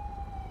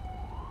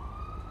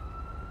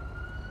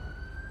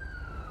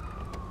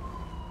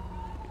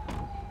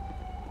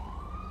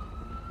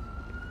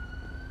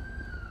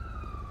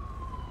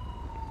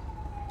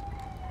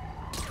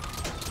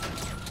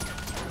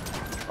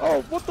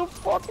 Oh, what the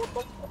fuck? What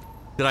the fuck?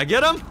 Did I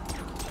get him?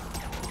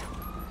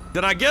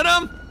 Did I get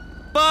him?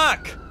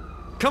 Fuck!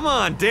 Come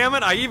on, damn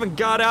it! I even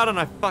got out and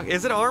I fuck.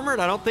 Is it armored?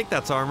 I don't think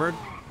that's armored.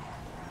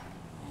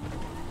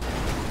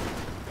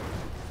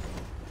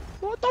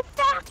 What the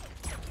fuck?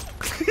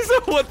 He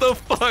said, what the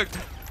fuck?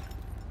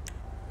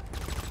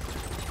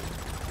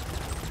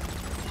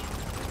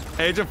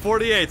 Agent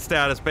 48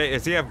 status.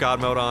 Does he have God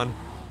mode on?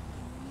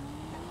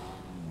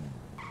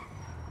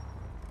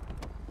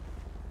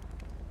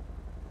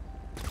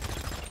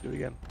 Do it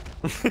again.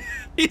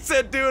 He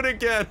said do it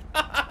again.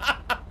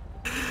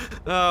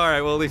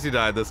 Alright, well at least he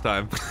died this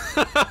time.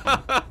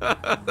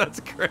 That's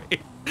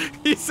great.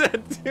 He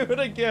said do it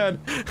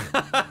again.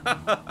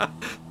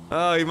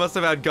 Oh, he must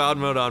have had God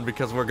mode on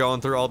because we're going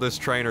through all this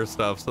trainer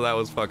stuff, so that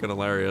was fucking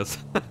hilarious.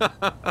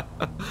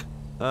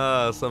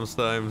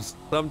 Sometimes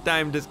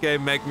this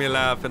game make me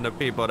laugh, and the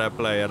people that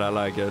play it, I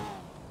like it.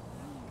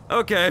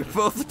 Okay,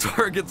 both the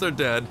targets are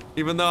dead.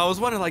 Even though I was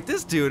wondering, like,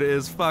 this dude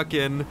is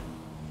fucking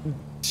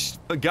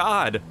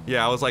God.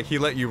 Yeah, I was like, he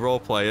let you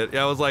roleplay it.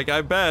 Yeah, I was like,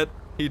 I bet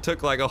he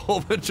took like a whole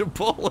bunch of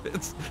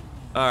bullets.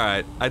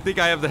 Alright, I think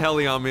I have the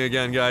heli on me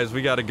again, guys.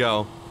 We gotta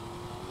go.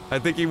 I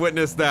think he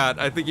witnessed that.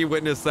 I think he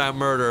witnessed that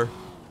murder.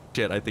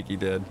 Shit, I think he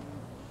did.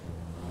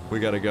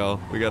 We gotta go.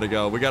 We gotta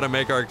go. We gotta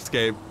make our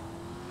escape.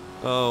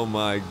 Oh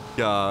my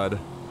god.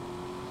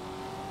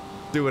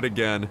 Do it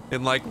again.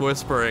 And like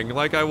whispering.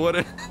 Like I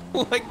wouldn't.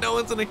 Like no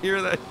one's gonna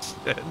hear that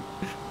shit.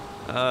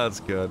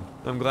 That's good.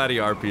 I'm glad he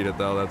RP'd it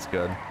though. That's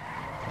good.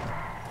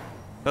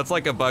 That's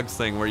like a Bugs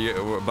thing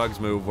where Bugs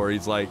move where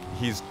he's like,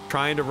 he's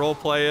trying to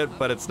roleplay it,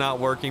 but it's not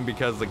working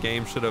because the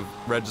game should have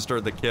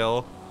registered the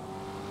kill.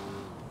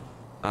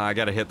 I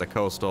gotta hit the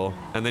coastal,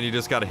 and then you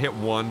just gotta hit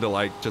one to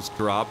like just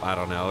drop. I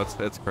don't know.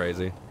 It's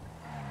crazy.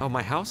 Oh,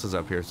 my house is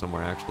up here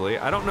somewhere actually.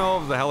 I don't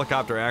know if the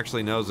helicopter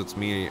actually knows it's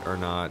me or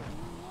not.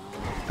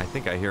 I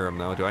think I hear him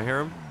though. Do I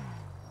hear him?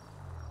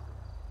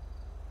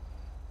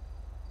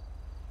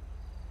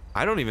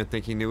 I don't even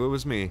think he knew it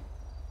was me.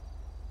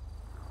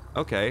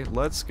 Okay,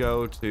 let's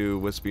go to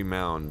Wispy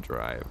Mound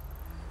Drive.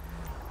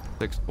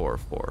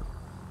 644.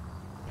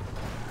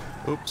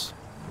 Oops.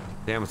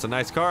 Damn, it's a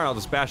nice car. I'll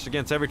just bash it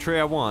against every tree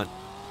I want.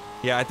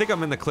 Yeah, I think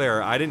I'm in the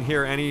clear. I didn't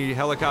hear any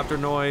helicopter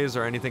noise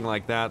or anything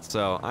like that,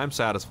 so I'm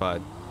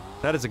satisfied.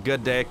 That is a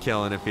good day of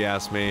killing, if you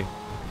ask me.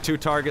 2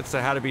 targets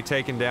that had to be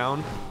taken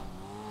down.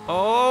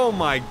 Oh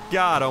my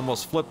god,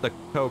 almost flipped the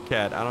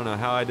coquette. I don't know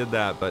how I did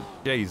that, but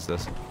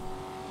Jesus.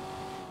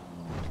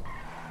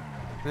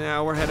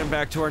 Yeah, we're heading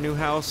back to our new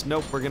house.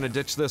 Nope, we're gonna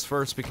ditch this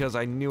first because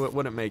I knew it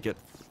wouldn't make it.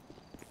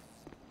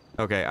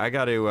 Okay, I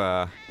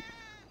gotta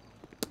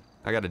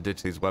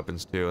ditch these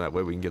weapons too, that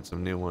way we can get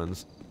some new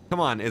ones. Come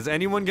on, is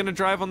anyone gonna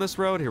drive on this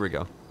road? Here we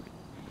go.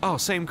 Oh,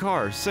 same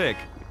car, sick.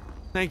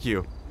 Thank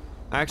you.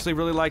 I actually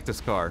really like this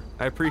car.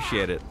 I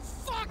appreciate it.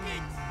 Fuck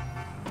it!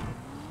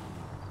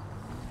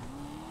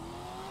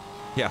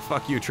 Yeah,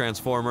 fuck you,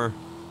 Transformer.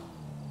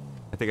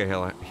 I think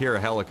I hear a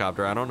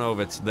helicopter. I don't know if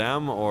it's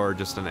them or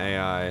just an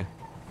AI.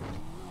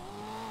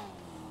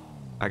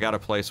 I got a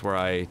place where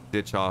I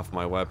ditch off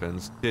my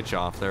weapons. Ditch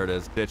off, there it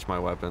is. Ditch my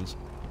weapons.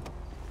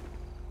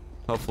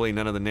 Hopefully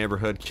none of the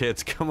neighborhood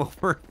kids come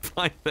over and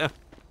find them.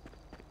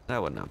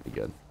 That would not be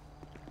good.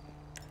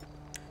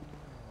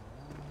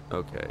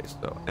 Okay,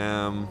 so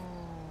M.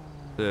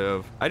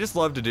 Div. I just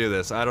love to do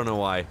this. I don't know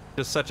why.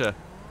 Just such a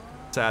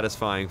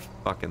satisfying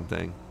fucking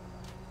thing.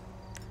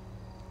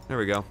 There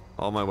we go.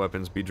 All my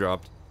weapons be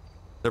dropped.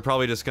 They're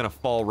probably just gonna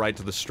fall right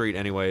to the street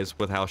anyways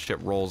with how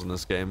shit rolls in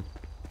this game.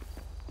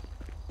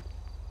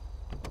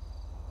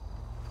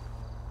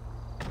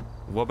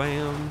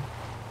 Wabam.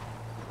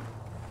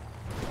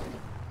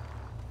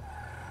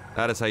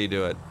 That is how you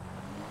do it.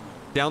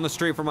 Down the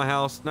street from my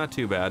house, not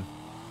too bad.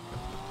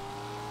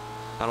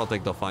 I don't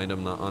think they'll find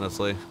him,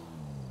 honestly.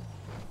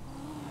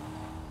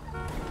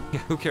 Yeah,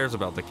 who cares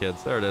about the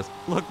kids? There it is.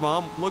 Look,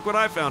 Mom, look what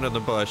I found in the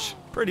bush.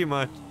 Pretty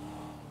much.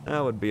 That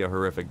would be a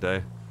horrific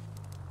day.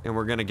 And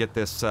we're gonna get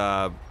this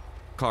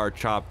car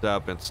chopped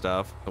up and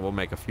stuff. And we'll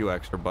make a few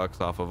extra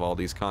bucks off of all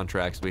these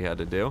contracts we had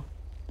to do.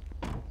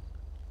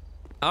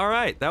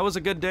 Alright, that was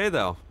a good day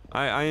though.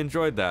 I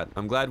enjoyed that.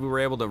 I'm glad we were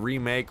able to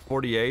remake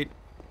 48.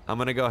 I'm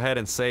gonna go ahead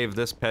and save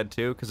this pet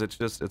too, because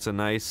it's a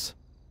nice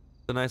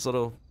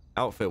little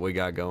outfit we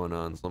got going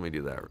on. So let me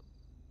do that.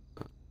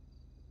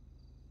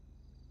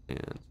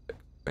 And 6,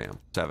 bam,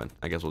 7.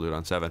 I guess we'll do it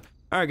on 7.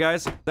 Alright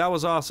guys, that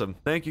was awesome.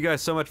 Thank you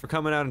guys so much for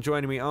coming out and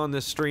joining me on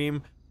this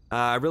stream.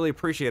 I really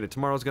appreciate it.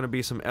 Tomorrow's gonna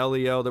be some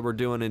LEO that we're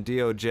doing in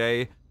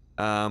DOJ.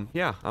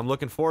 Yeah, I'm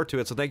looking forward to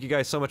it. So thank you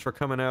guys so much for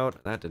coming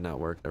out. That did not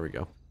work. There we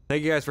go.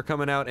 Thank you guys for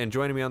coming out and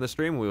joining me on the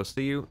stream. We will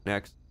see you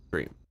next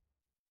stream.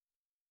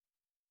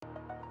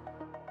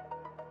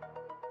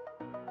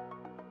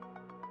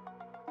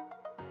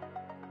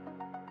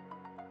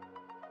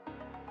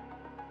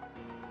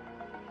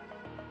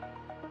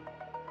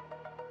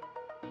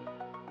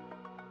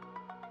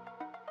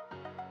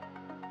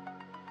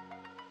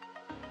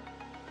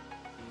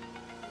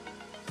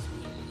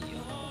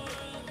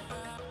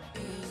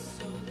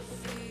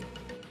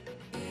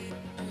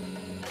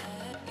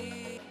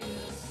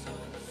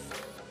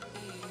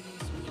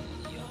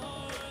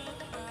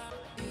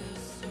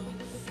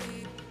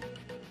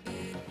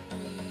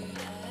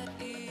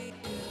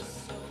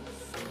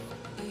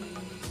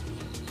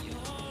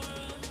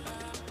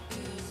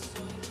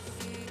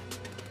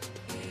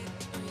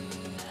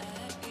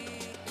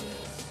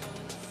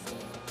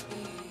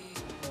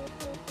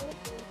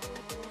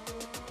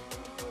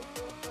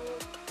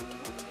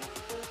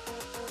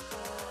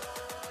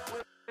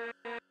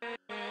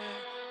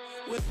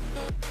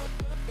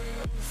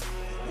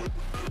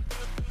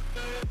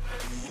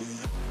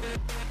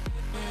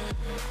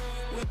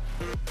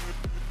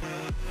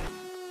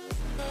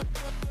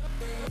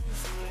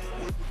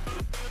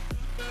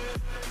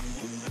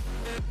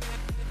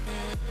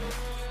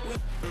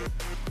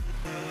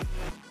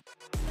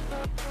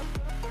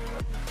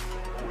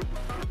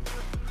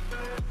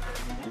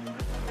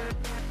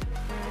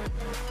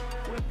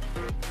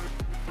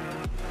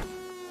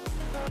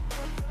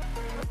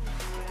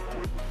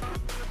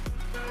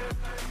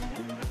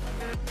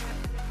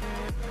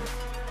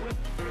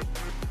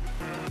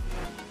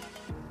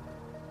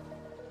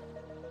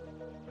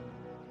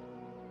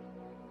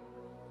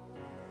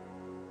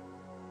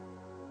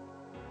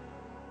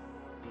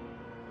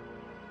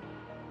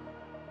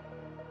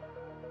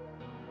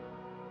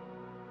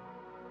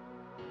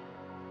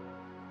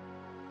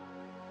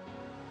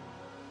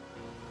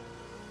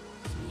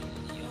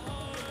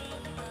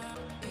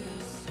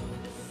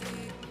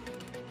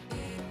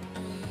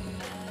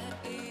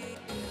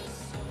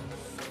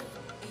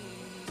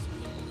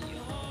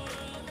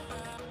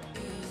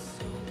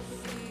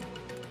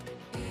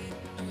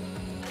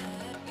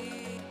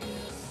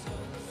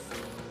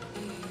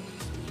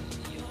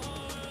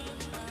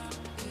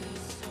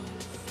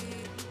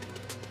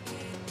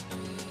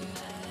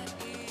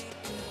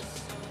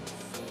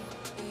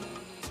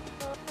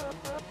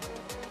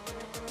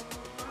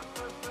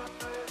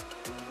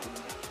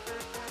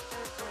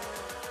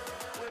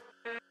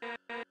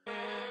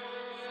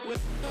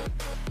 What?